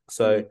well.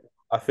 So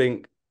I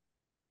think,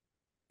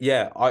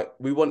 yeah,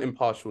 we want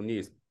impartial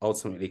news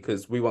ultimately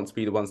because we want to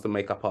be the ones to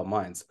make up our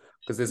minds.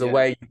 Because there's a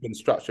way you can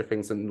structure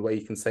things and the way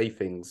you can say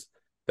things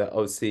that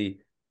obviously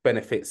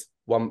benefits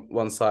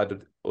one side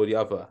or the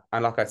other.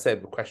 And like I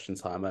said with Question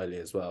Time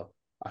earlier as well,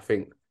 I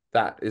think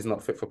that is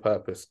not fit for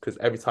purpose because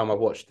every time I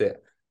watched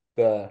it,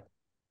 the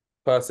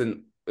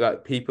person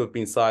like people have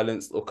been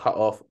silenced or cut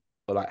off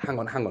or like hang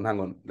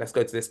on, let's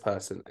go to this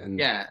person. And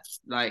Yeah,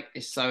 like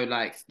it's so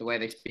like the way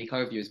they speak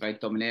over you is very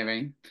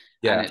domineering,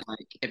 yeah, and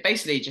it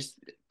basically just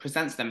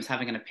presents them as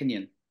having an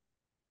opinion.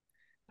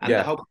 And the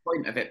yeah, whole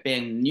point of it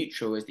being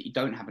neutral is that you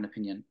don't have an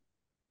opinion.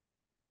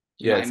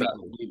 Do you know yeah, what I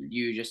mean? exactly.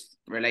 You just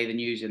relay the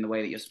news in the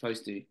way that you're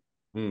supposed to.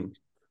 Mm.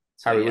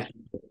 So Harry,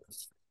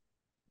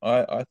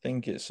 yeah, I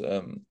think it's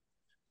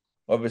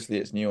obviously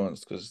it's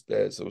nuanced because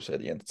there's also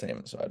the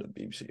entertainment side of the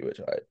BBC, which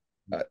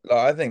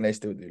I think they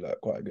still do like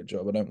quite a good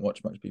job. I don't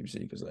watch much BBC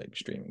because like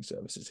streaming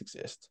services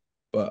exist,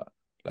 but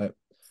like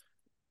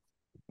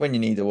when you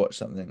need to watch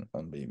something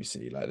on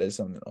BBC, like there's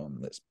something on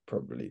that's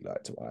probably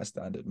like to our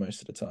standard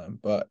most of the time.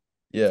 But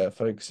yeah,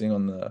 focusing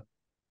on the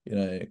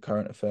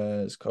current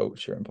affairs,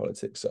 culture, and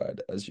politics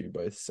side, as you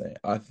both say,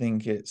 I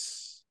think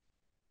it's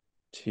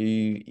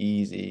too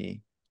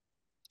easy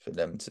for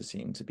them to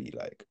seem to be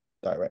like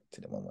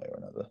directed in one way or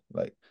another,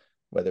 like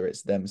whether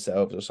it's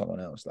themselves or someone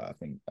else. Like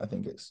I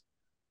think it's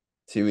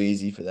too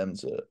easy for them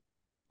to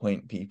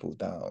point people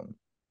down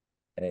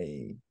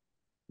a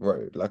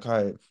road. Like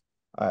I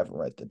haven't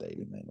read the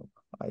Daily Mail.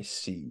 I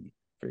see,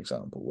 for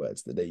example,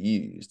 words that they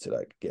use to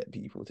like get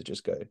people to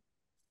just go.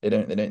 They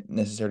don't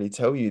necessarily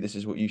tell you this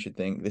is what you should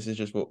think. This is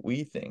just what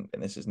we think,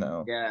 and this is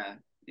now yeah,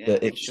 the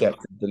for sure.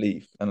 accepted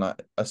belief. And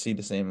like I see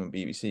the same on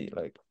BBC.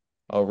 Like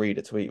I'll read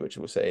a tweet which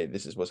will say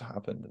this is what's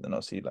happened, and then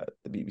I'll see like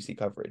the BBC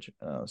coverage,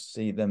 and I'll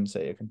see them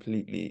say a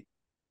completely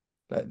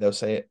like they'll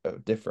say it a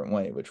different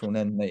way, which will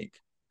then make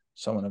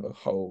someone have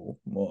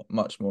a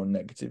much more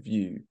negative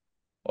view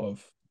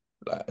of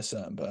like a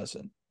certain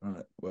person.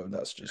 Right? Well,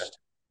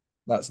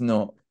 that's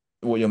not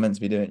what you're meant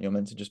to be doing. You're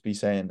meant to just be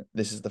saying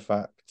this is the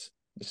fact,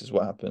 this is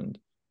what happened,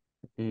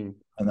 Mm.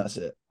 and that's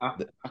it. I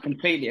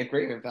completely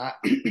agree with that,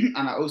 and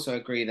I also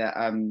agree that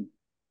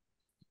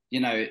you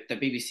know, the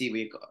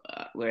BBC,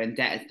 we're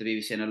indebted to the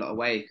BBC in a lot of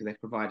ways because they've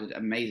provided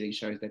amazing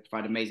shows. They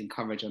provide amazing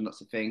coverage on lots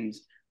of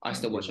things. I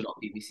still watch a lot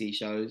of BBC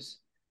shows,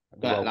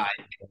 but Well, like,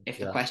 if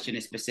the yeah. question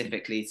is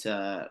specifically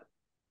to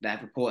their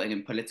reporting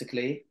and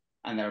politically,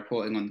 and they're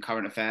reporting on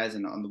current affairs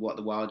and on what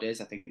the world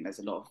is, I think there's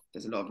a lot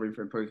of room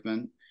for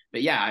improvement.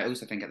 But yeah, I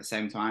also think at the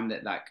same time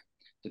that like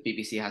the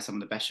BBC has some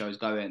of the best shows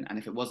going, and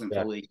if it wasn't for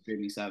all these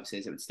streaming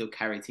services, it would still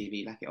carry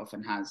TV like it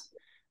often has.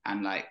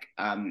 And like,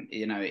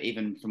 you know,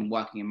 even from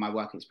working in my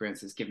work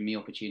experience, it's given me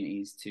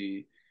opportunities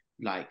to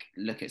like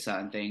look at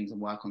certain things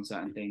and work on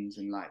certain things,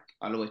 and like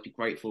I'll always be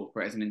grateful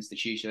for it as an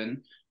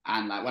institution.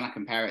 And like when I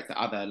compare it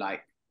to other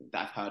like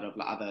that I've heard of,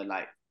 like other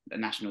like the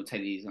national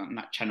tellies,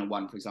 like Channel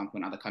One, for example,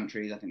 in other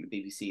countries, I think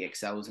the BBC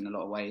excels in a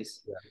lot of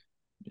ways. Yeah.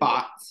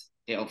 But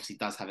it obviously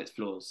does have its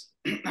flaws,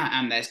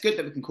 and it's good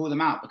that we can call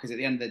them out, because at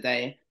the end of the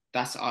day,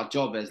 that's our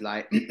job as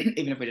like,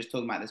 even if we're just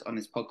talking about this on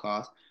this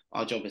podcast,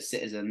 our job as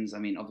citizens. I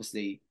mean,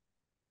 obviously,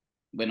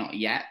 we're not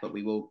yet, but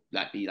we will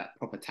like be like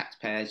proper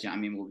taxpayers. You know what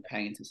I mean? We'll be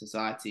paying into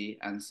society,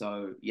 and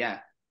so yeah,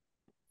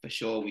 for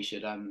sure, we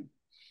should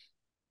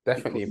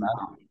Definitely, man.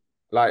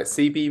 Like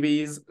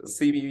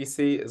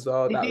CBBC as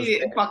well. That was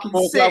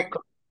fucking sick.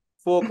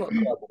 4 o'clock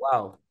club.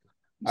 Wow.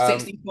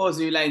 64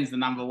 Zoo Lane's the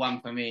number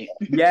one for me.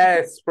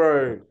 Yes,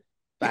 bro.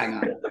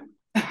 Banger.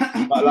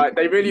 But like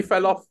they really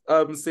fell off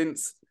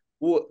since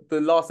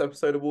the last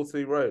episode of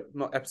Waterloo Road.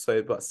 Not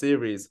episode, but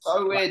series.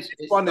 So weird.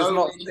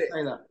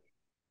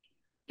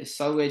 It's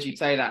so weird you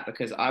say that,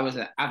 because I was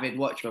an avid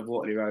watcher of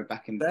Waterloo Road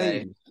back in the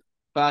day.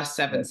 First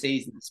 7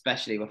 seasons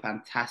especially were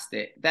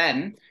fantastic.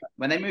 Then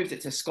when they moved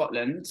it to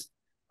Scotland,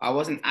 I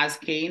wasn't as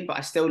keen, but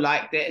I still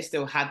liked it. It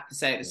still had the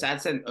same,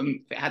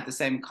 it had the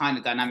same kind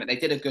of dynamic. They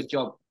did a good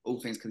job, all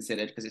things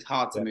considered, because it's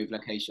hard to move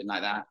location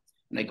like that.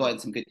 And they got in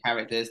some good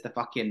characters. The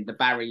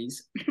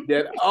Barrys.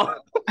 Yeah. Oh.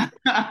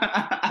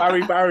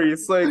 Barry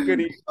is so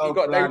good. He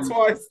got named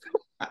twice.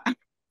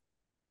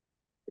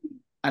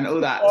 And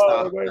all that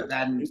stuff. But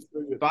then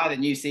by the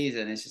new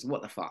season, it's just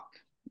what the fuck.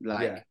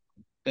 Like,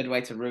 good way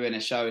to ruin a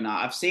show now.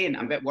 I'm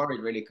a bit worried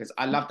really, because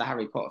I love the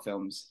Harry Potter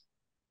films.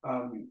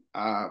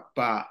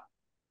 But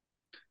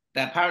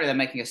they're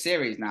making a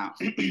series now.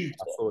 I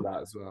saw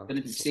that as well. But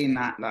if you've seen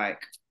that,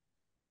 like,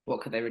 what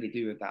could they really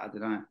do with that? I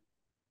don't know.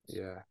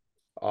 Yeah.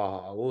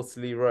 Oh,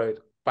 Waterloo Road.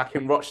 Back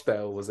in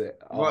Rochdale, was it?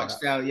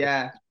 Rochdale,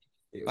 yeah.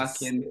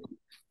 Fucking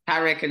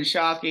Carrick and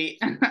Sharky.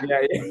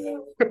 Yeah.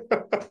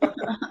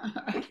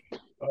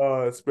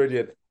 Oh, it's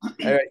brilliant.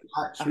 Anyway,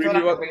 I feel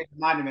like it really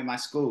reminded me of my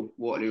school,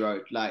 Waterloo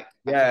Road. Like,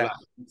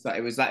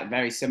 it was like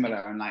very similar,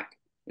 and like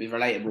it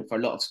was relatable for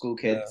a lot of school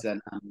kids,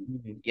 and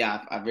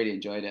I really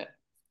enjoyed it.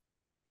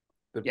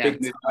 The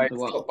big tie,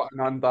 top button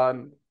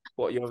undone.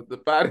 What, you're the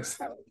baddest?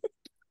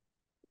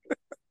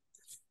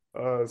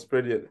 Oh, it's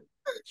brilliant.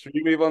 Should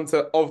we move on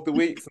to of the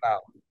weeks now?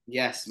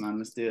 Yes, man,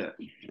 let's do it.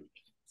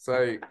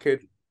 So,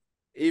 could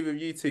either of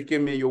you two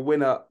give me your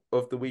winner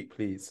of the week,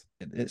 please?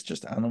 It's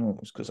just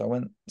animals, because I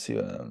went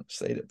to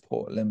stayed at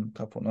Port Lim a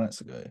couple of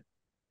nights ago,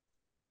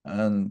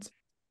 and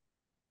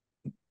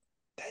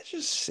they're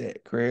just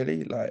sick,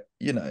 really. Like,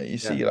 you know, you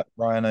see like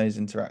rhinos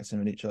interacting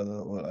with each other,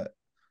 or like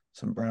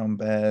some brown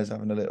bears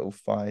having a little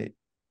fight.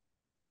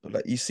 But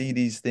like, you see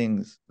these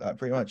things, like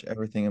pretty much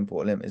everything in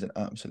Port Lim is an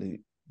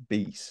absolute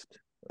beast.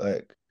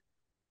 Like,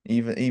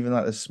 even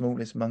like the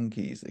smallest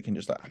monkeys that can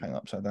just like hang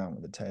upside down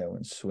with a tail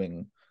and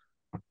swing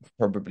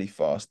probably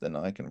faster than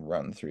I can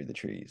run through the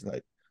trees.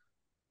 Like,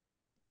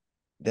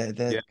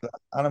 they're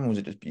animals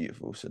are just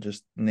beautiful. So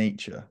just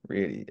nature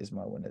really is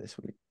my winner this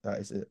week. That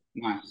is it.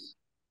 Nice.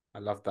 I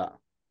love that.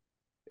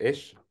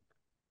 Ish.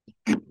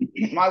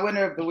 My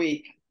winner of the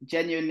week,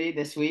 genuinely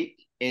this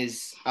week,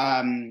 is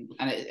and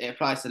it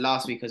applies to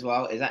last week as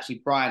well, is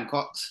actually Brian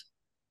Cox.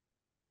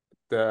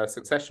 The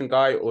Succession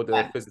guy or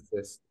the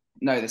physicist?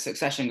 No, the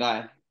Succession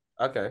guy.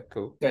 Okay,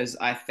 cool. Because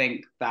I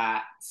think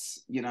that,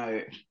 you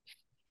know,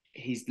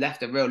 he's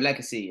left a real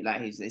legacy.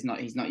 Like, he's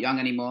not young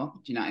anymore.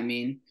 Do you know what I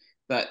mean?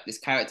 But this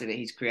character that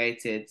he's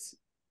created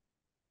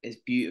is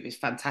beautiful. It's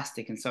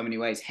fantastic in so many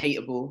ways.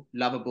 Hateable,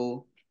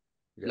 lovable.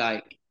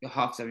 Like,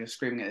 half the time you're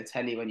screaming at the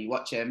telly when you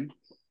watch him.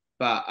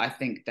 But I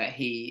think that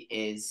he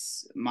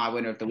is my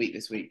winner of the week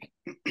this week.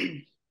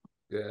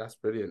 Yeah, that's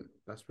brilliant.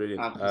 That's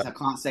brilliant. I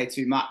can't say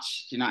too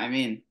much. Do you know what I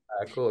mean?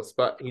 Of course,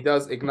 but he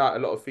does ignite a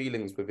lot of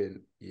feelings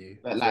within you.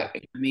 But like,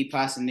 for me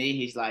personally,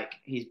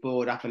 he's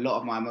brought up a lot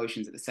of my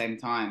emotions at the same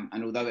time.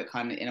 And although it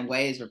kind of, in a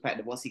way, is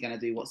repetitive, what's he gonna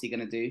do? What's he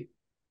gonna do?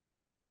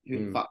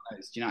 Who the fuck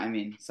knows? Do you know what I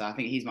mean? So I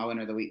think he's my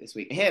winner of the week this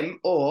week. Him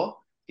or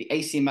the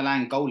AC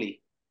Milan goalie,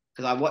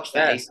 because I watched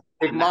that AC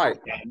Milan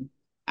game,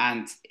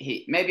 and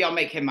maybe I'll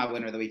make him my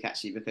winner of the week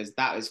actually, because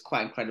that was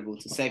quite incredible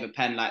to save a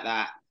pen like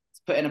that,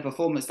 to put in a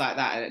performance like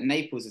that. And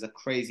Naples is a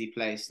crazy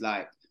place.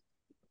 Like,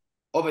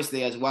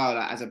 obviously as well,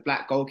 like, as a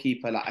black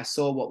goalkeeper, like, I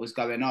saw what was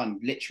going on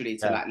literally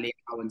to like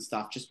Leao and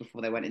stuff just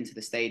before they went into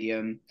the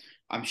stadium.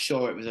 I'm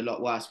sure it was a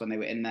lot worse when they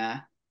were in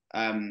there.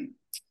 And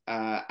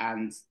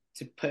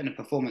to put in a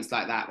performance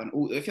like that when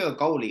if you're a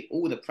goalie,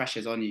 all the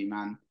pressure's on you,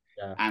 man.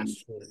 Yeah, And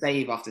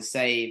save after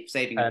save,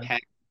 saving a pen.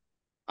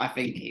 I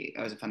think it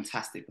was a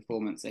fantastic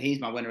performance. So he's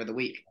my winner of the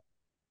week.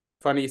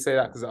 Funny you say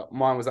that because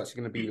mine was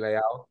actually going to be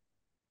Leao.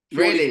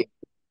 Really?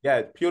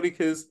 Yeah, purely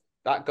because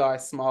that guy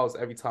smiles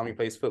every time he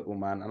plays football,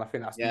 man. And I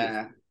think that's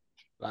beautiful.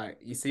 Like,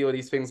 you see all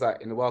these things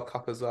like in the World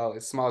Cup as well.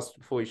 It smiles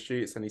before he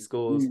shoots and he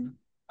scores.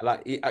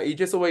 Like, he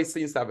just always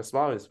seems to have a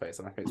smile on his face,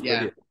 and I think it's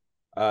brilliant.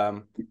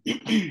 And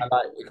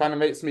like, it kind of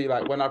makes me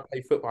like, when I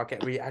play football, I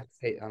get really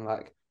agitated. I'm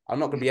like, I'm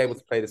not gonna be able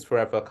to play this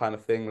forever, kind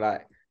of thing.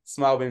 Like,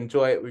 smile and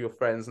enjoy it with your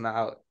friends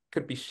now.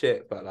 Could be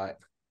shit, but like,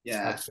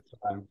 have a good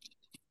time.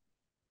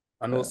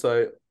 And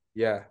also,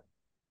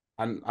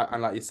 and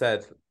like you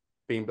said,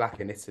 being black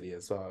in Italy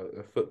as well,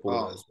 the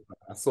footballers.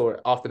 I saw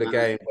it after the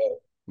game.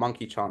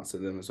 Monkey chants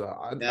at them as well.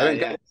 I don't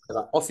get it.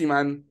 Like,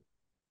 Osimhen,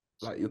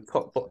 like your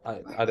top.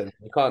 I don't know.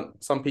 You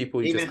can't. Some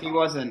people even if he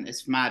wasn't,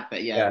 it's mad.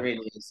 But it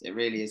really is. It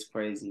really is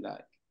crazy.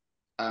 Like,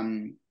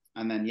 and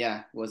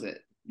then was it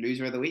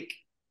loser of the week?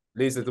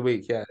 Loser of the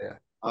week, yeah.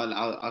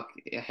 I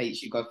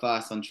hate you go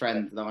first on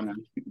trend.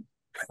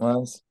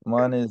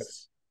 Mine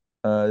is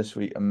this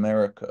week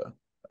America,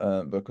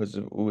 because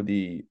of all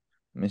the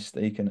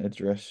mistaken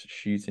address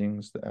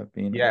shootings that have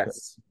been.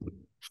 Yes.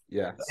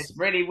 It's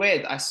really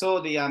weird. I saw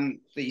the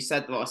that you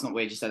said, well, it's not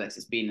weird you said that,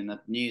 it's been in the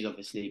news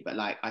obviously, but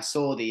like I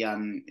saw the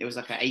it was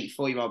like an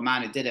 84-year-old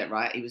man who did it,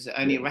 right? He was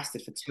only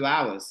arrested for 2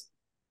 hours.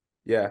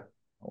 Yeah.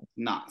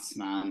 Nuts,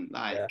 man.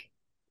 Like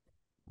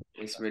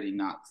it's really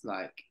nuts.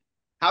 Like,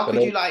 how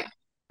could you, like,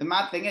 the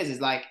mad thing is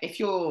like, if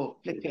you're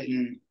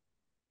flipping,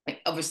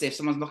 like, obviously if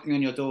someone's knocking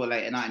on your door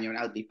late at night and you're an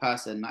elderly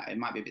person, like, it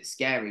might be a bit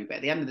scary, but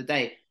at the end of the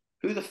day,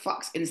 who the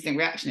fuck's instinct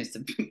reaction is to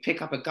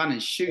pick up a gun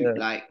and shoot?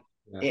 Like,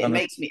 it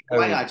makes me,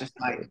 I just,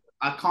 like,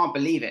 I can't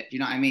believe it. Do you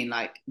know what I mean?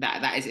 Like,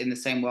 that is in the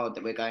same world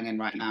that we're going in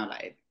right now.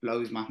 Like, it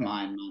blows my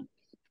mind, man.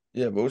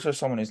 Yeah, but also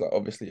someone who's like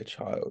obviously a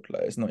child.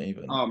 Like, it's not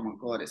even. Oh my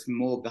god, it's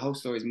morbid. The whole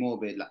story is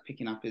morbid. Like,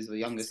 picking up his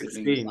younger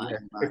 16,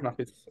 sibling. picking up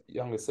his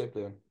younger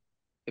sibling.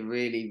 It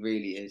really,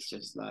 really is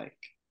just like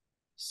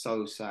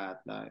so sad.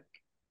 Like,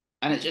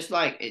 and it's just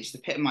like, it just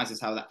epitomizes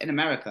how, like, in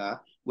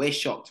America we're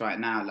shocked right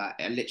now. Like,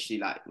 it literally,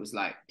 like, was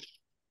like,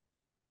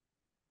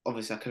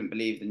 obviously I couldn't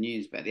believe the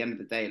news, but at the end of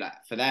the day,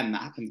 like, for them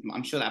that happens.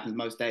 I'm sure that happens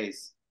most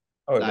days.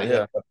 Oh, like,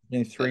 yeah,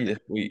 in 3 this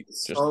week.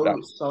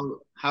 So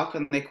how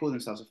can they call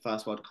themselves a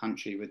first world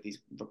country with these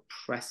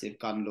repressive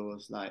gun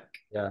laws? Like,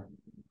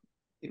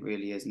 it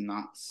really is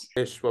nuts.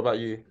 Ish, what about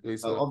you,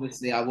 Lisa? So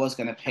obviously I was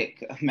going to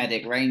pick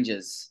Medic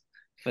Rangers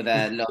for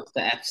their loss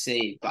to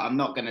FC, but I'm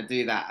not going to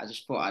do that. I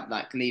just thought I'd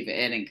like leave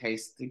it in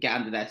case, to get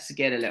under their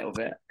skin a little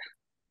bit.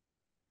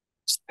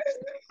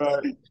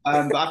 But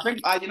I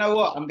think, you know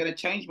what? I'm going to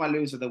change my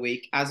loser of the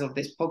week as of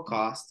this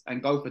podcast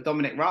and go for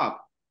Dominic Raab.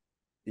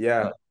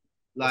 Yeah.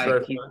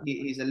 Like,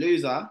 he's a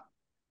loser.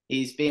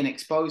 He's being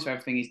exposed for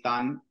everything he's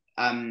done.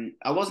 I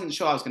wasn't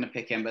sure I was going to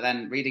pick him, but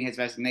then reading his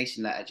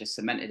resignation letter just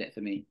cemented it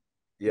for me.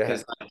 Yeah.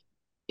 Because, like,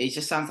 he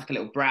just sounds like a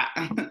little brat.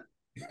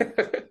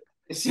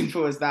 As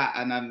simple as that.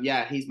 And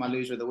he's my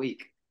loser of the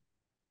week.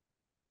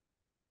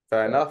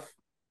 Fair enough.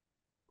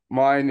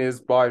 Mine is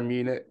Bayern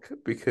Munich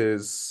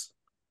because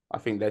I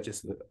think they're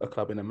just a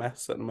club in a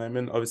mess at the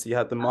moment. Obviously, you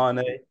had the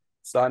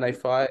Mane-Sané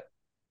fight.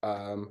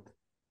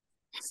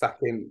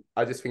 Sacking,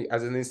 I just think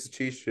as an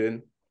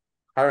institution,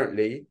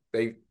 currently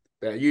they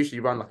usually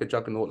run like a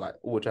juggernaut, like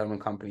all German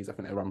companies. I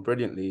think they run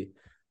brilliantly,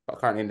 but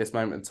currently in this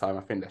moment in time,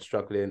 I think they're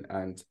struggling.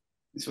 And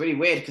it's really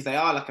weird because they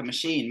are like a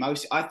machine.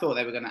 I thought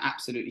they were going to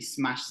absolutely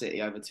smash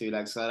City over 2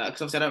 legs. So,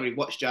 because obviously I don't really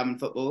watch German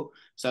football,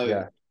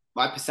 so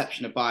my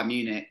perception of Bayern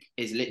Munich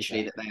is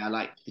literally that they are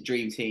like the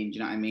dream team. Do you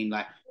know what I mean?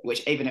 Like,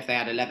 which even if they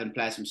had 11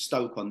 players from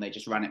Stoke on, they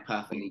just ran it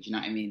perfectly. Do you know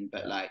what I mean?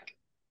 But like,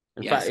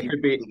 in fact, it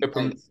could be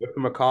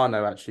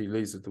Upamecano actually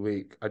loser of the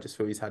week. I just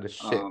feel he's had a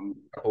shit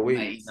couple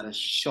weeks. He's had a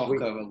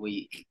shocker of a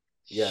week.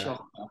 Yeah.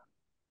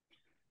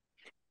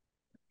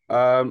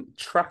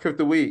 Track of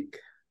the week.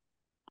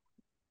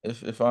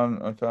 If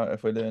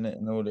we're doing it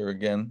in order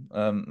again,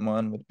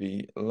 mine would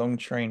be Long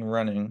Train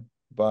Running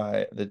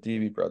by the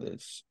Doobie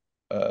Brothers.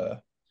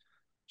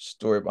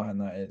 Story behind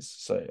that is,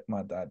 so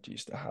my dad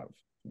used to have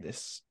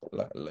this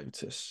like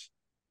Lotus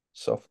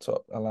soft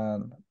top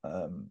Elan,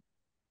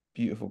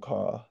 beautiful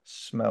car,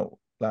 smelt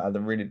like had a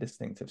really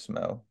distinctive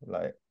smell,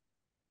 like,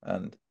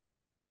 and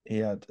he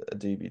had a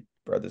Doobie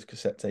Brothers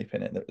cassette tape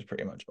in it that was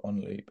pretty much on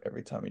loop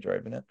every time he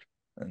drove in it.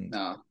 And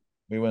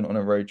we went on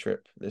a road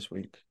trip this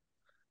week,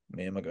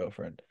 me and my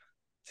girlfriend.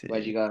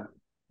 Where'd you go?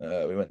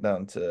 We went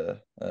down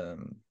to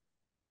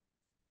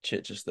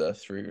Chichester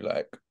through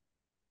like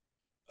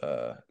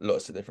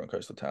lots of different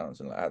coastal towns,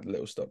 and like had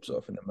little stops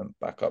off, and then went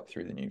back up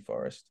through the New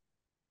Forest.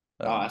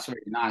 That's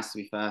really nice, to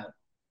be fair.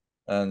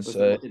 And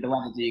so did the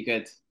weather do you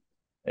good?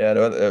 Yeah,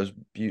 it was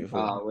beautiful.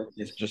 Oh,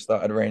 it's just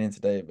started raining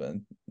today, but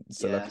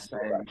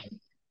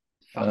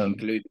fucking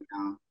glued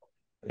now.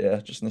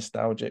 Yeah, just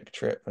nostalgic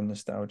trip and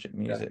nostalgic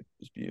music. It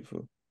was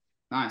beautiful.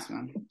 Nice,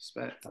 man.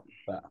 Respect.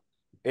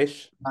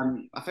 Ish.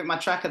 I think my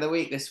track of the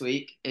week this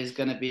week is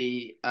going to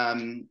be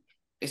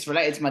it's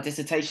related to my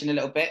dissertation a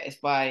little bit.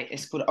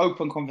 It's called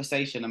Open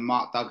Conversation and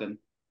Mark Duggan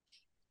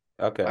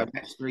by Okay.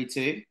 Match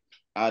 3-2.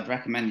 I'd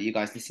recommend that you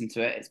guys listen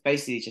to it. It's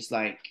basically just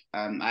like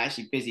I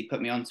actually Busy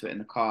put me onto it in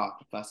the car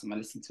the first time I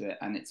listened to it,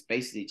 and it's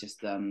basically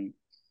just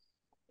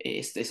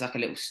it's like a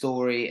little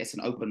story. It's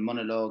an open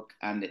monologue,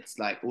 and it's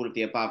like all of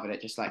the above, and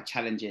it just like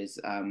challenges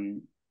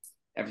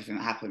everything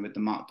that happened with the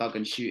Mark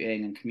Duggan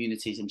shooting and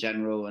communities in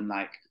general, and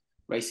like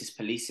racist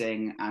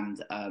policing.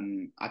 And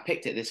I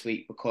picked it this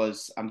week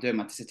because I'm doing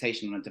my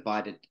dissertation on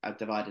a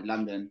divided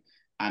London,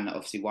 and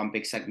obviously one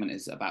big segment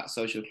is about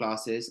social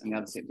classes, and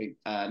the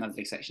another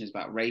big section is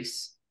about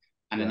race,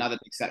 and Yeah. another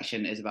big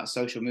section is about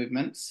social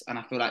movements. And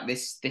I feel like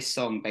this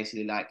song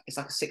basically, like, it's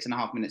like a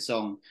 6.5 minute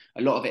song.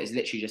 A lot of it is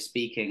literally just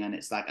speaking, and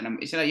it's like, and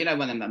it's, you know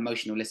when them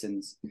emotional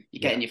listens, you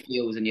get in your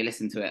feels and you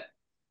listen to it.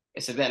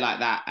 It's a bit like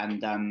that.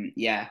 And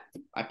yeah,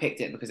 I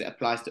picked it because it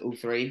applies to all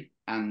three.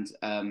 And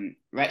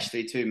Wretch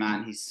 3-2,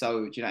 man, he's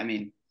so, do you know what I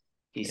mean?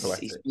 He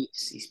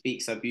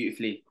speaks so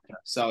beautifully.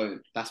 So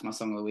that's my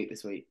song of the week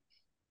this week.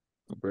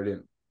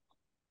 Brilliant.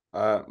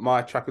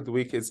 My track of the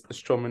week is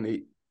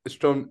Astronomy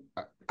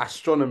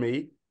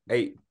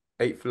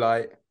 8th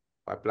Flight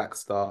by Black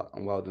Star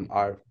and Weldon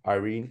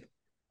Irene.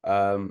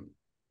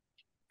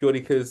 Purely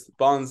because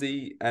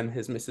Barnsey and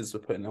his missus were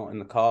putting it on in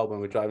the car when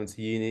we're driving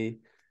to uni,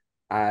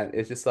 and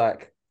it's just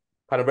like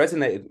kind of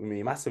resonated with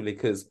me massively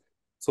because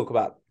talk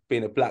about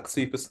being a black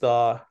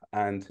superstar,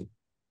 and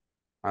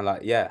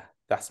like, yeah,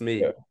 that's me.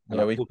 Yeah, And yeah,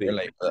 like, we can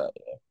relate to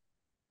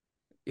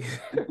that.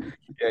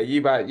 yeah,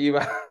 you might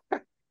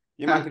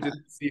could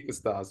just be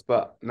superstars,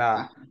 but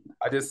nah,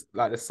 I just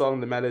like the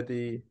song, the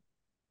melody,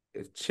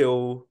 it's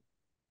chill,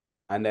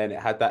 and then it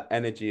had that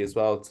energy as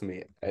well to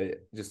me.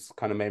 It just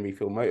kind of made me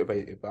feel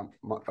motivated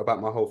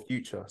about my whole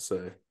future. So I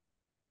chose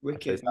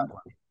Wicked, that man.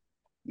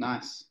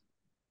 Nice.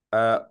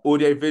 one.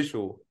 Audio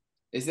visual.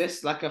 Is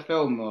this like a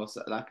film or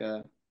like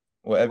a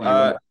Whatever you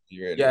Uh, want,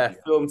 really. yeah,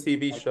 film,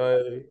 TV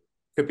show,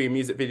 could be a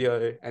music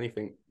video,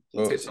 anything.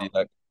 Well, see, TikTok.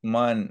 like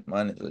mine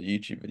is a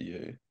YouTube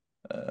video.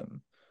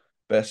 Um,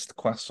 Best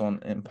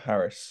Croissant in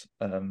Paris,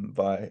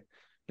 by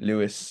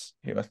Lewis,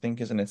 who I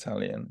think is an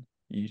Italian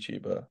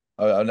YouTuber.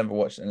 I've never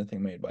watched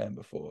anything made by him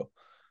before.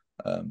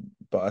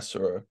 But I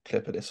saw a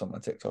clip of this on my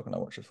TikTok and I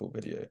watched a full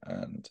video,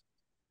 and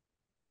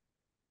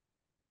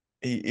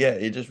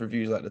he just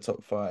reviews like the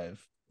top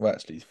five. Well,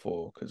 actually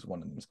four because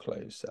one of them is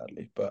closed,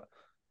 sadly. But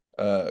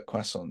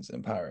croissants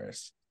in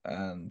Paris,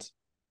 and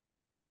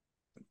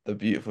the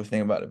beautiful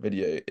thing about the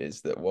video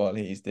is that while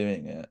he's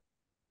doing it,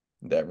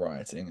 they're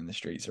rioting in the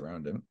streets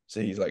around him.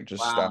 So he's like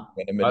just standing wow.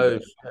 in the middle Oh,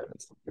 of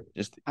it,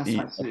 just That's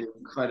eating. absolutely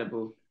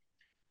incredible.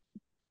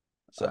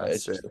 So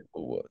it's that's it. just a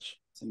cool watch.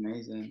 It's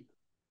amazing.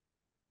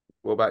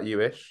 What about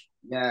you, Ish?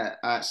 Yeah,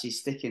 actually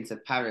sticking to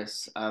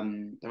Paris,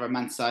 the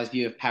romanticized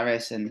view of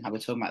Paris and how we're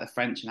talking about the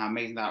French and how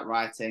amazing that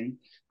writing.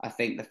 I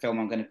think the film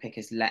I'm going to pick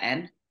is Les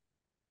N.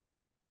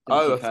 Don't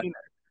know if Oh, you've I've heard. seen it.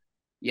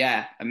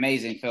 Yeah,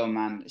 amazing film,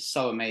 man. It's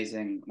so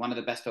amazing. One of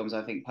the best films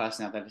I think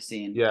personally I've ever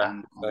seen. Yeah,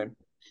 And same.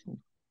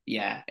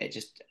 yeah, it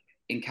just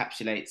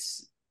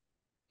encapsulates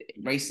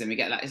racism. We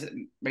get like, is it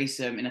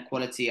racism,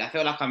 inequality? I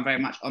feel like I'm very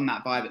much on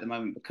that vibe at the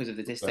moment because of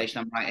the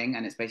dissertation I'm writing,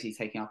 and it's basically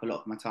taking up a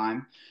lot of my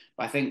time.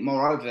 But I think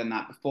moreover than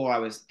that, before I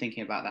was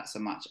thinking about that so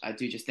much, I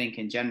do just think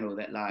in general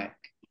that like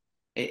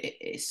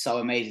it's so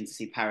amazing to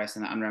see Paris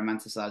in that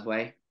unromanticized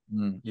way,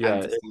 and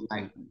Yeah, to see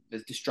like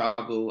the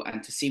struggle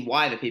and to see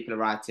why the people are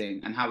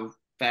writing and how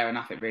fair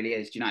enough it really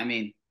is. Do you know what I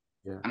mean?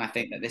 yeah, And I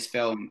think that this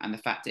film and the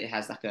fact that it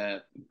has like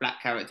a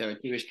black character, a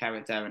Jewish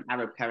character, an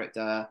Arab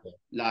character,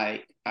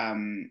 like I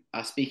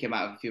was speaking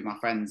about with a few of my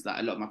friends, like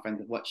a lot of my friends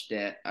have watched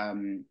it,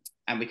 and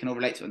we can all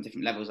relate to it on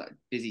different levels. Like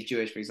Busy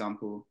Jewish, for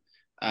example,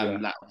 yeah,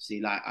 like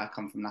obviously, like I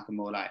come from like a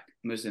more like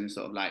Muslim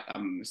sort of like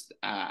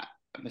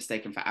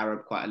mistaken for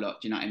Arab quite a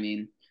lot. Do you know what I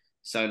mean?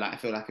 So like I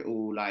feel like it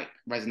all like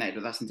resonated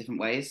with us in different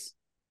ways.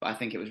 But I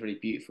think it was really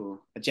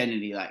beautiful,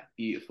 genuinely like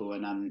beautiful.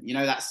 And you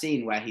know that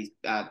scene where he's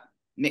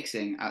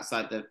mixing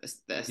outside the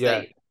yeah,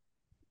 estate.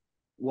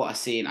 What a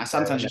scene! I yeah,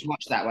 sometimes just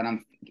watch that when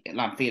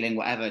I'm feeling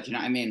whatever. Do you know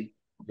what I mean?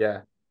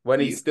 yeah. When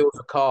he Beautiful. steals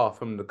a car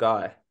from the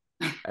guy,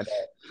 and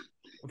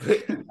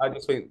I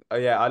just think, oh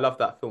yeah, I love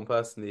that film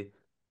personally.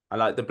 I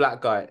like the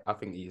black guy. I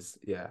think he's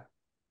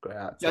great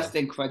actor. Just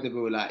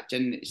incredible. Like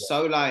Yeah,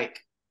 so like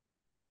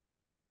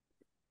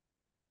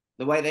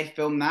the way they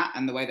film that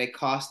and the way they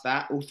cast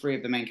that, all three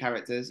of the main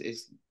characters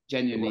is it works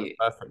genuinely,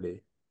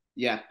 perfectly.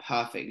 yeah,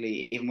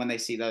 perfectly. Even when they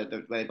see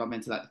they bump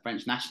into like the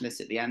French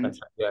nationalists at the end,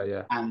 Yeah,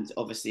 yeah, and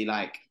obviously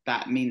like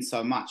that means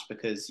so much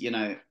because you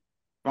know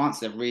France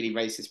is a really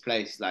racist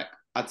place. Like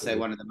I'd say yeah,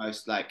 one of the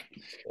most like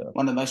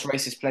one of the most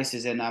racist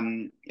places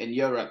in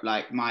Europe.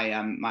 Like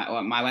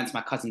I went to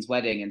my cousin's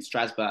wedding in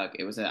Strasbourg.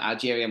 It was an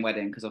Algerian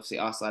wedding because obviously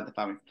our side of the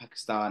family from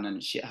Pakistan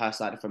and her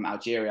side are from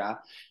Algeria.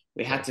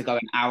 We had to go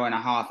an hour and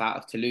a half out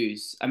of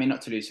Toulouse. I mean,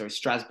 not Toulouse, sorry,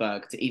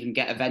 Strasbourg, to even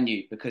get a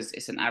venue because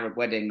it's an Arab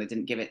wedding. They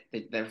didn't give it.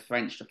 The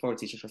French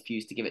authorities just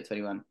refused to give it to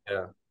anyone.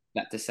 yeah,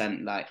 That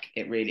descent, like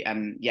it really,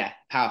 and yeah,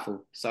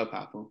 powerful, so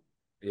powerful.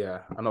 yeah.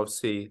 And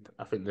obviously,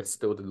 I think there's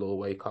still the law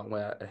where you can't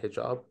wear a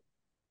hijab.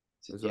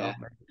 as Yeah,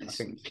 well. I it's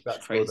think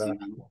that's still crazy, there.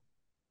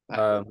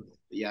 man.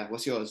 Yeah,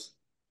 what's yours?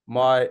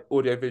 My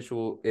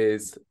audiovisual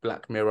is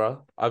Black Mirror.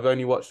 I've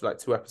only watched like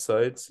 2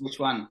 episodes. Which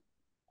one?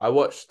 I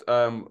watched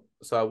I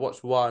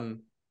watched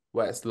one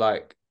where it's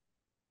like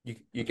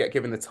you get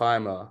given a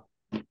timer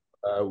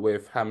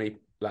with how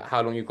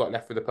long you've got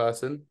left with the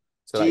person.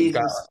 So like you go,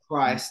 Jesus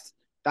Christ.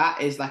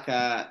 That is like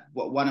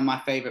one of my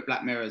favorite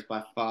Black Mirrors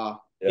by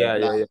far. Yeah.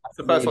 Like, That's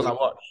the first one I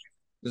really watched.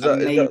 Is that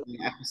amazing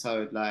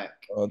episode. Like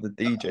the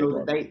DJ all the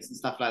one? dates and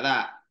stuff like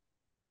that.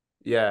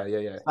 Yeah.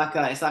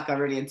 It's like a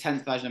really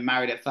intense version of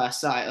Married at First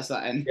Sight or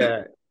something.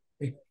 Yeah.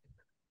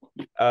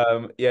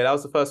 Yeah, that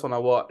was the first one I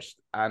watched,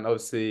 and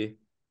obviously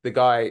the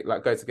guy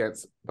like goes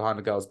against behind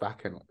the girl's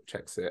back and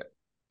checks it,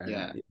 and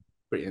Yeah.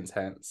 pretty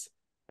intense.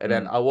 And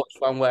then I watched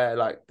one where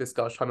like this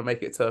guy's trying to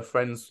make it to a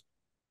friend's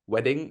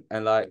wedding,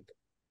 and like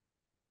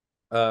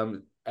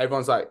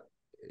everyone's like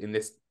in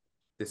this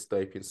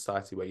dystopian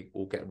society where you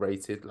all get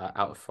rated like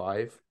out of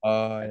 5.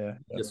 Oh yeah.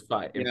 Just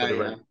fighting Yeah, for the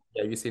yeah. rent.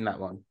 Yeah, have you seen that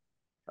one?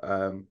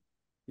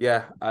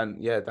 Yeah,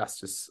 and yeah, that's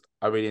just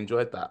I really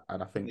enjoyed that,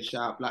 and I think Good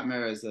shout. Black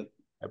Mirror is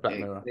Black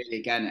Mirror. really,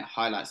 again, it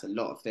highlights a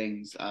lot of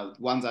things.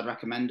 Ones I'd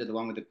recommend are the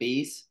one with the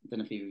bees. I don't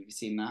know if you've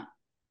seen that.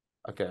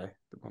 Okay,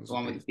 The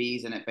one with the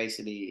bees, and it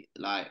basically,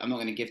 like, I'm not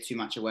going to give too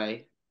much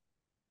away,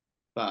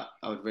 but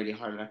I would really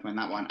highly recommend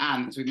that one.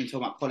 And because we've been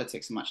talking about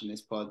politics so much in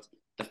this pod,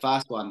 the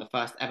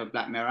first ever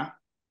Black Mirror,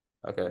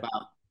 Okay.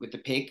 with the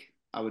pig,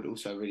 I would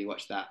also really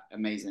watch that.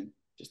 Amazing,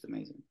 just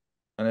amazing.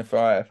 And if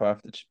I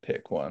have to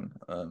pick one,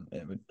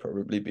 it would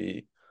probably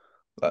be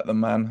like the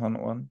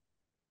Manhunt one,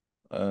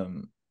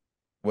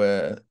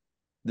 where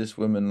this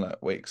woman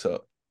like wakes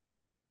up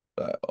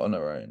like on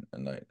her own,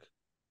 and like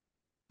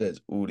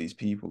there's all these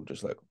people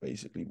just like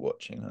basically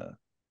watching her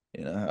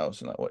in her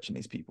house and like watching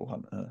these people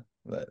hunt her.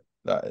 Like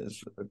that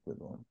is a good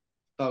one.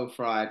 So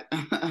fried.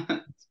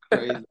 It's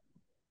crazy.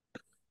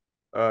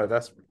 Oh,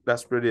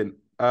 that's brilliant.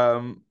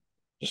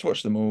 Just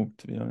watch them all,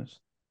 to be honest.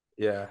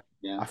 Yeah.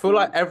 Yeah. I feel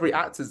like every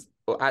actor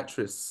or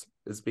actress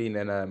has been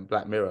in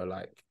Black Mirror.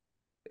 Like,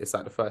 it's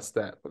like the first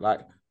step. Like,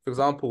 for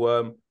example,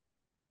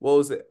 what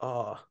was it?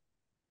 I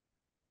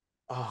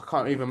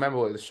can't even remember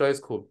what the show's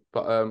called.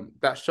 But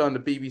that show on the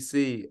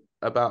BBC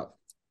about.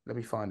 Let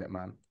me find it,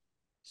 man.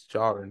 It's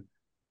jarring.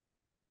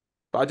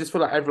 But I just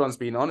feel like everyone's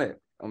been on it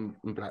on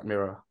Black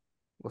Mirror.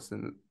 What's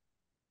in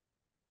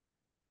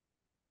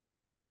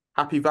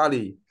Happy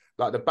Valley?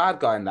 Like the bad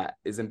guy in that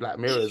is in Black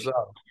Mirror as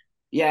well.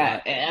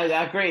 Yeah,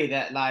 I agree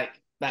that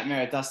like Black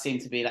Mirror does seem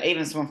to be like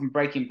even someone from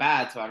Breaking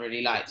Bad who I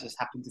really like just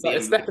happened to It's be like a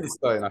in stepping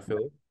stone, I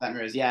feel. Black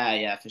Mirrors.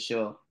 Yeah, for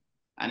sure,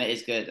 and it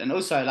is good. And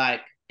also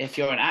like if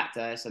you're an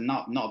actor, it's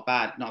not a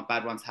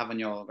bad one to have on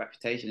your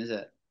reputation, is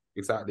it?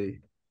 Exactly.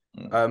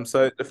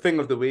 So the thing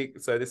of the week.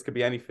 So this could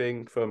be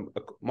anything from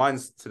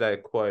mine's today a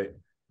quote.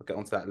 I'll get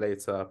onto that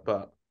later,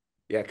 but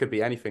yeah, it could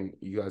be anything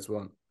you guys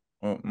want.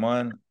 Well,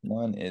 mine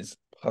is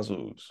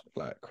puzzles,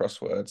 like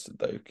crosswords,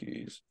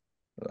 Sudokus,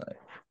 like.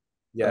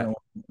 Yeah.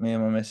 Me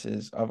and my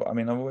missus. I've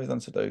always done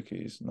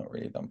Sudokus, not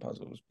really done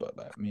puzzles, but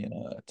like me and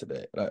her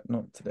today, like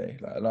not today,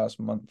 like last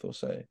month or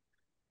so,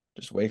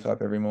 just wake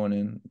up every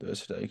morning, do a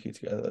Sudoku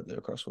together, do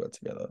a crossword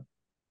together.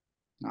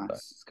 Nice.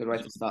 It's a good way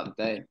to start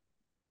the day.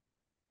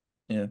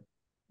 Yeah.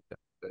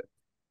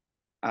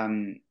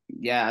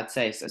 Yeah, I'd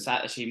say it's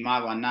actually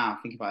my one now.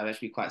 Thinking about it,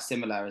 actually quite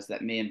similar. Is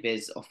that me and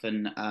Biz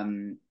often,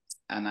 and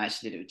I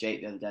actually did it with Jake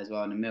the other day as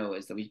well in the mill.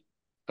 Is that we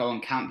go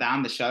and count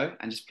down the show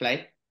and just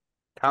play.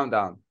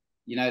 Countdown.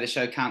 You know the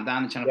show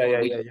Countdown, the channel.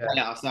 We play it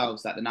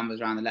ourselves, like the numbers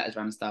around, the letters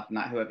around and stuff, and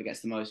like whoever gets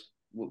the most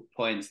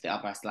points, the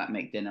other has to like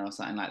make dinner or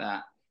something like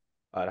that.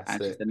 Oh, that's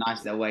and it's sick. just a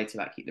nice little way to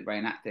like keep the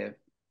brain active.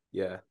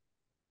 Yeah,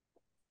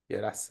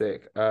 that's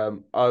sick. I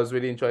was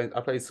really enjoying. I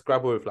played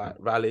Scrabble with like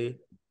Rally.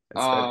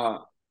 Yeah.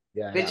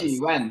 Did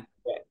you? When?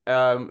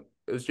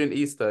 It was during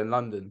Easter in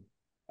London.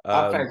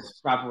 I played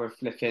Scrabble with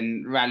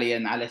flipping Rally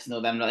and Alice and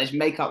all them. Like, they just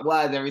make up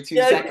words every 2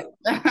 seconds.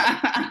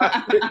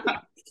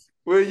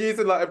 We're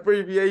using like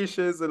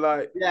abbreviations and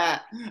like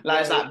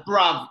it's like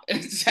bruv,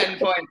 it's 10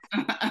 points.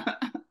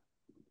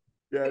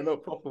 Yeah,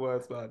 not proper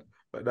words, man.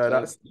 But no,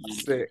 that's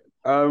sick.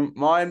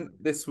 Mine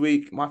this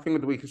week, my thing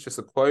of the week is just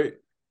a quote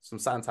from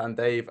Santan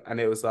Dave, and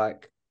it was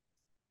like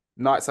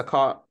nights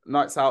out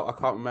I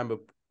can't remember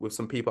with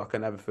some people I can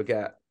never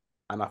forget.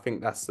 And I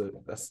think that's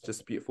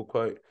just a beautiful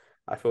quote.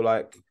 I feel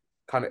like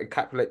kind of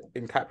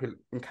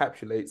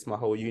encapsulates my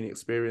whole uni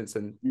experience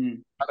and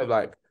kind of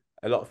like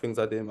a lot of things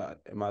I did in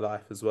my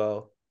life as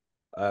well.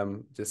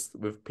 Just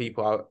with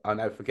people I'll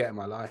never forget in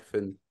my life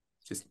and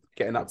just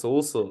getting up to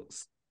all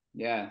sorts.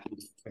 Yeah.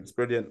 It's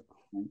brilliant.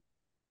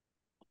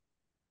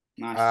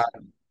 Nice.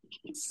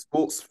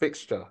 Sports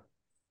fixture.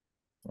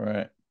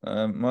 Right.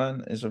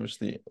 Mine is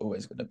obviously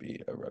always going to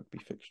be a rugby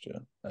fixture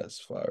as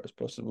far as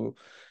possible.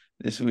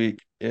 This week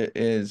it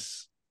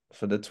is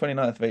for the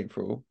 29th of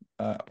April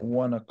at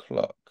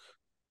 1:00.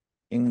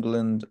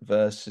 England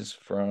versus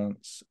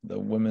France, the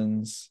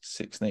Women's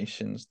Six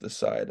Nations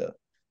decider.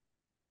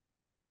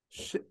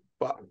 Shit,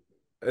 but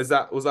was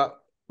that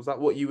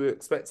what you were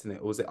expecting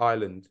it, or was it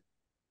Ireland?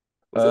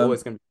 Was it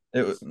always going to be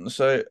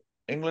So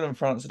England and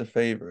France are the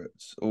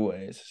favourites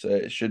always, so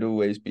it should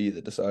always be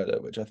the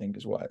decider, which I think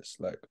is why it's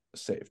like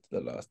safe to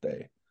the last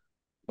day.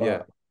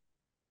 Yeah.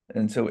 But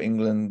until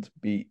England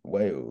beat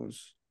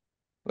Wales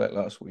like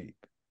last week,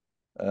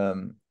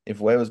 if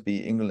Wales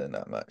beat England in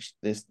that match,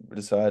 this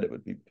decider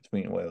would be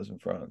between Wales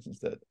and France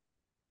instead,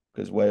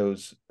 because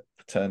Wales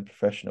turned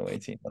professional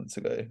 18 months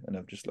ago and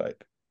have just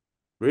like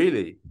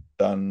Really?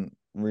 done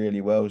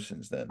really well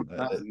since then. Like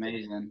That's the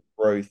amazing.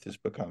 growth has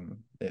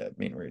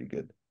been really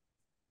good.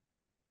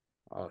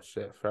 Oh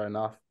shit, fair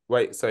enough.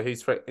 Wait, so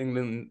who's for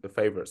England the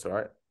favourites, all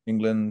right?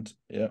 England,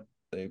 yeah,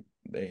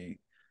 they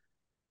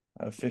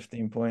have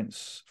 15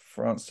 points.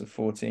 France to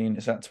 14.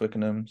 It's at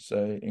Twickenham,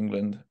 so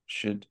England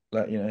should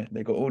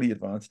they got all the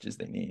advantages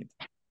they need,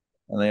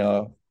 and they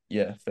are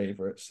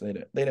favourites.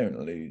 They don't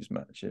lose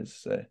matches,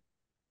 so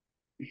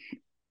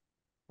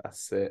That's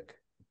sick.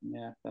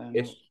 Yeah, fair enough.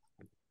 Ish.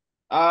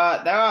 There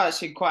are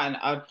actually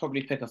I'd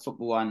probably pick a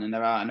football one, and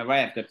there are an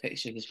array of good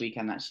fixtures this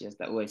weekend, actually, as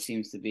there always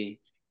seems to be.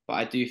 But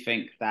I do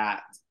think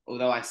that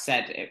although I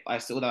said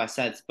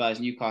Spurs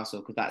Newcastle,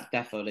 because that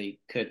definitely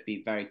could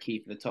be very key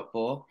for the top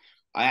four,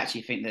 I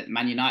actually think that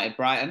Man United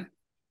Brighton,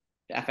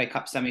 the FA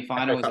Cup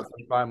semi-final, FA Cup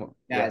semi-final.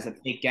 it's a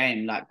big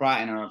game. Like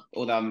Brighton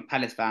although I'm a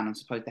Palace fan, I'm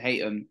supposed to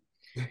hate them.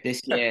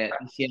 This year,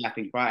 I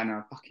think Brighton are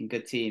a fucking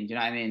good team. Do you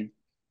know what I mean?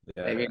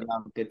 They really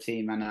are a good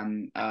team,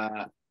 and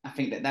I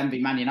think that them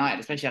being Man United,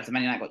 especially after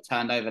Man United got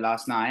turned over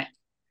last night,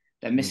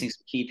 they're missing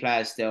some key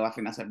players still. I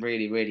think that's a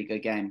really, really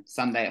good game.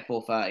 Sunday at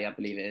 4:30, I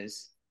believe it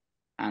is,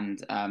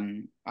 and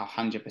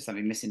 100%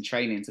 be missing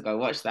training to go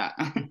watch that.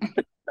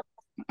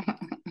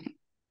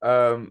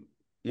 Yeah,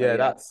 yeah.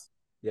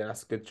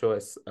 that's a good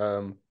choice.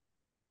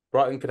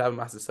 Brighton could have a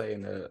massive say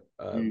in the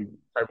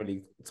Premier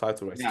League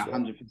title race. Yeah,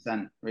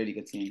 100%. Really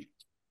good team.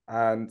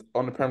 And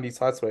on the Premier League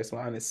title race,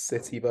 man, it's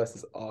City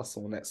versus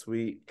Arsenal next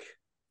week.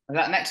 Is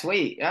that next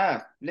week?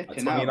 Yeah,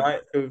 flipping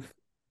 29th of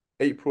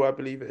April, I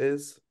believe it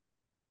is.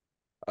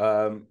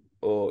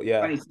 Or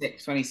yeah,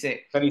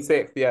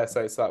 26th. Yeah,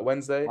 so it's like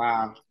Wednesday.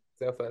 Wow.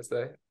 Or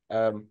Thursday.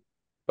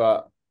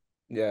 But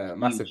yeah,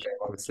 massive game,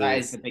 obviously. That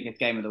is the biggest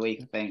game of the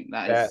week, I think.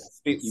 That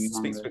speaks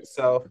for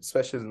itself,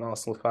 especially as an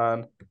Arsenal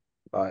fan.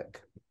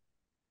 Like,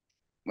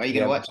 where are you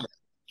gonna watch it?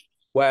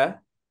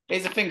 Where?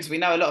 Here's the thing, because we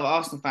know a lot of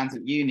Arsenal fans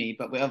at uni,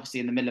 but we're obviously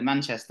in the middle of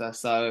Manchester,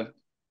 so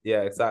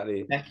yeah,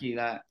 exactly. Thank you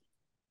that.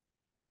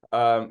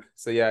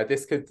 So yeah,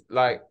 this could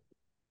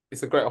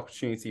it's a great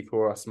opportunity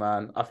for us,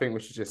 man. I think we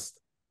should just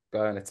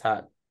go and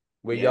attack.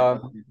 We're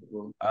young.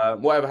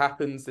 Whatever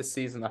happens this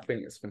season, I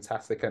think it's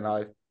fantastic, and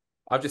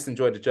I've just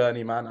enjoyed the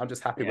journey, man. I'm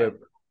just happy we're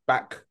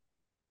back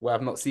where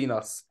I've not seen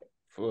us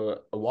for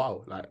a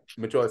while, like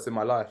majority of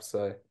my life.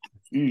 So,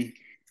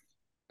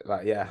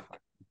 but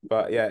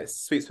yeah, it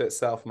speaks for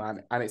itself,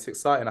 man, and it's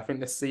exciting. I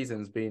think this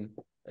season's been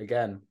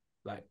again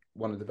like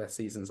one of the best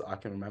seasons I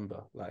can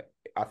remember. Like,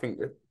 I think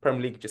the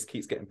Premier League just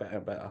keeps getting better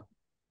and better.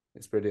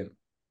 It's brilliant.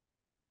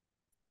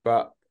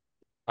 But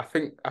I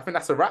think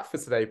that's a wrap for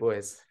today,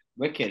 boys.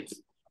 Wicked.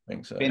 I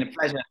think so. It's been a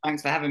pleasure.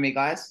 Thanks for having me,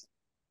 guys.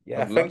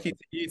 Yeah, thank you to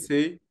you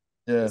two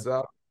as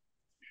well.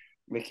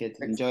 Wicked.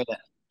 Enjoyed it.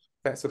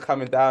 Thanks for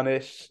coming down,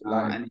 Ish.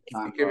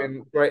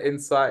 Giving great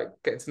insight,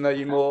 getting to know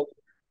you more,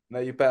 know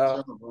you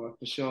better. For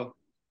sure.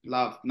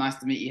 Love. Nice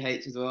to meet you,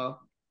 H, as well.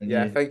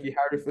 Yeah, thank you,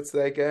 Harry, for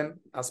today again,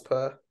 as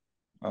per.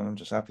 I'm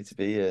just happy to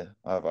be here.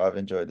 I've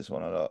enjoyed this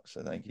one a lot,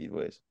 so thank you,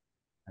 boys.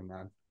 Hey,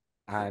 man.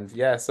 And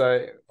yeah,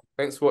 so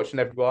thanks for watching,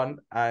 everyone,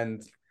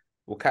 and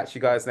we'll catch you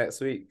guys next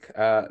week.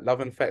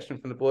 Love and affection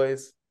from the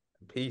boys.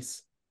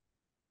 Peace.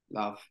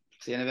 Love.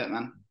 See you in a bit,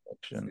 man.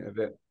 See you in a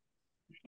bit.